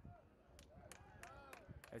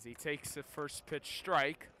 As he takes the first pitch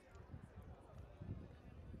strike.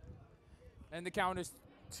 And the count is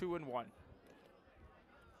 2-1.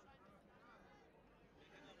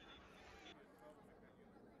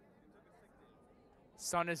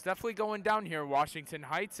 Sun is definitely going down here in Washington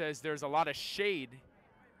Heights as there's a lot of shade.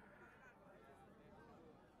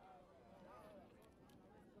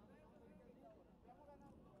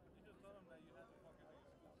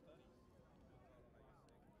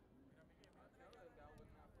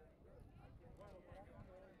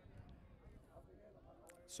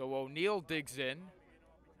 So O'Neal digs in.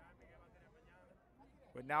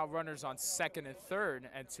 With now runners on second and third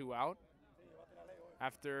and 2 out.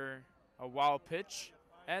 After a wild pitch.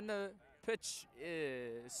 And the pitch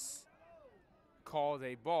is called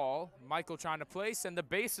a ball. Michael trying to place, and the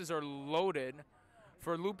bases are loaded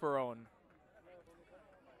for Luperon.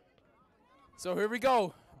 So here we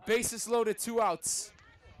go. Bases loaded, 2 outs.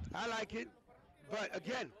 I like it, but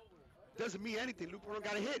again, doesn't mean anything. Luperon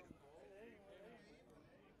got a hit.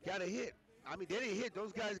 Got a hit. I mean, they didn't hit.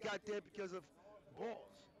 Those guys got there because of balls.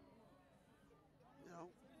 You know,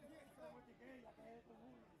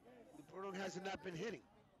 Luperon has not been hitting.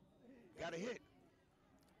 Got a hit.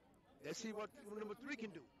 Let's see what number 3 can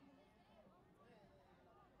do.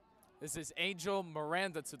 This is Angel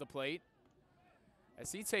Miranda to the plate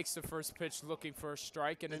as he takes the first pitch looking for a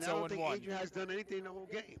strike, and it's 0-1. I don't think Angel has done anything in the whole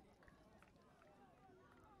game.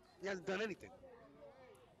 He hasn't done anything.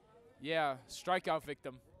 Yeah, strikeout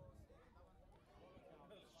victim.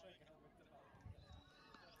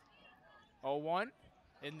 Oh, 1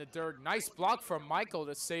 in the dirt. Nice block from Michael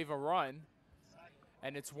to save a run.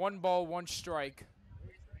 And it's 1 ball, 1 strike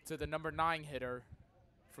to the number 9 hitter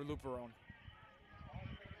for Luperon.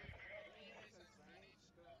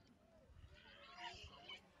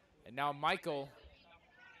 And now Michael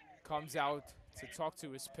comes out to talk to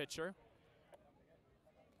his pitcher.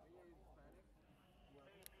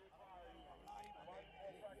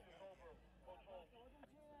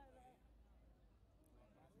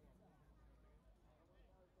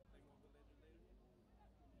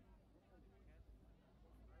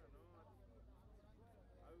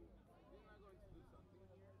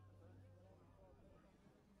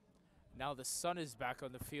 Now the sun is back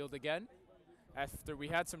on the field again after we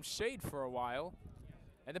had some shade for a while.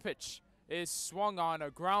 And the pitch is swung on,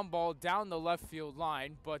 a ground ball down the left field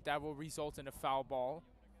line, but that will result in a foul ball.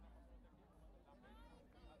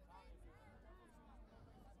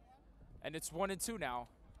 And it's 1-2 now.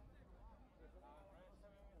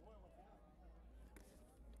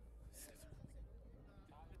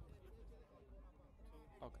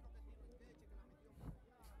 Okay.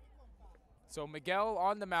 So Miguel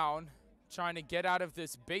on the mound, trying to get out of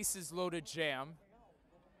this bases loaded jam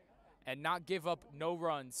and not give up no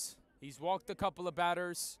runs. He's walked a couple of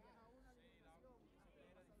batters.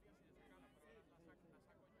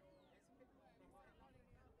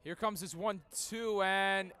 Here comes his 1-2,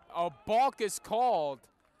 and a balk is called.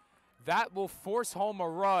 That will force home a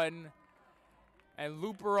run, and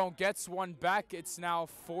Luperon gets one back. It's now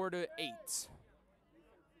 4-8.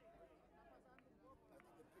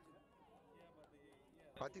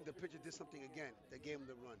 I think the pitcher did something again that gave him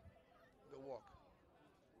the run, the walk.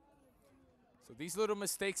 So these little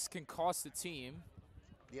mistakes can cost the team.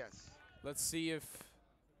 Yes. Let's see if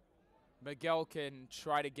Miguel can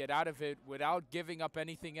try to get out of it without giving up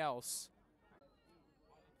anything else.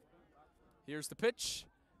 Here's the pitch,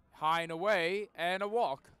 high and away, and a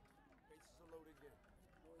walk.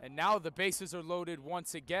 And now the bases are loaded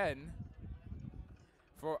once again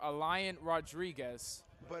for Alliant Rodriguez.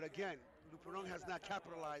 But again, Luperon has not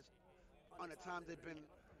capitalized on the time they've been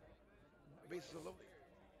bases are loaded.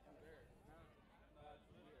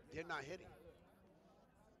 They're not hitting.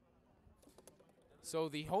 So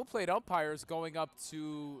the home plate umpire is going up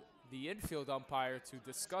to the infield umpire to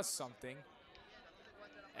discuss something.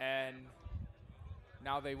 And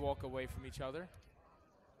now they walk away from each other.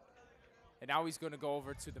 And now he's going to go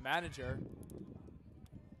over to the manager.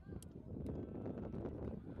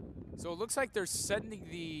 So it looks like they're sending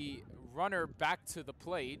the runner back to the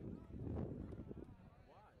plate.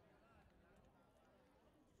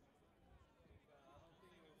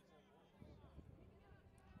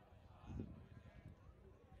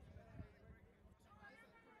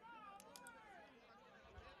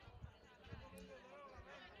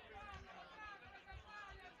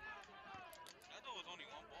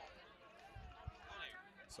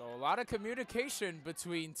 So a lot of communication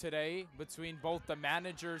between both the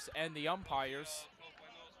managers and the umpires.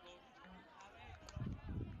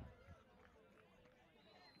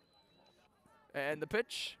 And the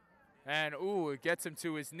pitch. And, ooh, it gets him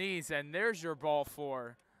to his knees, and there's your ball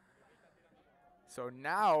 4. So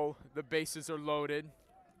now the bases are loaded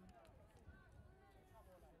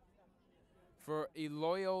for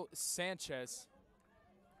Eloy Sanchez.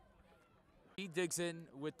 He digs in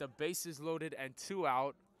with the bases loaded and 2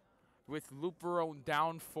 out with Luperon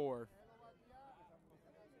down 4.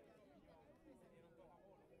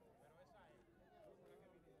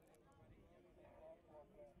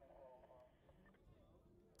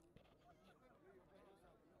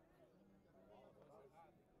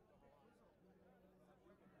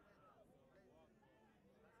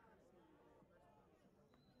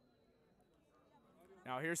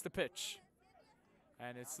 Now here's the pitch.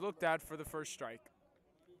 And it's looked at for the first strike.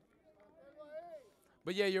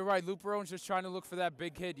 But yeah, you're right. Luperon's just trying to look for that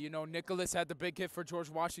big hit. You know, Nicholas had the big hit for George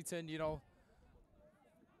Washington, you know.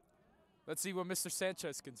 Let's see what Mr.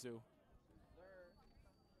 Sanchez can do.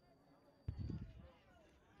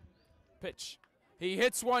 Pitch. He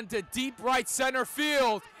hits one to deep right center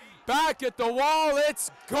field. Back at the wall. It's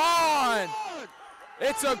gone.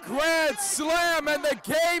 It's a grand slam, and the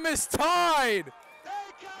game is tied.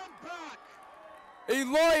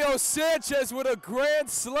 Eloy Sanchez with a grand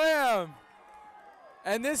slam.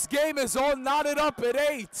 And this game is all knotted up at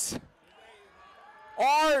 8.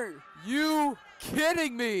 Are you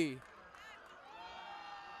kidding me?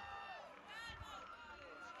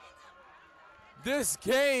 This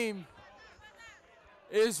game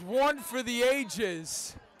is one for the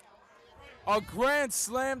ages. A grand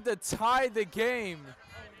slam to tie the game.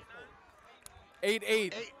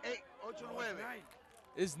 8-8.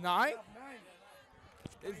 Is 9?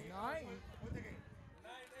 Is 9?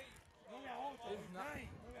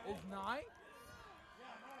 Is 9?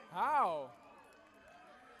 How?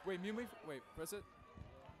 Wait, mute me. Wait, press it.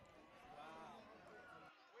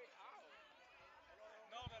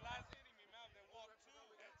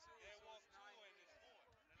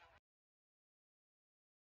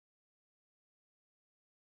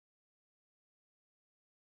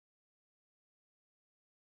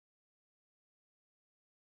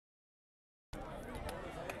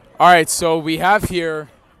 All right, so we have here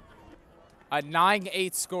a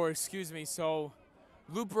 9-8 score, excuse me. So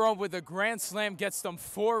Luperon with a grand slam gets them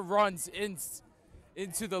 4 runs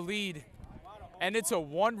into the lead, and it's a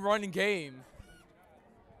 1-run game.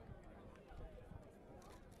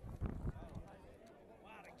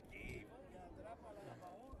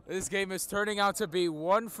 This game is turning out to be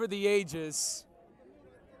one for the ages,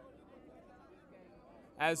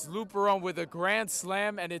 as Luperon with a grand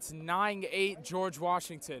slam, and it's 9-8 George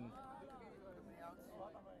Washington.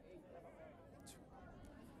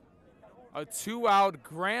 A 2-out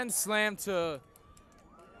grand slam to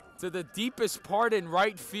the deepest part in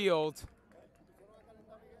right field.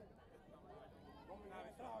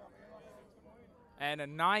 And a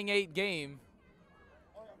 9-8 game.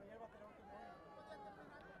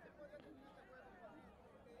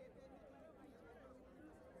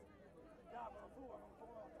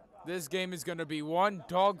 This game is going to be one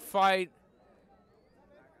dogfight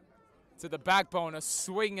to the backbone, a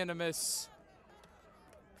swing and a miss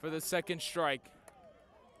for the second strike.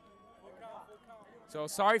 So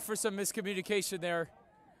sorry for some miscommunication there.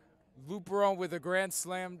 Luperon with a grand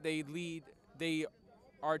slam. They lead. They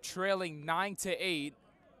are trailing 9-8.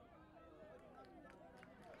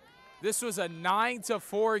 This was a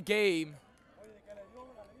 9-4 game,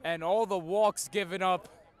 and all the walks given up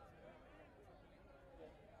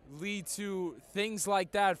lead to things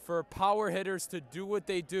like that for power hitters to do what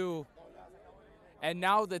they do. And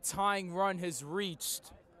now the tying run has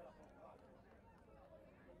reached.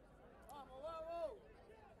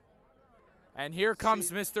 And here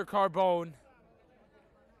comes Mr. Carbone,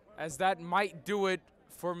 as that might do it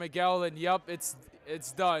for Miguel. And yup, it's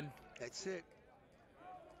done. That's it.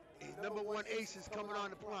 His number 1 ace is coming on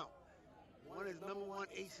the mound. One of his number 1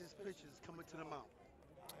 aces pitchers coming to the mound.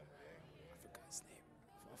 I forgot his name.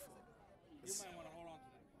 You might want to hold on to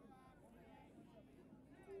that.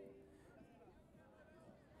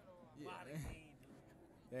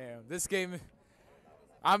 Damn, this game.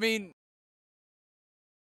 I mean,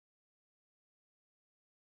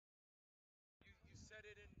 you said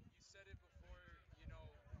it before,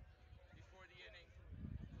 before the inning.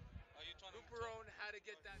 Are you trying to Luperon had to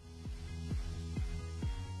get that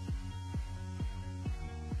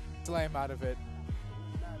slam out of it.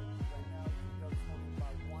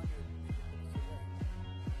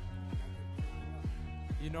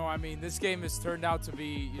 I mean, this game has turned out to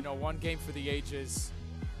be, one game for the ages.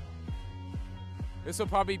 This will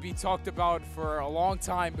probably be talked about for a long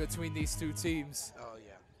time between these two teams. Oh,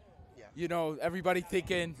 yeah. Yeah. Everybody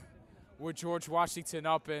thinking with George Washington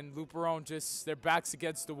up and Luperon just their backs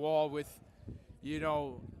against the wall with, with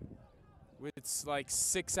like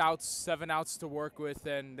 6 outs, 7 outs to work with,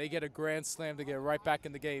 and they get a grand slam to get right back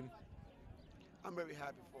in the game. I'm very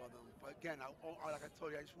happy for them. But again, like I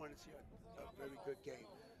told you, I just wanted to see a very good game.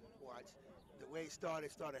 Watch. The way it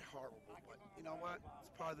started horrible. But you know what?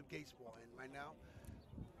 It's part of the baseball. And right now,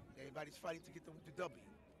 everybody's fighting to get the W.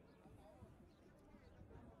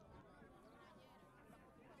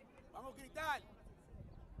 Vamos a gritar.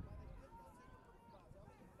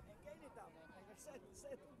 ¿En qué inning estamos? En el sexto.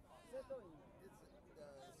 Sexto inning.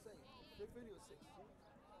 Fifth inning o sixth.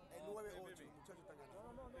 El 9-8, los muchachos están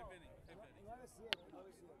ganando. No. 9-7.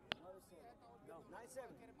 9-7. No, 9-7.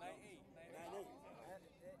 9-8.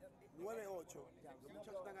 9-8. Ya, los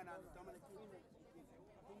muchachos están ganando. Estamos en el quinto.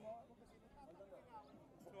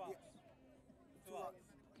 No,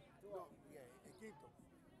 el quinto.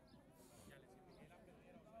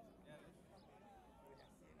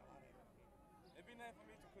 It'd be nice for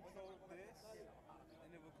me to control this, and it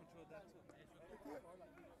will control that too.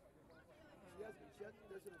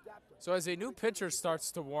 There's an adapter. So as a new pitcher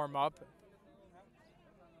starts to warm up,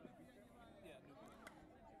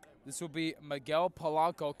 this will be Miguel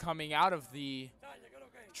Polanco coming out of the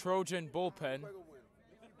Trojan bullpen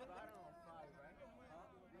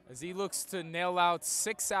as he looks to nail out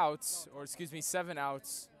 7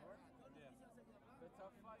 outs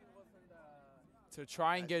to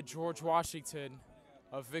try and get George Washington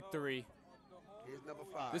a victory. Here's number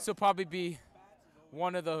 5. This will probably be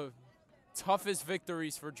one of the toughest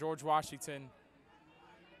victories for George Washington,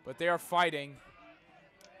 but they are fighting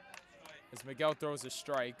as Miguel throws a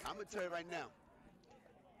strike. I'm gonna tell you right now.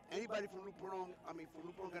 Anybody from Luperon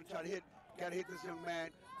gonna try to gotta hit this young man.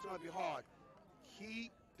 It's gonna be hard.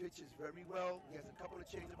 He pitches very well. He has a couple of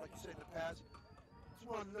changes, like you said in the past. This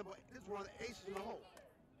is one of the aces in the hole.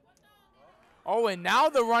 Oh, and now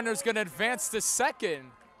the runner's gonna advance to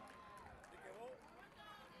second.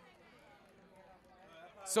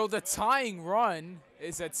 So the tying run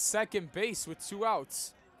is at second base with 2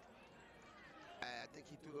 outs. I think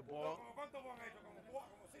he threw the ball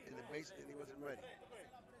in the base and he wasn't ready.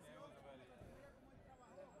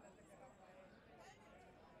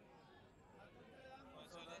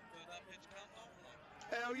 So that pitch count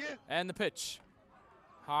now? Hell yeah. And the pitch.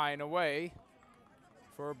 High and away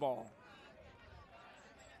for a ball.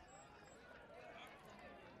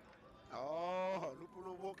 Oh,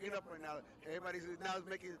 Luperon woken up right now. Everybody's now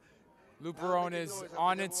making. Luperon is noise.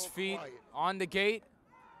 on They're its all feet quiet. on the gate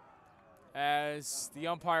as the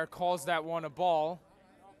umpire calls that one a ball.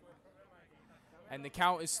 And the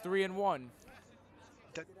count is 3-1.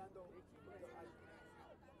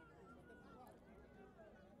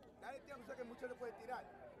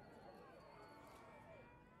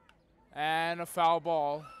 And a foul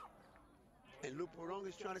ball. And Luperon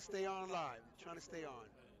is trying to stay on live, trying to stay on.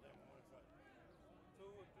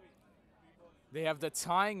 They have the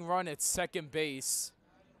tying run at second base.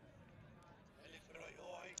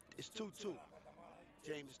 It's 2-2.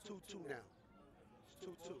 James, it's 2-2 now. It's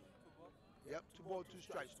 2-2. Yep, 2 balls, 2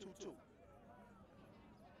 strikes, 2-2.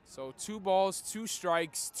 So 2 balls, 2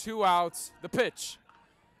 strikes, 2 outs. The pitch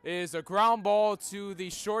is a ground ball to the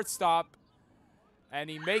shortstop, and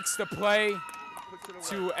he makes the play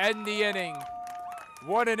to end the inning.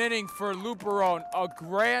 What an inning for Luperon. A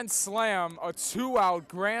grand slam, a 2-out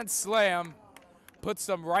grand slam, puts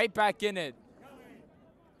them right back in it.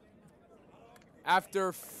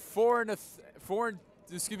 After 5 and a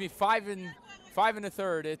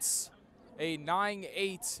third, it's a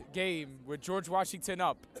 9-8 game with George Washington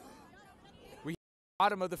up. We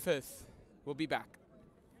bottom of the 5th. We'll be back.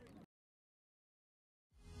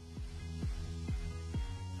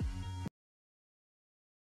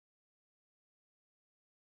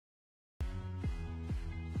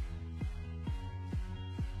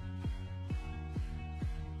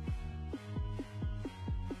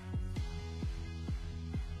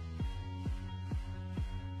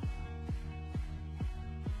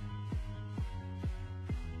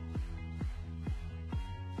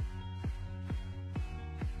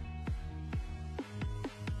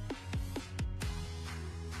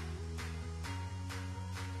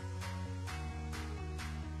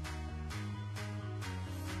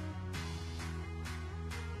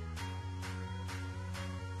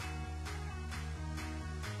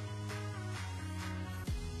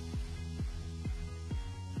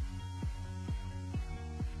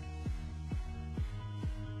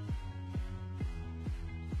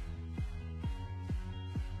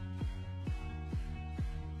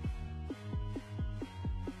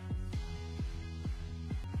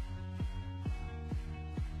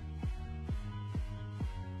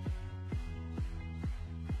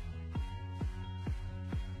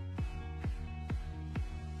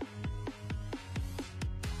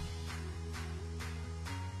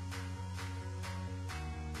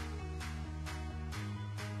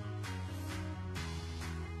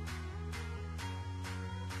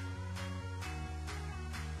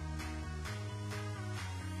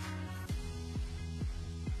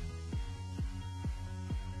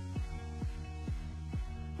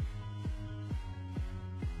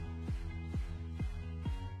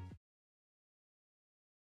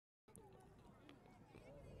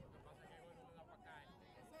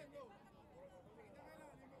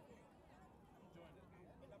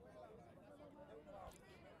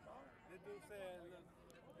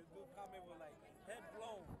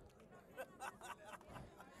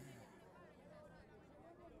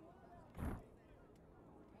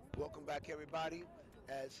 back, everybody,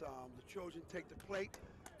 as the Trojans take the plate.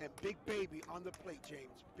 And Big Baby on the plate,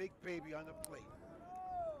 James. Big Baby on the plate.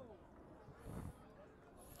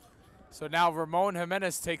 So now Ramon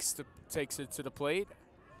Jimenez takes it to the plate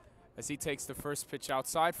as he takes the first pitch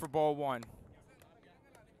outside for ball one.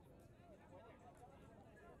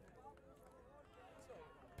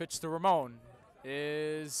 Pitch to Ramon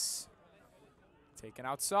is taken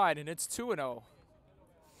outside, and it's 2-0.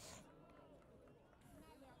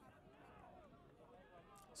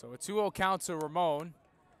 So a 2-0 count to Ramon,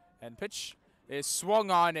 and pitch is swung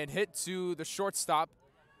on and hit to the shortstop.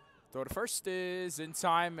 Throw to first is in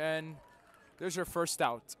time, and there's your first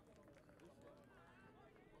out.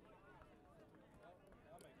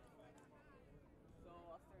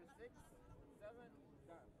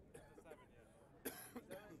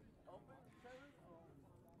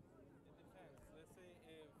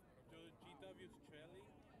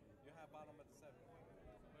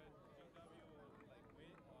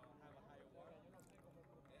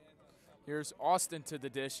 Here's Austin to the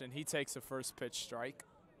dish, and he takes the first pitch strike.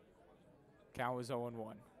 Count was 0-1.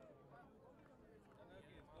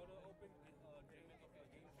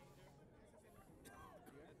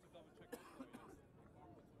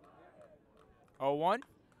 0-1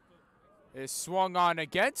 is swung on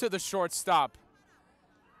again to the shortstop.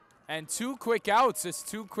 And two quick outs, it's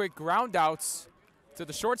two quick ground outs to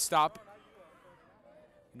the shortstop.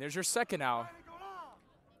 And there's your second out.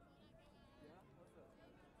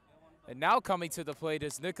 And now coming to the plate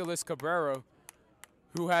is Nicholas Cabrera,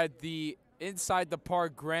 who had the inside the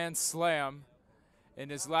park grand slam in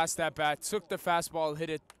his last at bat. Took the fastball, hit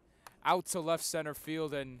it out to left center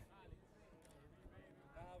field, and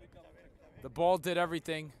the ball did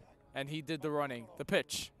everything, and he did the running. The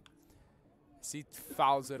pitch. He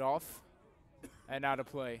fouls it off and out of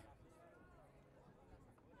play.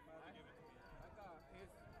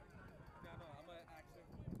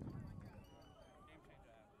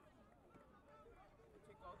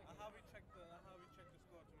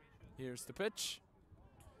 Here's the pitch,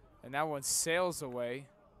 and that one sails away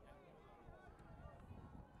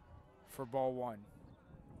for ball one.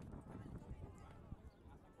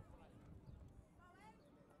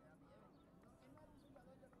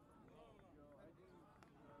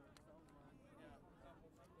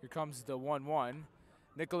 Here comes the 1-1.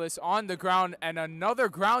 Nicholas on the ground, and another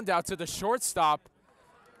ground out to the shortstop,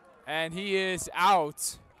 and he is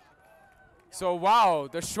out. So, wow,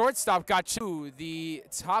 the shortstop got to the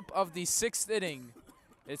top of the sixth inning.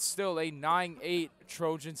 It's still a 9-8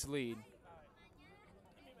 Trojans lead.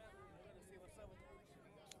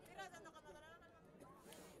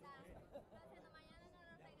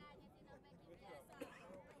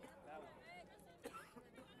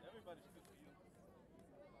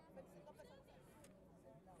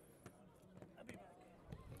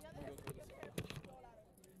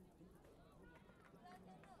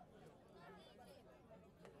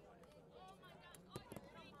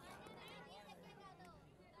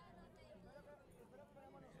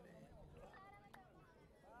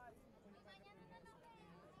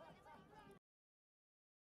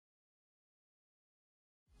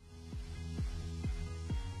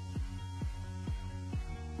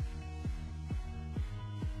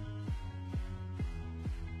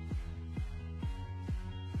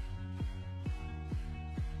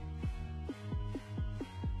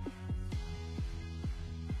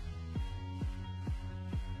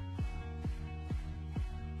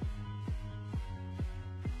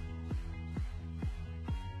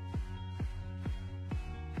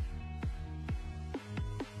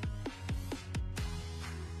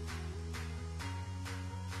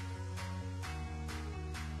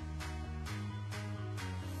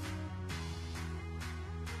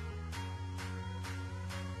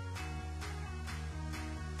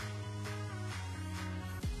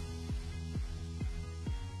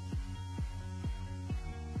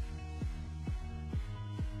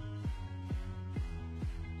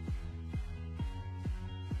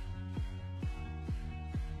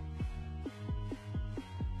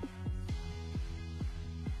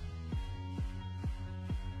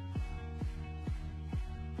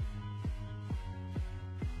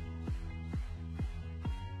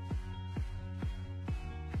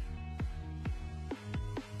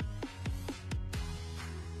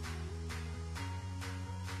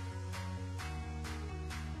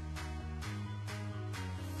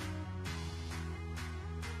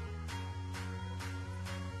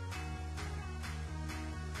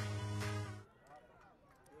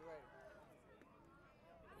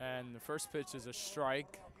 And the first pitch is a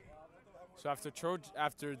strike. So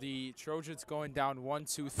after the Trojans going down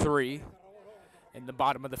 1-2-3 in the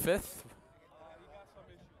bottom of the fifth,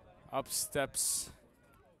 Up steps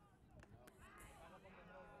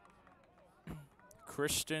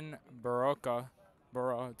Christian Barroca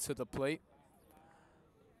to the plate.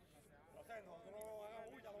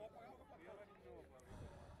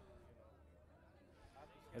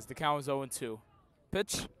 As the count is 0-2.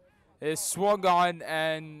 Pitch is swung on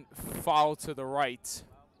and fouled to the right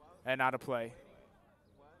and out of play.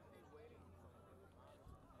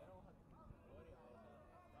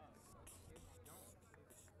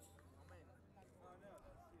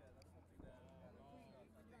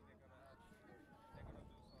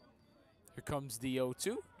 Here comes the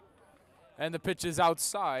 0-2. And the pitch is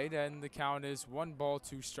outside, and the count is 1 ball,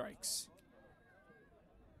 2 strikes.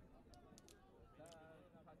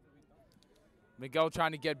 Miguel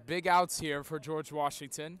trying to get big outs here for George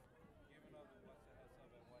Washington.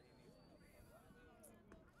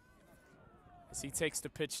 As he takes the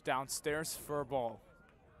pitch downstairs for a ball.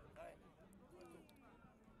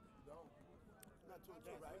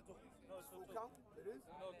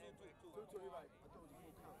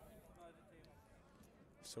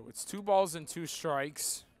 So it's 2 balls and 2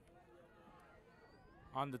 strikes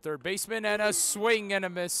on the third baseman, and a swing and a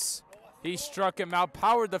miss. He struck him out,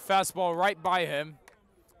 powered the fastball right by him.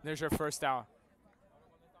 There's your first out.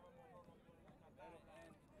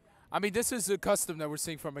 I mean, this is a custom that we're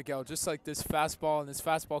seeing from Miguel, just like this fastball and this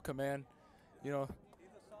fastball command, you know.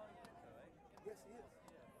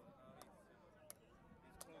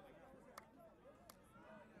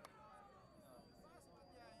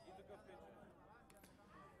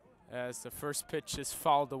 As the first pitch is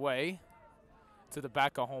fouled away to the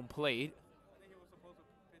back of home plate.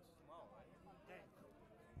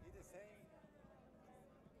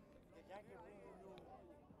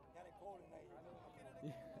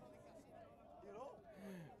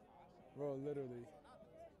 Bro, literally.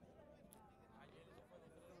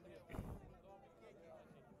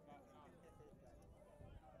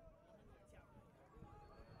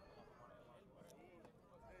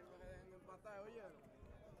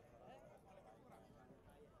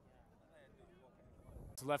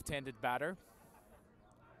 Left-handed batter.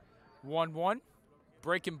 1-1.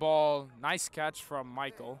 Breaking ball. Nice catch from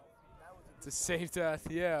Michael to save that.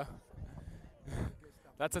 Yeah.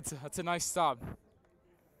 That's a nice stop.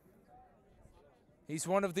 He's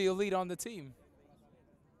one of the elite on the team.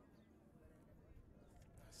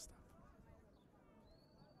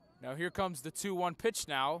 Now here comes the 2-1 pitch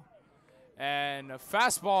now. And a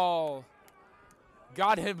fastball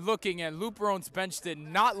got him looking, and Luperon's bench did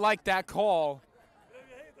not like that call.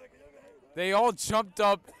 They all jumped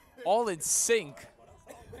up, all in sync.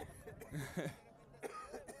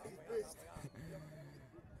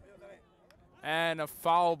 And a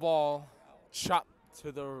foul ball chopped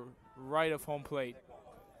to the right of home plate.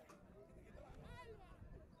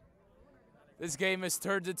 This game has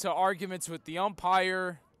turned into arguments with the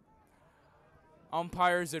umpire.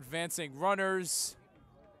 Umpires advancing runners.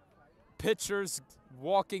 Pitchers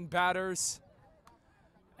walking batters.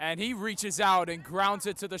 And he reaches out and grounds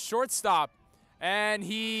it to the shortstop. And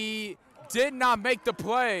he did not make the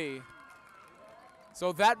play.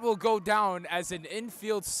 So that will go down as an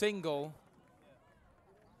infield single.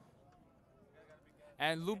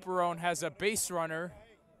 And Luperon has a base runner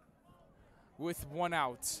with 1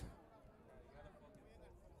 out.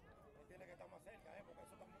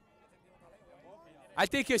 I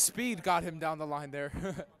think his speed got him down the line there.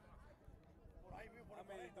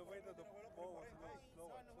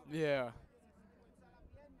 Yeah.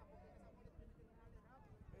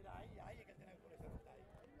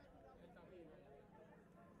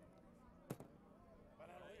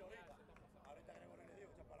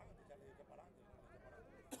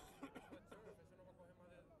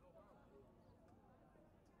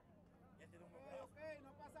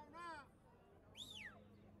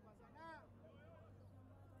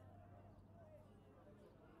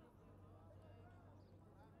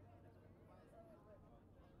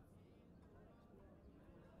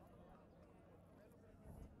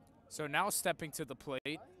 So now stepping to the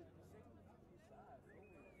plate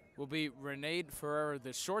will be Rene Ferreira,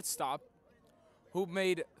 the shortstop, who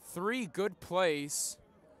made 3 good plays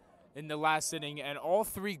in the last inning, and all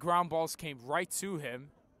 3 ground balls came right to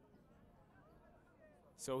him.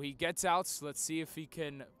 So he gets out. So let's see if he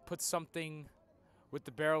can put something with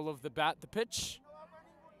the barrel of the bat, the pitch,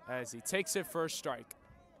 as he takes it for a strike.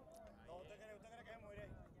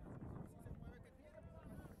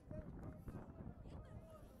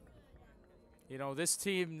 You know, this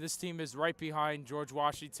team is right behind George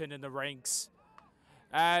Washington in the ranks.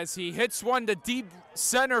 As he hits one to deep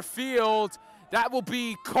center field, that will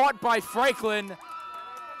be caught by Franklin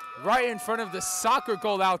right in front of the soccer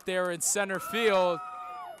goal out there in center field.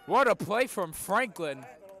 What a play from Franklin.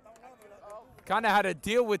 Kind of had to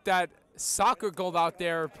deal with that soccer goal out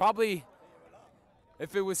there. Probably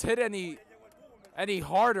if it was hit any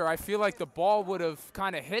harder, I feel like the ball would have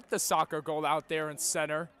kind of hit the soccer goal out there in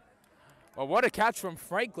center. But what a catch from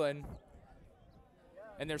Franklin.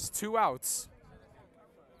 And there's 2 outs.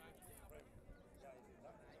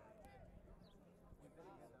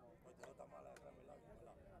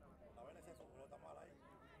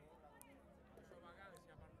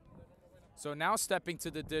 So now stepping to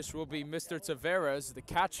the dish will be Mr. Taveras, the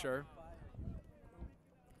catcher,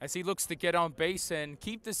 as he looks to get on base and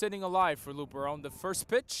keep this inning alive for Luperon. The first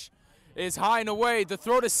pitch is high and away. The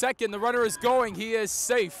throw to second. The runner is going. He is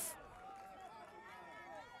safe.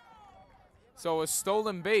 So a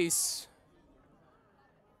stolen base.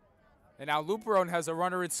 And now Luperon has a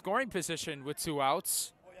runner in scoring position with 2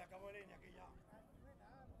 outs.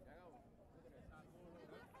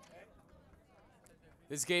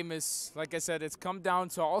 This game is, like I said, it's come down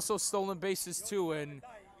to also stolen bases too, and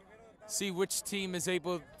see which team is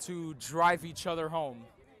able to drive each other home.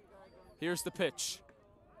 Here's the pitch.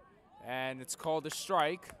 And it's called a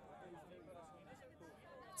strike.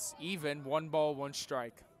 It's even, 1 ball, 1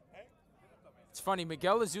 strike. It's funny,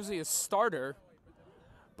 Miguel is usually a starter,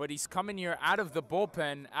 but he's coming here out of the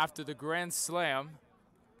bullpen after the grand slam.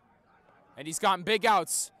 And he's gotten big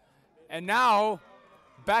outs. And now,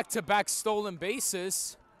 back-to-back stolen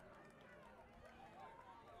bases.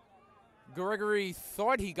 Gregory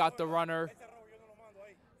thought he got the runner.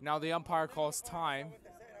 Now the umpire calls time.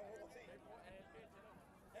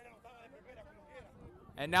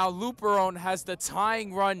 And now Luperon has the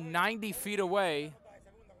tying run 90 feet away.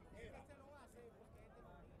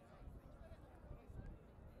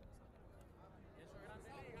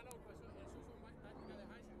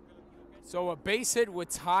 So a base hit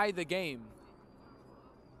would tie the game.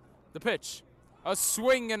 The pitch, a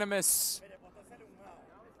swing and a miss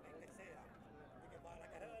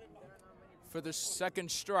for the second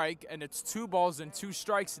strike, and it's 2 balls and 2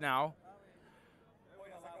 strikes now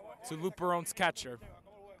to Luperon's catcher.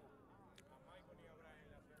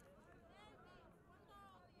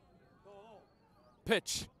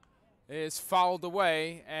 Pitch is fouled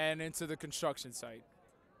away and into the construction site.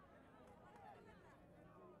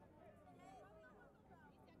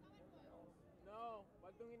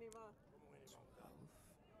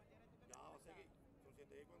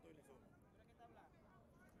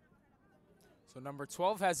 So number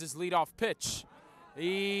 12 has his leadoff pitch.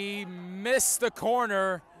 He missed the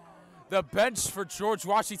corner. The bench for George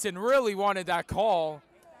Washington really wanted that call.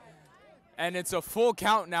 And it's a full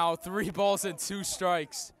count now, 3 balls and 2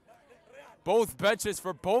 strikes. Both benches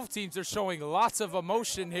for both teams are showing lots of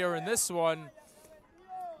emotion here in this one.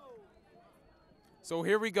 So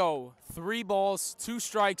here we go. 3 balls, 2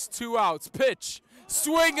 strikes, 2 outs. Pitch,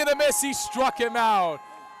 swing and a miss. He struck him out.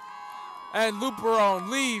 And Luperon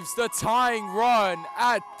leaves the tying run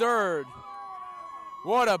at third.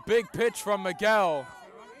 What a big pitch from Miguel.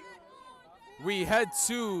 We head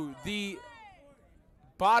to the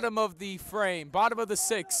bottom of the frame, bottom of the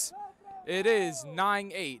 6th. It is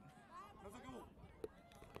 9-8.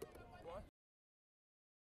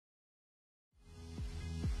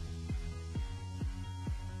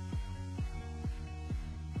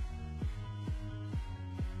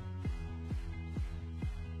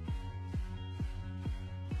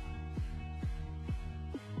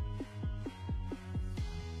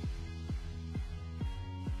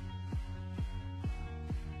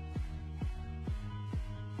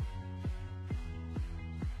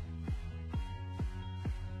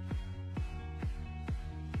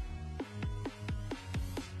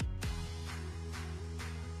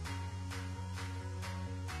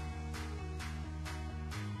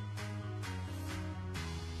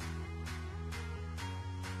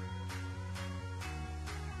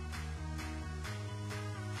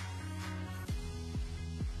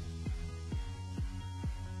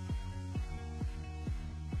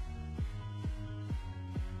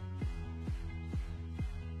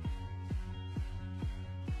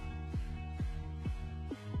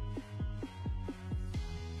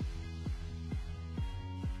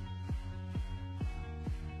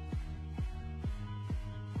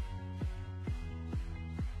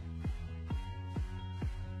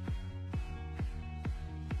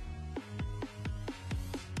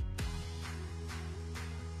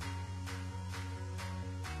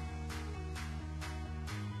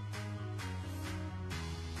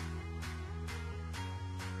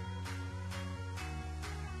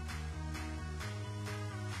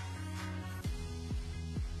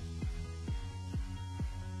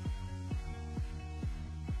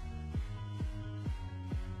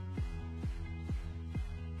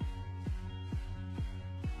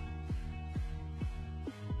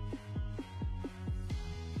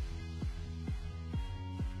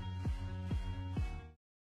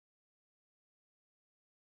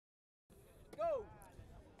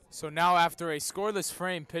 So now after a scoreless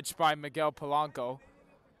frame pitched by Miguel Polanco,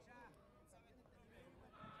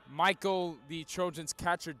 Michael, the Trojans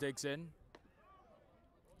catcher, digs in.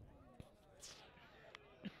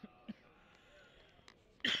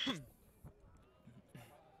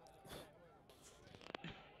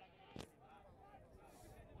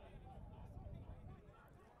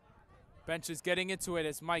 Bench is getting into it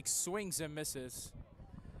as Mike swings and misses.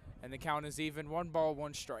 And the count is even, 1 ball,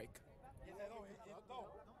 1 strike.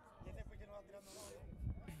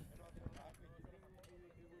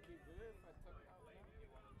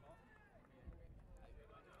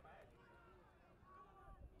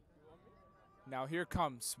 Now here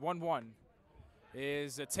comes 1-1.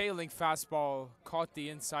 Is a tailing fastball, caught the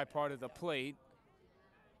inside part of the plate.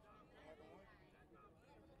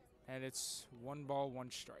 And it's 1 ball, 1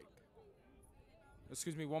 strike.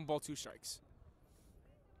 Excuse me, 1 ball, 2 strikes.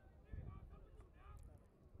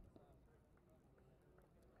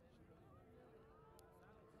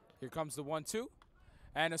 Here comes the 1-2.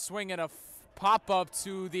 And a swing and a pop-up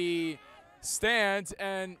to the stand.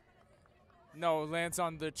 And no, lands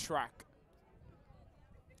on the track.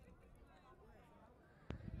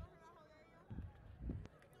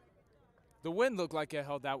 The wind looked like it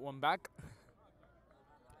held that one back.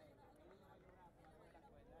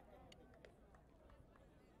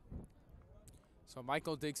 So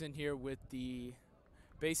Michael digs in here with the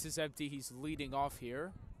bases empty. He's leading off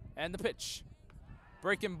here. And the pitch.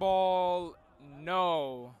 Breaking ball,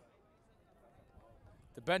 no.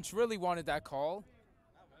 The bench really wanted that call.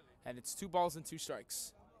 And it's 2 balls and 2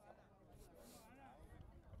 strikes.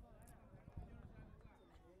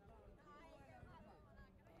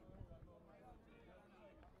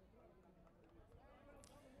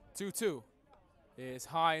 Two is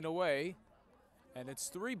high and away, and it's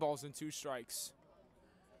 3 balls and 2 strikes.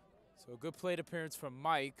 So a good plate appearance from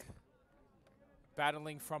Mike,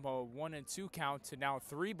 battling from a 1-2 count to now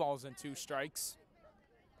 3 balls and 2 strikes.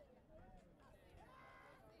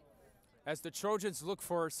 As the Trojans look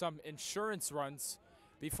for some insurance runs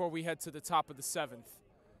before we head to the top of the 7th.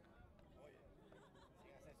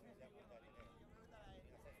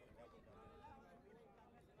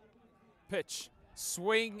 Pitch.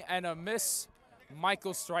 Swing and a miss.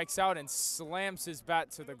 Michael strikes out and slams his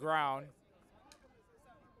bat to the ground.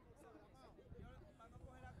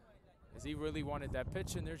 As he really wanted that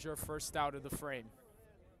pitch, and there's your first out of the frame.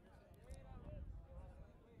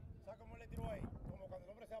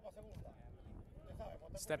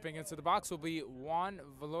 Stepping into the box will be Juan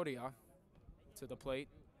Veloria to the plate.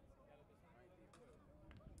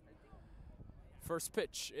 First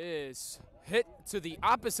pitch is hit to the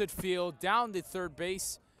opposite field, down the third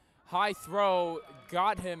base. High throw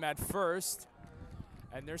got him at first,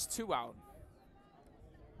 and there's 2 out.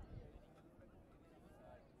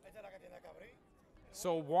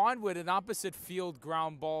 So Juan with an opposite field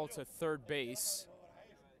ground ball to third base.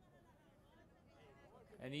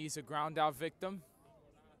 And he's a ground out victim.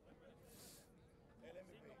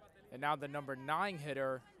 And now the number 9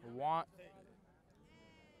 hitter,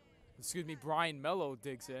 Brian Mello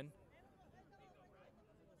digs in.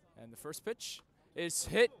 And the first pitch is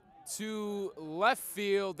hit to left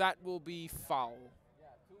field. That will be foul.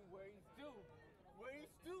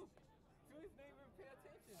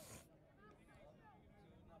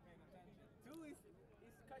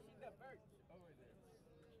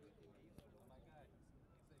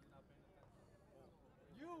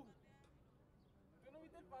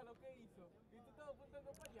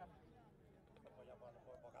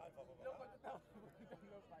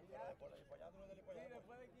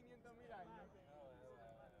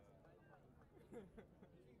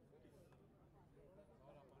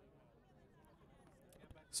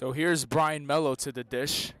 So here's Brian Mello to the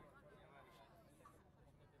dish.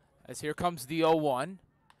 As here comes the 0-1.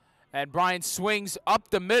 And Brian swings up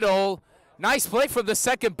the middle. Nice play from the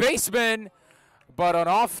second baseman. But an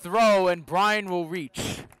off throw, and Brian will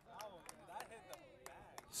reach.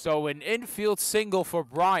 So an infield single for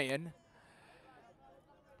Brian.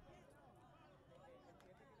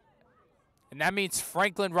 And that means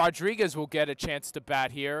Franklin Rodriguez will get a chance to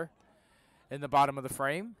bat here in the bottom of the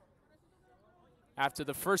frame. After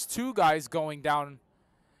the first 2 guys going down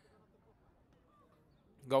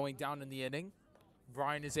in the inning,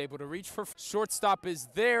 Brian is able to reach for shortstop is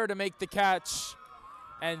there to make the catch,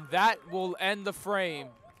 and that will end the frame.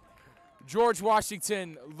 George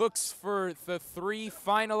Washington looks for the 3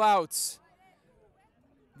 final outs.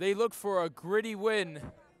 They look for a gritty win.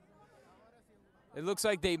 It looks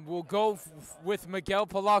like they will go with Miguel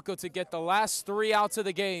Polanco to get the last 3 outs of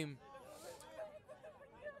the game.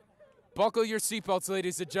 Buckle your seatbelts,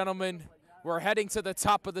 ladies and gentlemen. We're heading to the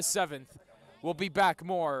top of the 7th. We'll be back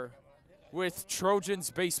more with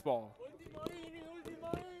Trojans baseball.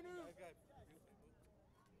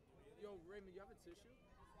 Yo, Raymond, you have a tissue?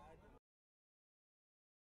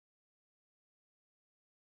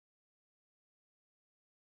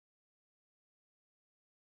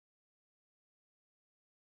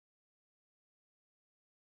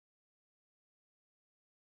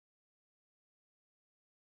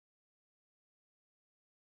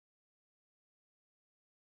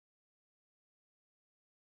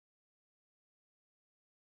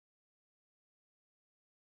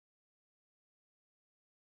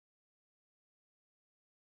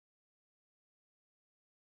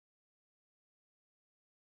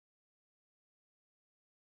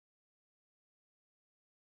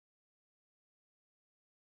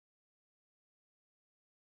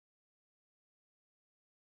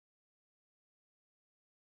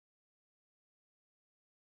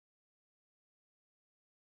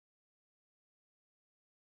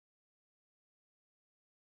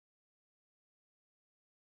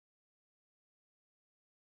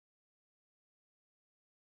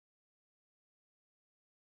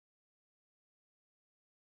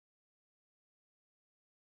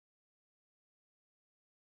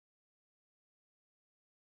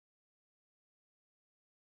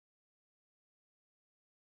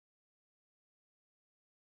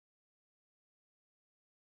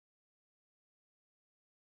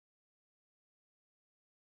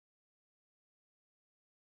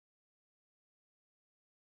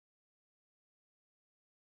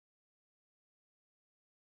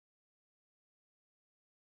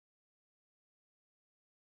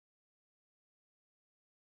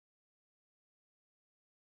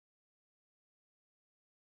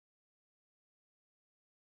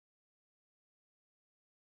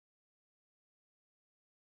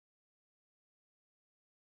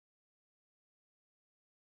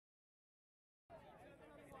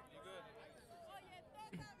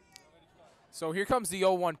 So here comes the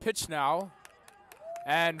 0-1 pitch now.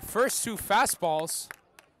 And first two fastballs.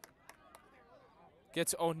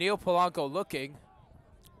 Gets O'Neal Polanco looking.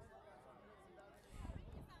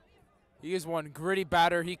 He is one gritty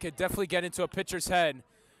batter. He could definitely get into a pitcher's head.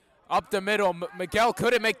 Up the middle, Miguel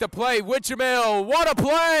couldn't make the play. Winchamil, what a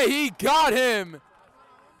play! He got him!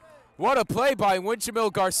 What a play by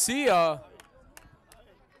Winchamil Garcia.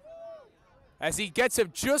 As he gets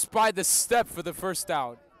him just by the step for the first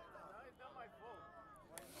out.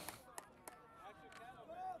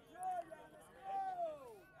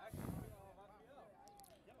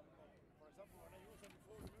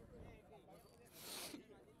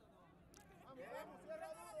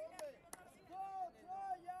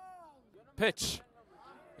 Pitch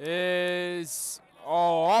is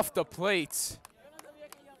off the plate.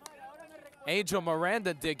 Angel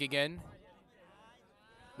Miranda digging in.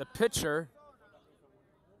 The pitcher.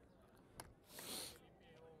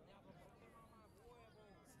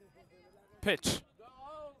 Pitch.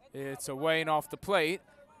 It's away and off the plate.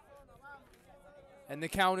 And the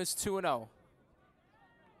count is 2-0.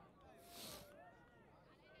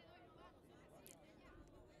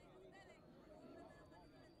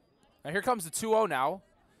 Now here comes the 2-0 now.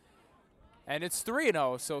 And it's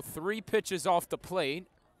 3-0, so 3 pitches off the plate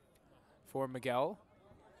for Miguel.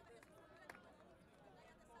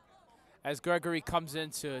 As Gregory comes in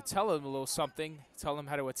to tell him a little something, tell him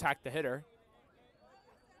how to attack the hitter.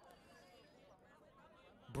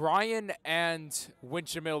 Brian and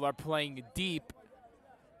Winchamil are playing deep.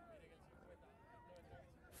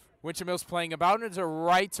 Winchamil's playing about into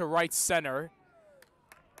right center.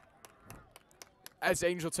 As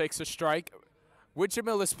Angel takes a strike.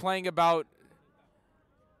 Winchamil is playing about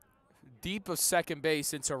deep of second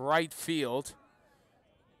base into right field.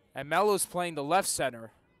 And Melo's playing the left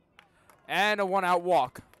center. And a 1-out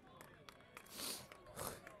walk.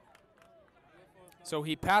 So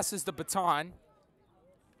he passes the baton.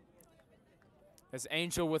 As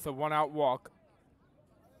Angel with a 1-out walk.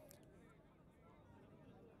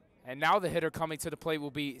 And now the hitter coming to the plate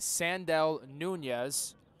will be Sandel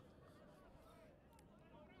Nunez.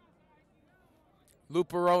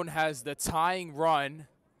 Luperon has the tying run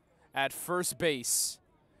at first base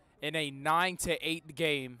in a 9-8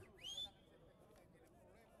 game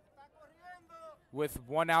with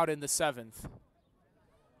 1 out in the 7th.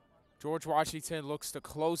 George Washington looks to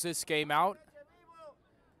close this game out.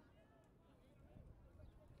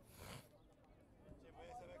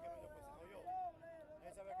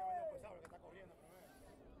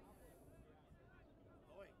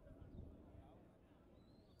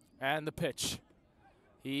 And the pitch.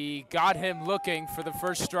 He got him looking for the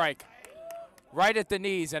first strike. Right at the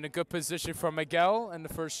knees, and a good position from Miguel, and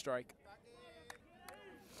the first strike.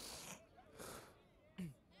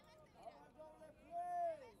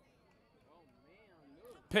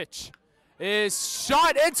 Pitch is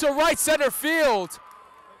shot into right center field.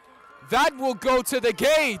 That will go to the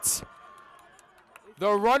gate.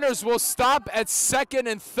 The runners will stop at second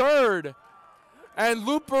and third. And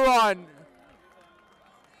Luperon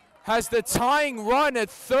has the tying run at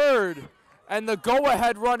third and the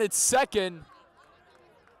go-ahead run at second.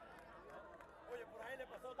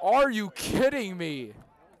 Are you kidding me?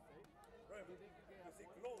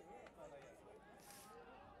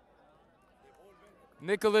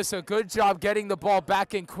 Nicholas, a good job getting the ball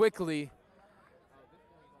back in quickly.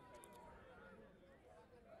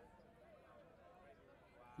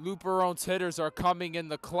 Luperon's hitters are coming in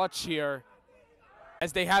the clutch here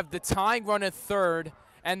as they have the tying run at third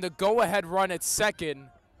and the go-ahead run at second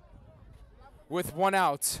with one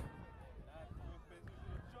out.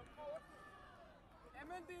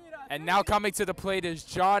 And now coming to the plate is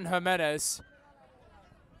John Jimenez.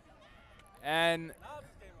 And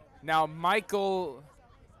now Michael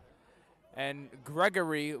and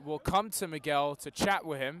Gregory will come to Miguel to chat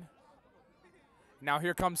with him. Now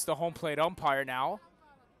here comes the home plate umpire now,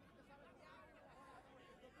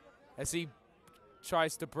 as he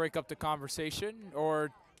tries to break up the conversation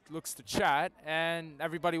or looks to chat, and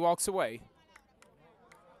everybody walks away.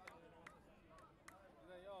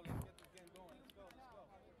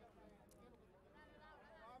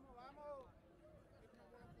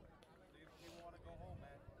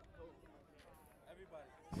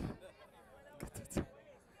 Damn,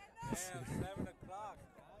 7 o'clock,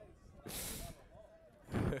 guys.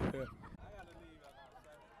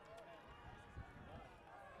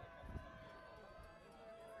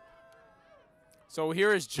 So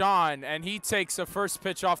here is John, and he takes a first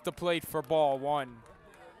pitch off the plate for ball one.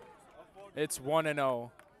 It's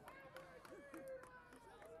 1-0.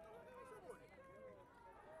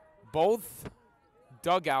 Both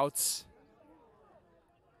dugouts,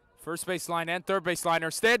 first baseline and third baseline,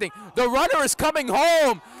 are standing. The runner is coming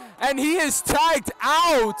home, and he is tagged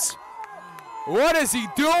out. What is he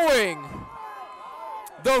doing?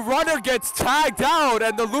 The runner gets tagged out,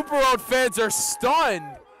 and the Luperon fans are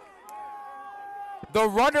stunned. The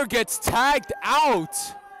runner gets tagged out.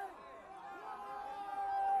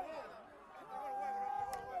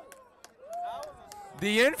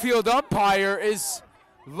 The infield umpire is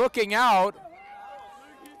looking out,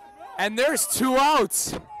 and there's 2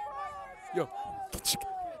 outs.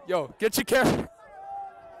 Get your camera.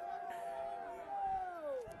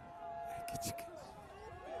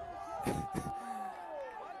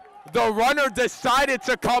 The runner decided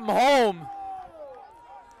to come home,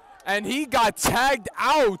 and he got tagged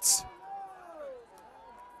out.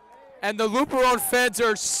 And the Luperon fans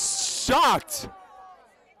are shocked,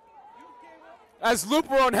 as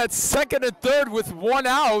Luperon had second and third with 1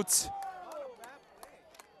 out.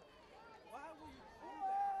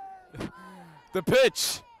 The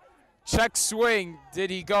pitch, check swing. Did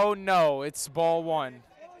he go? No, it's ball 1.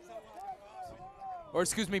 Or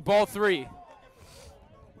excuse me, ball 3.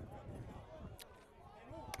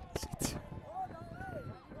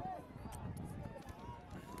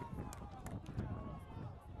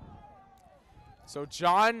 So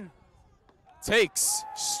John takes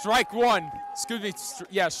strike 1. Excuse me,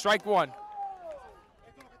 strike 1.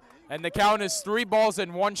 And the count is 3 balls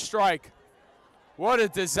and 1 strike. What a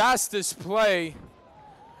disastrous play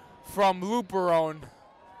from Luperon.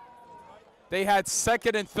 They had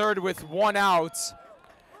second and third with 1 out,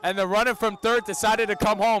 and the runner from third decided to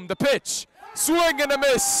come home. The pitch, swing and a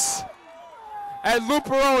miss. And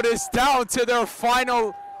Luperon is down to their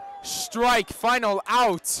final strike, final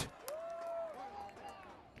out.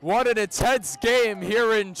 What an intense game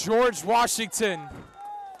here in George Washington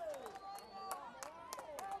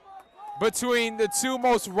between the two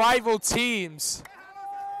most rival teams.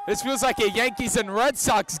 This feels like a Yankees and Red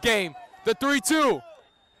Sox game. The 3-2.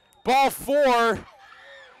 Ball 4.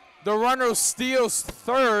 The runner steals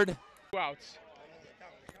third. 2 outs.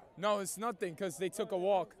 No, it's nothing because they took a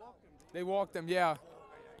walk. They walked them, yeah.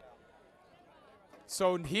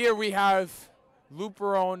 So here we have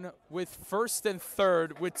Luperon with first and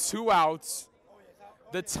third with 2 outs.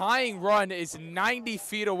 The tying run is 90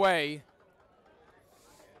 feet away.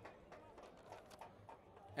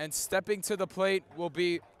 And stepping to the plate will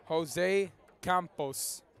be Jose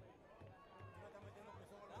Campos.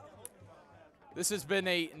 This has been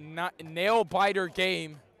a nail-biter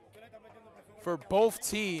game for both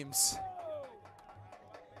teams.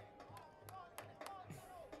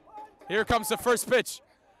 Here comes the first pitch,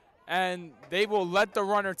 and they will let the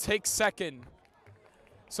runner take second.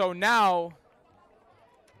 So now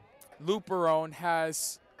Luperon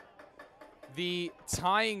has the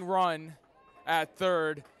tying run at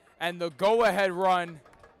third and the go-ahead run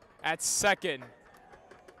at second.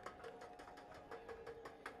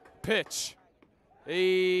 Pitch.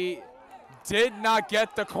 He did not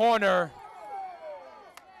get the corner.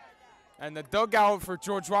 And the dugout for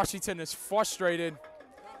George Washington is frustrated,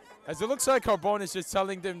 as it looks like Carbone is just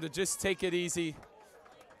telling them to just take it easy,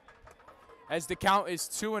 as the count is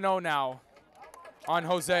 2-0 now on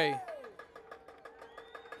Jose.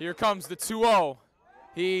 Here comes the 2-0.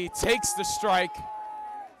 He takes the strike.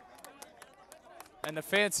 And the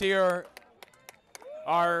fans here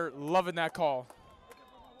are loving that call.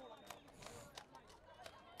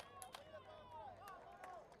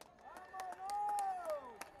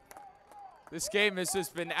 This game has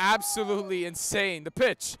just been absolutely insane. The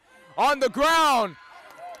pitch on the ground.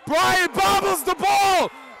 Brian bobbles the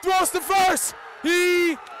ball, throws to first.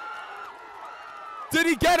 Did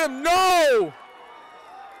he get him? No!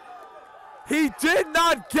 He did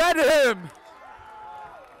not get him.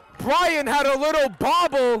 Brian had a little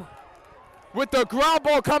bobble with the ground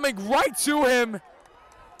ball coming right to him.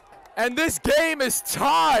 And this game is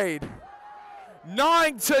tied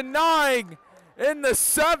 9-9 in the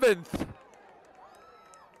 7th.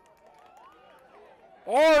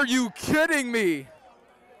 Are you kidding me?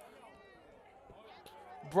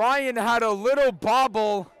 Brian had a little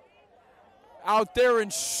bobble out there in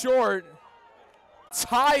short.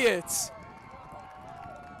 Tie it.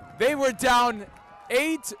 They were down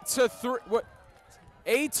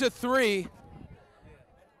 8-3,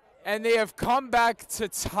 and they have come back to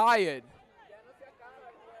tie it,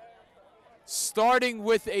 starting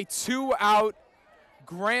with a 2-out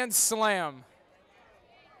grand slam.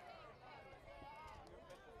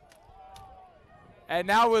 And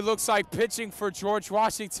now it looks like pitching for George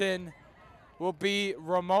Washington will be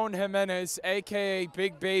Ramon Jimenez, a.k.a.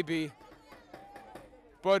 Big Baby.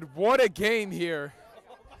 But what a game here.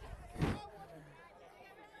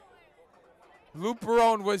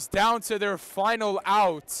 Luperon was down to their final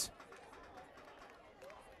out.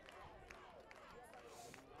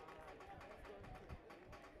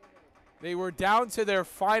 They were down to their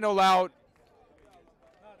final out.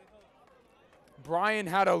 Brian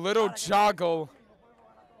had a little joggle.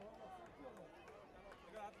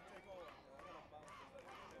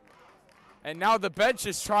 And now the bench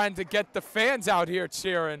is trying to get the fans out here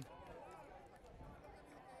cheering.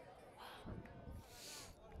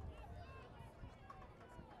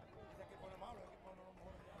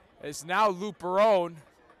 It's now Luperon,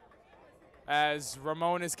 as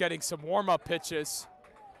Ramon is getting some warm-up pitches.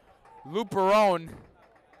 Luperon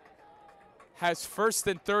has first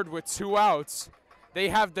and third with 2 outs. They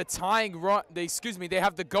have the tying run. They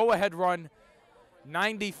have the go-ahead run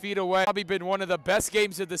 90 feet away. Probably been one of the best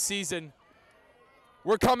games of the season.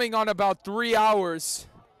 We're coming on about 3 hours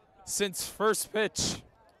since first pitch.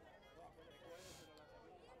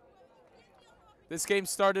 This game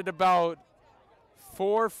started about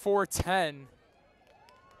 4:10.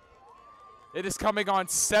 It is coming on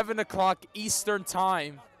 7 o'clock Eastern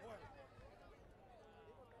time.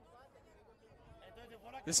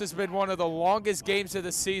 This has been one of the longest games of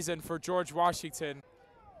the season for George Washington.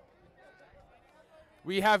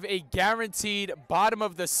 We have a guaranteed bottom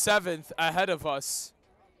of the 7th ahead of us.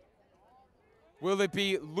 Will it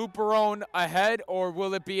be Luperon ahead, or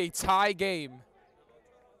will it be a tie game?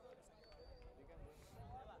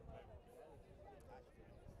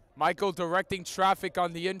 Michael directing traffic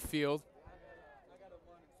on the infield.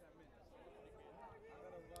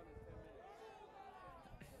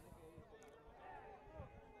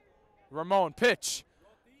 Ramon, pitch.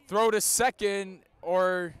 Throw to second,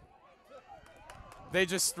 or they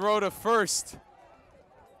just throw to first.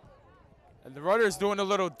 And the runner's doing a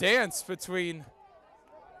little dance between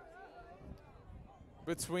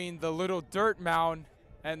the little dirt mound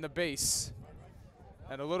and the base.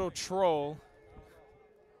 And a little troll.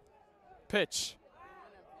 Pitch.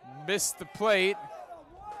 Missed the plate.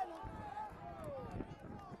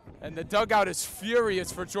 And the dugout is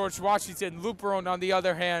furious for George Washington. Luperon, on the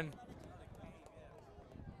other hand,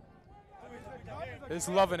 is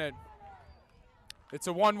loving it. It's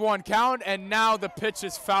a 1-1 count, and now the pitch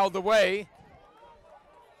is fouled away.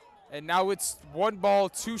 And now it's 1 ball,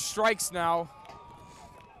 2 strikes now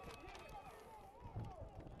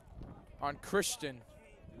on Christian.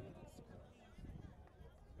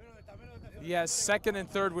 He has second and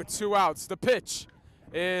third with 2 outs. The pitch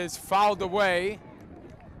is fouled away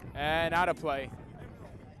and out of play.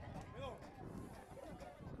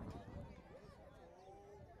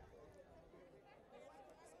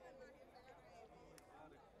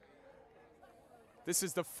 This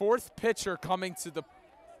is the 4th pitcher coming to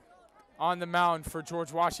on the mound for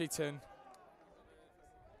George Washington.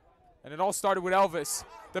 And it all started with Elvis.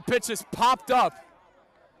 The pitch is popped up.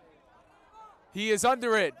 He is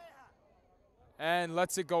under it. and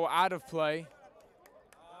lets it go out of play.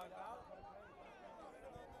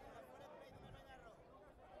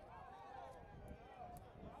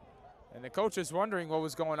 And the coach is wondering what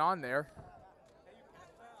was going on there.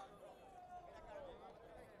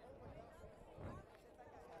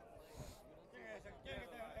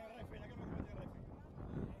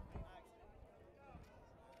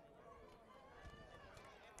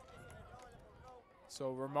 So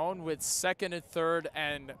Ramon with second and third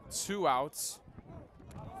and 2 outs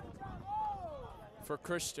for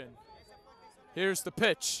Christian. Here's the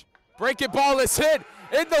pitch. Breaking ball is hit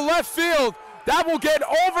in the left field. That will get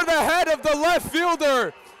over the head of the left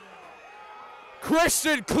fielder.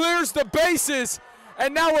 Christian clears the bases,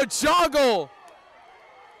 and now a joggle.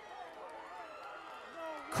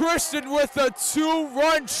 Christian with a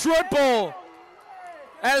 2-run triple.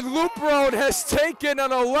 And Luperon has taken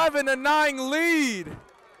an 11-9 lead.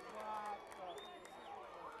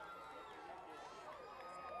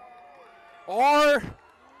 Are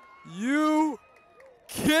you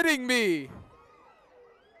kidding me?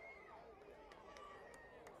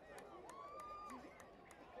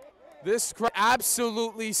 This crowd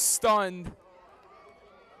absolutely stunned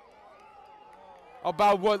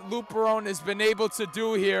about what Luperon has been able to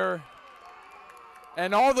do here.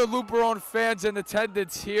 And all the Luperon fans in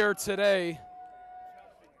attendance here today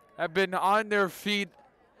have been on their feet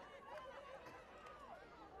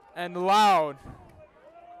and loud.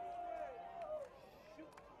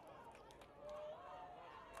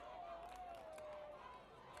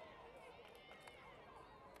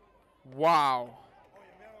 Wow.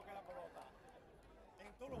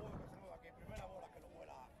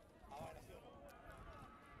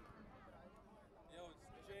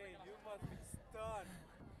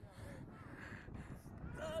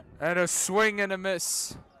 And a swing and a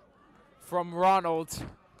miss from Ronald.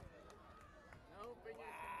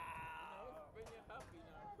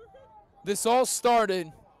 This all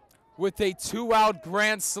started with a 2-out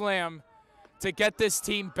grand slam to get this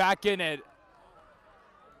team back in it.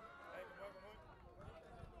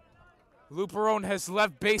 Luperon has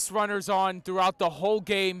left base runners on throughout the whole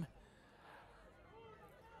game.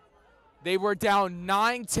 They were down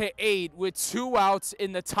 9-8 with 2 outs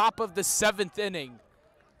in the top of the 7th inning.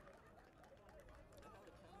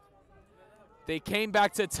 They came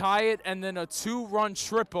back to tie it, and then a 2-run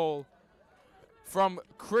triple from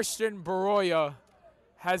Christian Baroya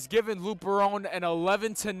has given Luperon an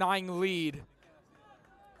 11-9 lead.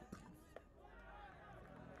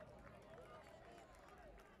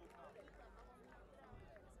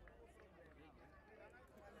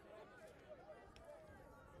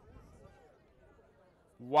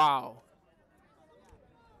 Wow.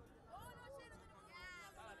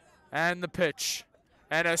 And the pitch.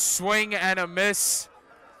 And a swing and a miss.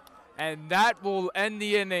 And that will end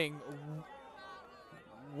the inning.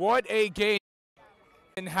 What a game.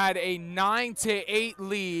 And had a 9-8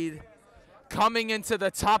 lead coming into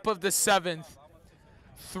the top of the 7th.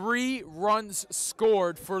 3 runs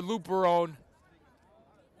scored for Luperon.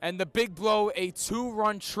 And the big blow, a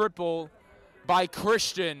 2-run triple by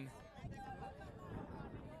Christian.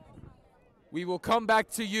 We will come back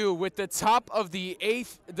to you with the top of the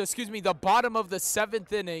the bottom of the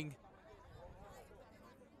 7th inning.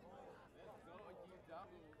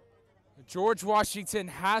 George Washington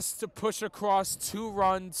has to push across 2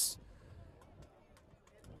 runs,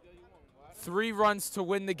 3 runs to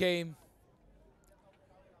win the game.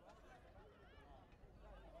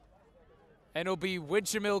 And it'll be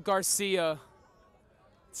Widjamil Garcia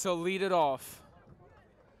to lead it off.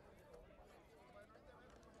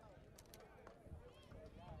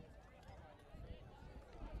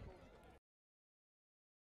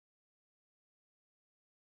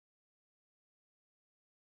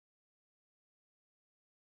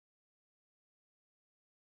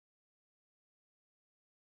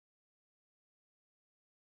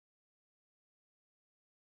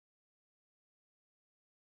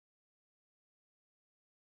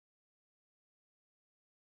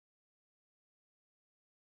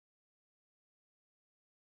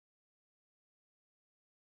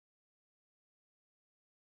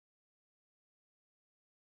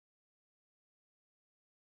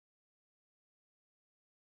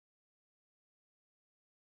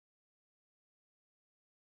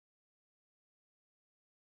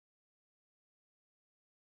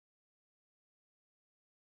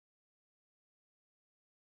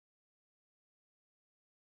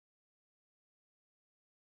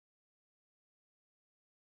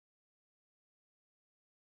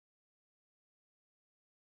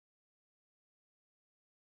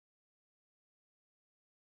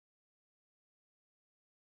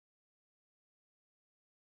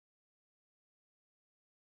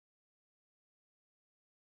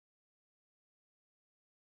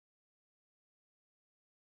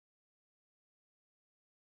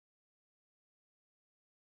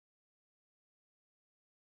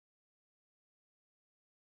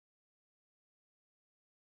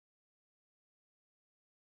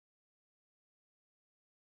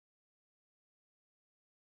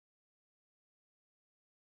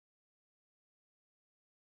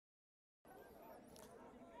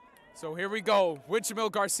 So here we go.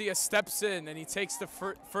 Winchemil Garcia steps in, and he takes the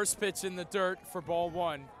first pitch in the dirt for ball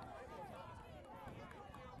one.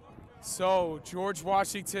 So George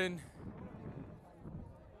Washington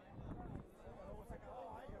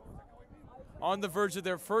on the verge of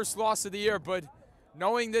their first loss of the year, but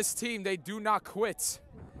knowing this team, they do not quit.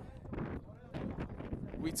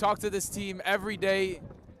 We talk to this team every day,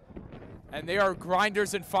 and they are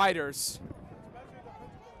grinders and fighters.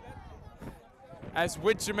 As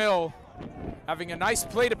Winchemil having a nice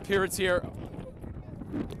plate appearance here.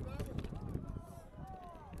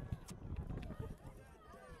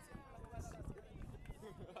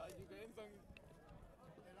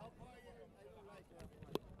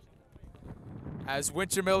 As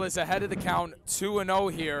Winchemil is ahead of the count,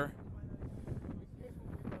 2-0 here.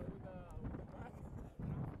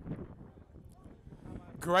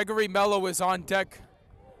 Gregory Mello is on deck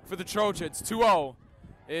for the Trojans. 2-0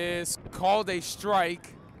 is called a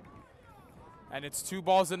strike. And it's 2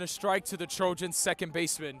 balls and a strike to the Trojans' second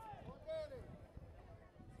baseman.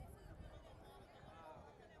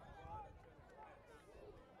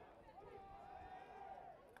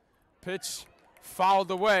 Pitch fouled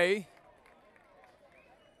away.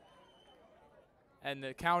 And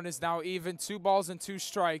the count is now even, 2 balls and 2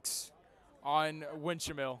 strikes on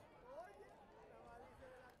Winchemil.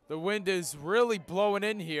 The wind is really blowing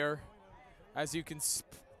in here, as you can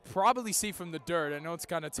probably see from the dirt. I know it's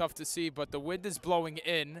kind of tough to see, but the wind is blowing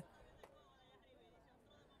in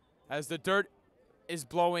as the dirt is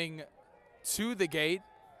blowing to the gate.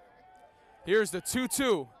 Here's the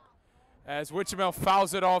 2-2 as Winchemil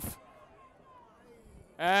fouls it off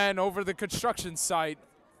and over the construction site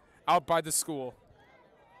out by the school.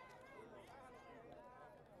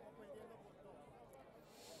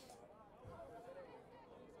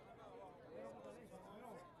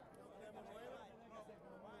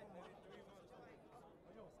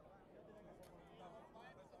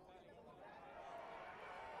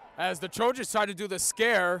 As the Trojans try to do the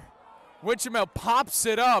scare, Winchemil pops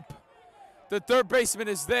it up. The third baseman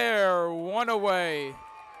is there, 1 away.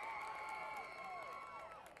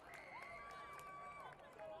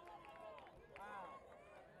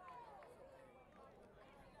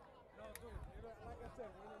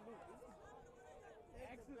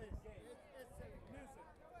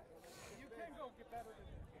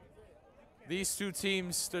 These two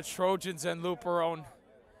teams, the Trojans and Luperon,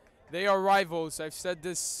 they are rivals. I've said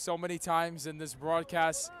this so many times in this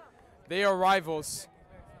broadcast. They are rivals.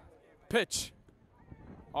 Pitch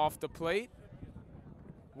off the plate.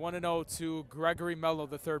 1-0 to Gregory Mello,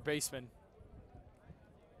 the third baseman.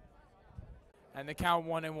 And the count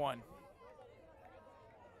 1-1.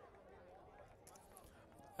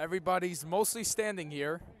 Everybody's mostly standing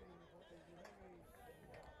here.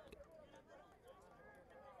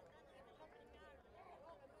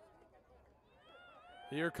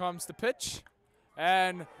 Here comes the pitch,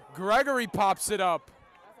 and Gregory pops it up.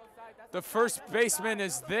 The first baseman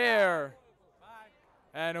is there,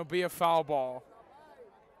 and it'll be a foul ball.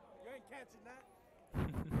 You ain't catching that.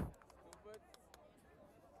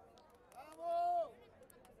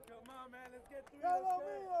 Come on, man, let's get through this.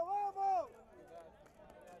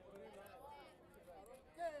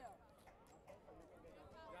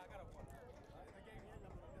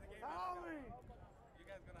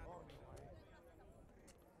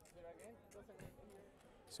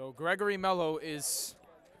 So Gregory Mello is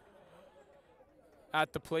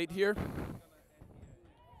at the plate here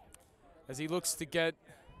as he looks to get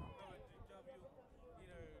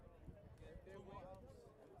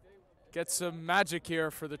some magic here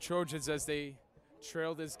for the Trojans as they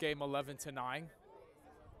trail this game 11-9.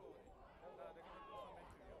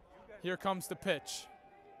 Here comes the pitch.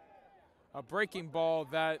 A breaking ball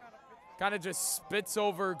that kind of just spits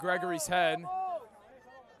over Gregory's head.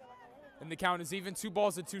 And the count is even, 2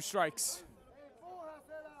 balls and 2 strikes.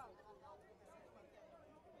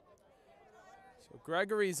 So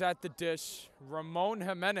Gregory's at the dish. Ramon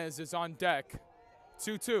Jimenez is on deck.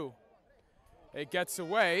 2-2. It gets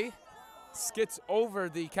away, skids over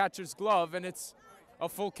the catcher's glove, and it's a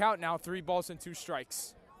full count now, 3 balls and 2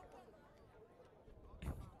 strikes.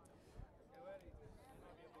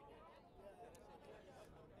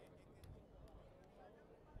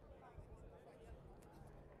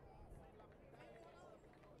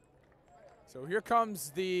 So here comes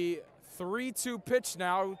the 3-2 pitch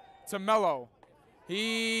now to Mello.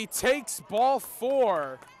 He takes ball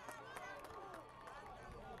 4.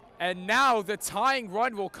 And now the tying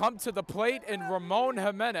run will come to the plate in Ramon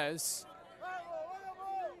Jimenez.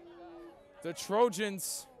 The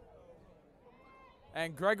Trojans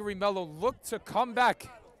and Gregory Mello look to come back.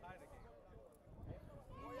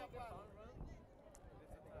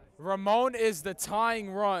 Ramon is the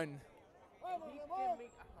tying run.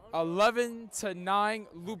 11-9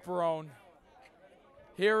 Luperon.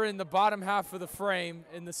 Here in the bottom half of the frame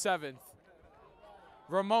in the 7th.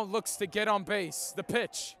 Ramon looks to get on base. The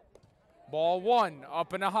pitch. Ball 1,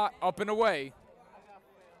 up and away.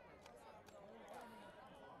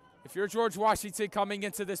 If you're George Washington coming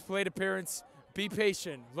into this plate appearance, be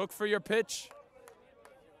patient. Look for your pitch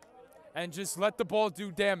and just let the ball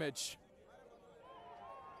do damage.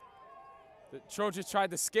 The Trojans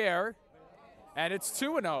tried to scare, and it's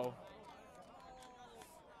 2-0.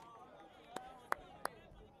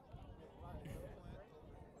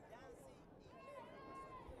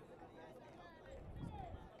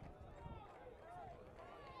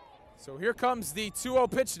 So here comes the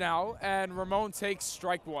 2-0 pitch now, and Ramon takes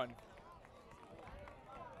strike 1.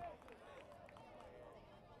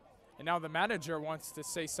 And now the manager wants to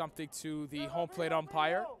say something to the home plate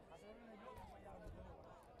umpire.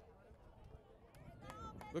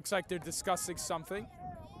 Looks like they're discussing something.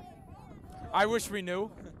 I wish we knew.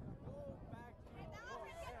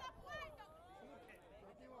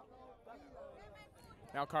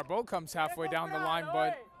 Now Carbone comes halfway down the line,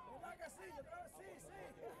 but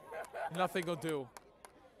nothing will do.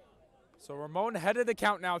 So Ramon ahead of the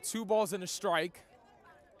count now, 2 balls and a strike.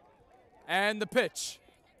 And the pitch.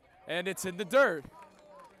 And it's in the dirt.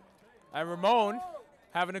 And Ramon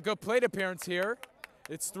having a good plate appearance here.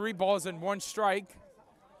 It's 3 balls and 1 strike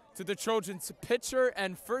to the Trojans pitcher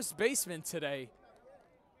and first baseman today.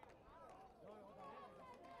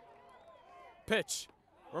 Pitch.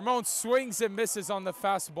 Ramon swings and misses on the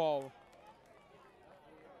fastball.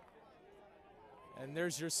 And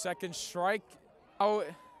there's your second strike. Out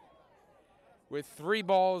with 3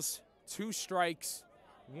 balls, 2 strikes,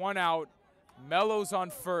 1 out. Mello's on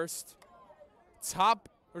first.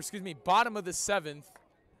 Bottom of the 7th.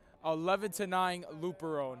 11-9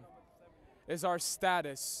 Luperon is our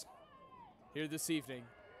status here this evening.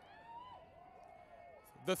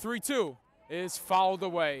 The 3-2 is fouled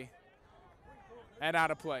away and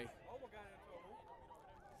out of play.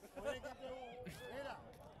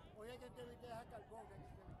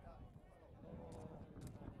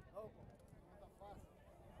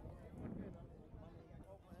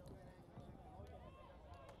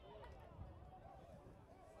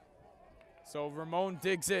 So Ramon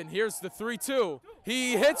digs in. Here's the 3-2.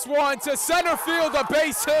 He hits one to center field. A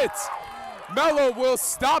base hit. Mello will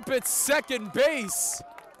stop at second base.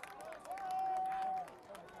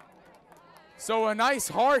 So a nice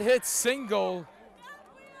hard hit single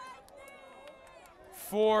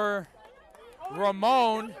for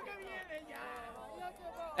Ramon.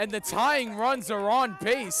 And the tying runs are on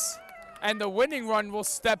base. And the winning run will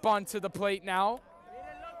step onto the plate now.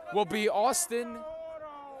 Will be Austin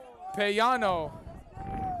Payano.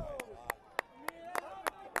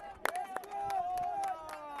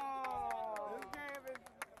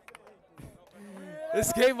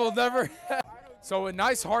 This game will never. So a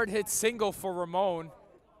nice hard hit single for Ramon.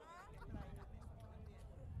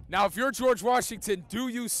 Now, if you're George Washington, do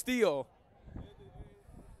you steal?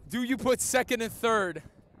 Do you put second and third?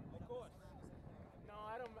 Of course. No,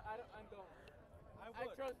 I don't. I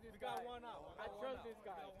trust this guy. I trust this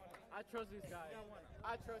guy. I trust this guy.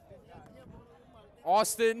 I trust this guy.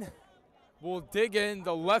 Austin will dig in,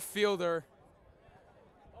 the left fielder,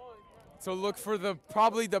 to look for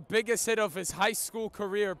probably the biggest hit of his high school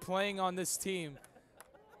career playing on this team.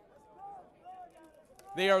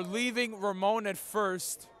 They are leaving Ramon at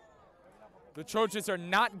first. The Trojans are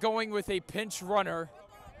not going with a pinch runner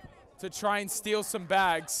to try and steal some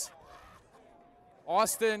bags.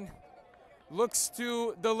 Austin looks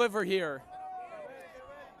to deliver here.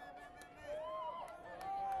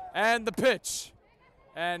 And the pitch.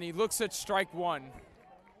 And he looks at strike 1.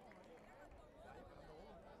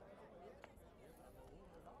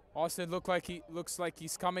 Austin looks like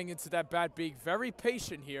he's coming into that bat being very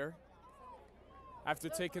patient here after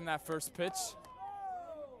taking that first pitch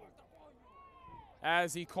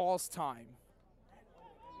as he calls time.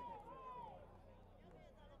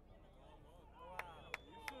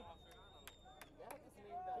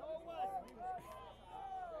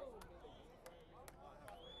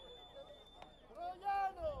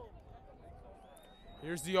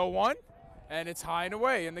 Here's the 0-1, and it's high and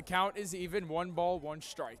away, and the count is even. 1 ball, 1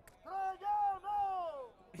 strike.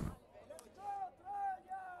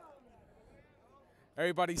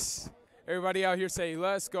 Everybody out here say,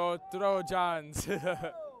 "Let's go Trojans."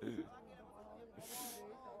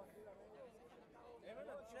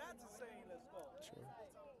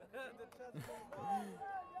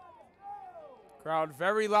 Crowd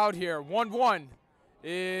very loud here. 1-1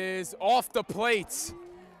 is off the plate.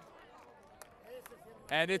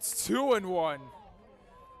 And it's 2-1.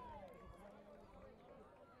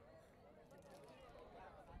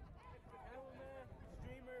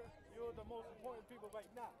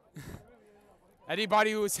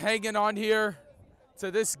 Anybody who is hanging on here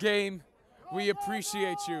to this game, we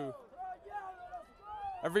appreciate you.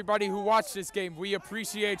 Everybody who watched this game, we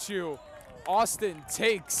appreciate you. Austin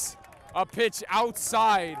takes a pitch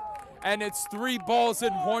outside, and it's 3 balls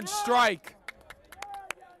and 1 strike.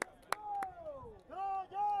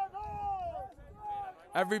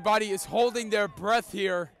 Everybody is holding their breath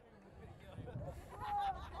here.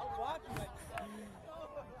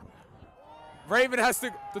 Raven has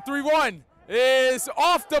to, the 3-1 is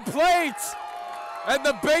off the plate, and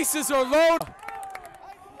the bases are loaded.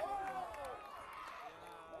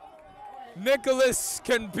 Nicholas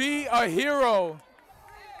can be a hero.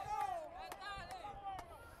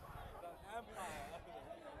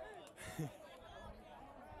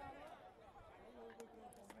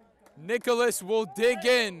 Nicholas will dig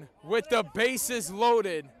in with the bases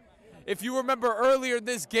loaded. If you remember earlier in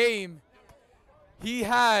this game, he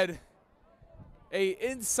had a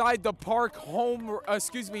inside the park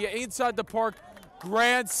inside the park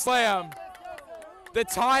grand slam. The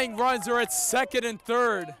tying runs are at second and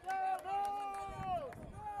third.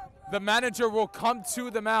 The manager will come to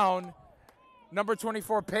the mound. Number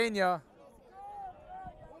 24, Pena.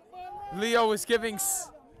 Leo is giving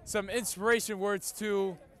some inspiration words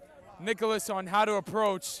to Nicholas on how to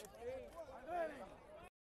approach.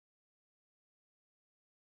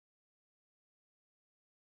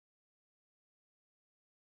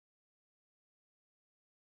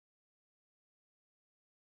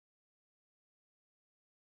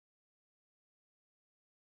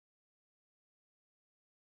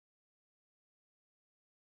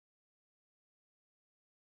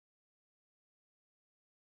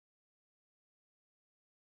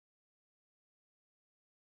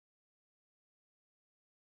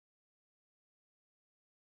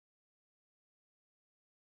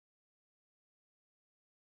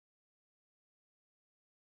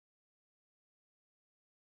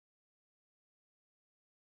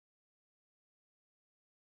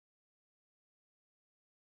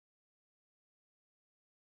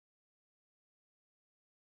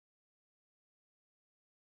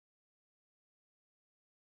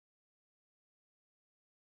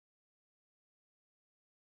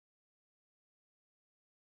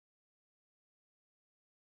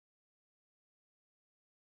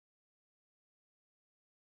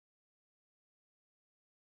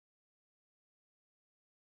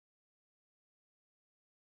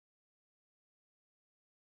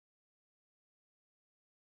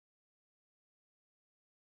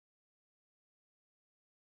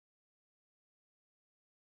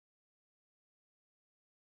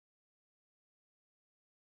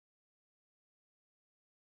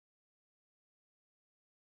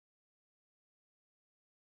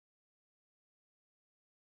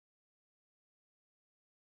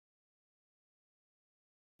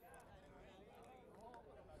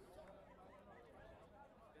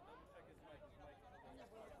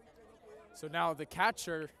 So now the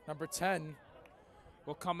catcher, number 10,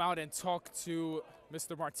 will come out and talk to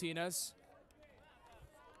Mr. Martinez.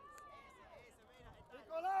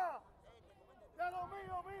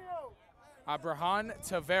 Abraham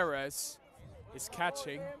Tavares is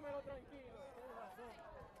catching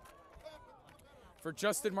for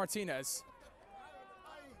Justin Martinez.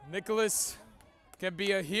 Nicholas can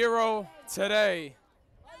be a hero today.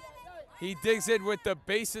 He digs in with the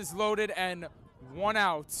bases loaded and 1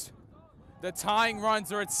 out. The tying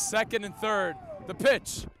runs are at second and third. The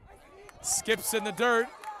pitch skips in the dirt,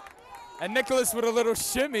 and Nicholas with a little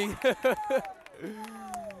shimmy.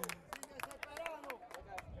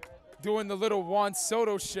 Doing the little Juan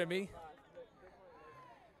Soto shimmy.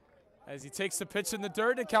 As he takes the pitch in the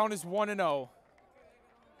dirt, the count is 1-0.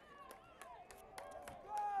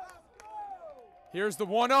 Here's the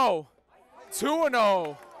 1-0,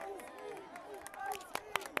 2-0.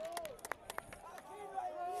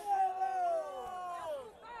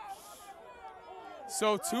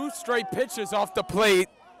 So 2 straight pitches off the plate.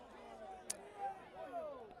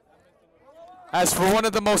 As for one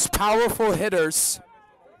of the most powerful hitters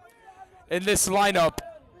in this lineup,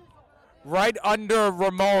 right under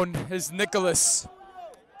Ramon is Nicholas.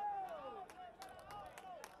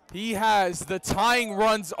 He has the tying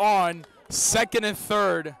runs on second and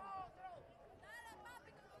third.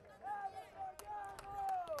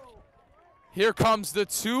 Here comes the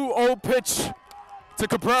 2-0 pitch to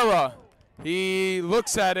Cabrera. He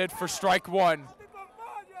looks at it for strike 1.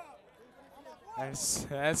 And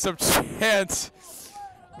some chants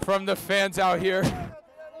from the fans out here.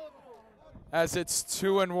 as it's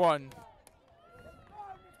 2-1.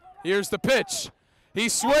 Here's the pitch. He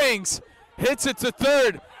swings, hits it to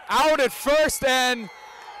third, out at first, and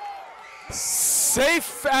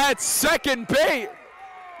safe at second base.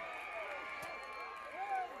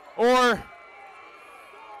 Or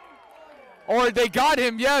they got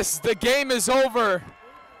him. Yes, the game is over.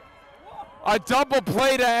 A double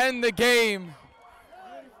play to end the game.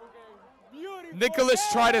 Nicholas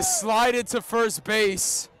tried to slide it to first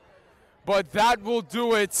base, but that will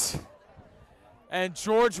do it. And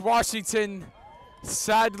George Washington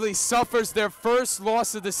sadly suffers their first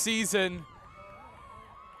loss of the season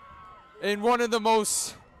in one of the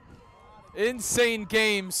most insane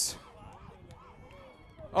games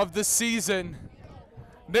of the season.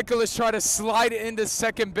 Nicholas tried to slide it into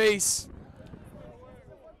second base,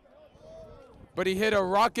 but he hit a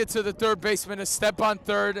rocket to the third baseman, a step on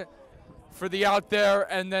third for the out there,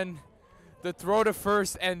 and then the throw to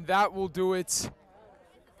first, and that will do it.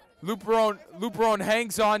 Luperon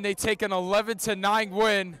hangs on. They take an 11-9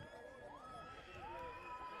 win.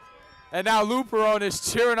 And now Luperon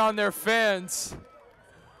is cheering on their fans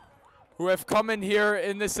who have come in here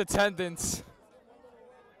in this attendance.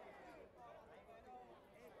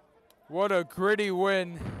 What a gritty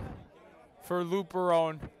win for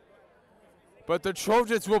Luperon. But the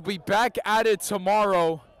Trojans will be back at it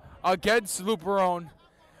tomorrow against Luperon.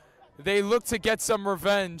 They look to get some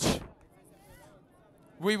revenge.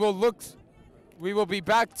 We will be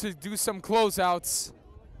back to do some closeouts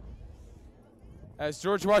as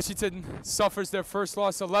George Washington suffers their first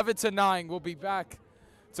loss 11-9. We'll be back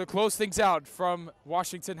to close things out from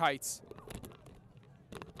Washington Heights.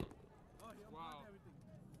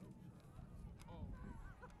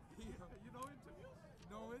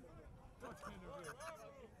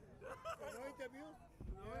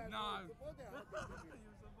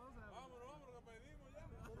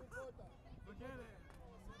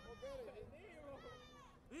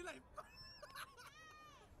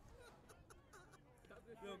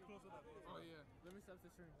 Oh yeah. Let me stop the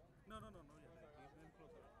stream. No, yeah.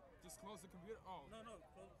 Just close the computer. Oh. No,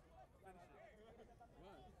 close. Finish it.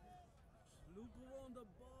 Luperon the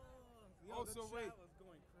boss. Yo, Oh, the so chat wait. was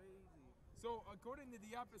going crazy. So according to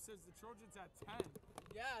the app, it says the Trojans at 10.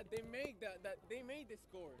 Yeah, they made they made the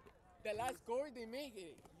score. The last score they made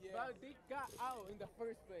it. Yeah. But they got out in the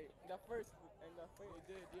first play. They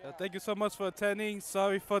did, yeah. Thank you so much for attending.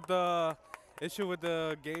 Sorry for the issue with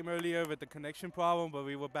the game earlier with the connection problem, but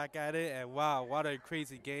we were back at it, and wow, what a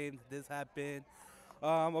crazy game this happened.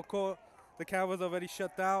 Of course, the camera's already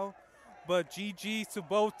shut down, but GG's to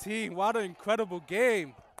both teams. What an incredible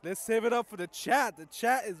game. Let's save it up for the chat. The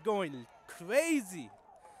chat is going crazy.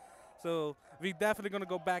 So we're definitely going to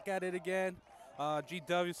go back at it again.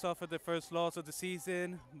 GW suffered the first loss of the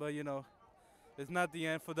season, but, you know, it's not the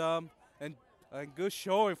end for them. And good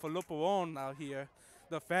showing for Luperon out here.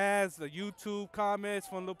 The fans, the YouTube comments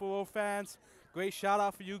from Luperon fans, great shout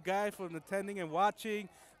out for you guys for attending and watching.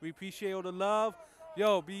 We appreciate all the love.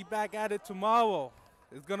 Yo, be back at it tomorrow.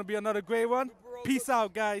 It's going to be another great one. Peace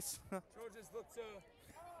out, guys. Trojans look to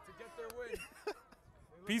get their win.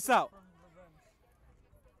 Peace out.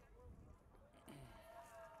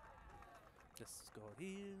 Let's go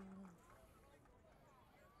here.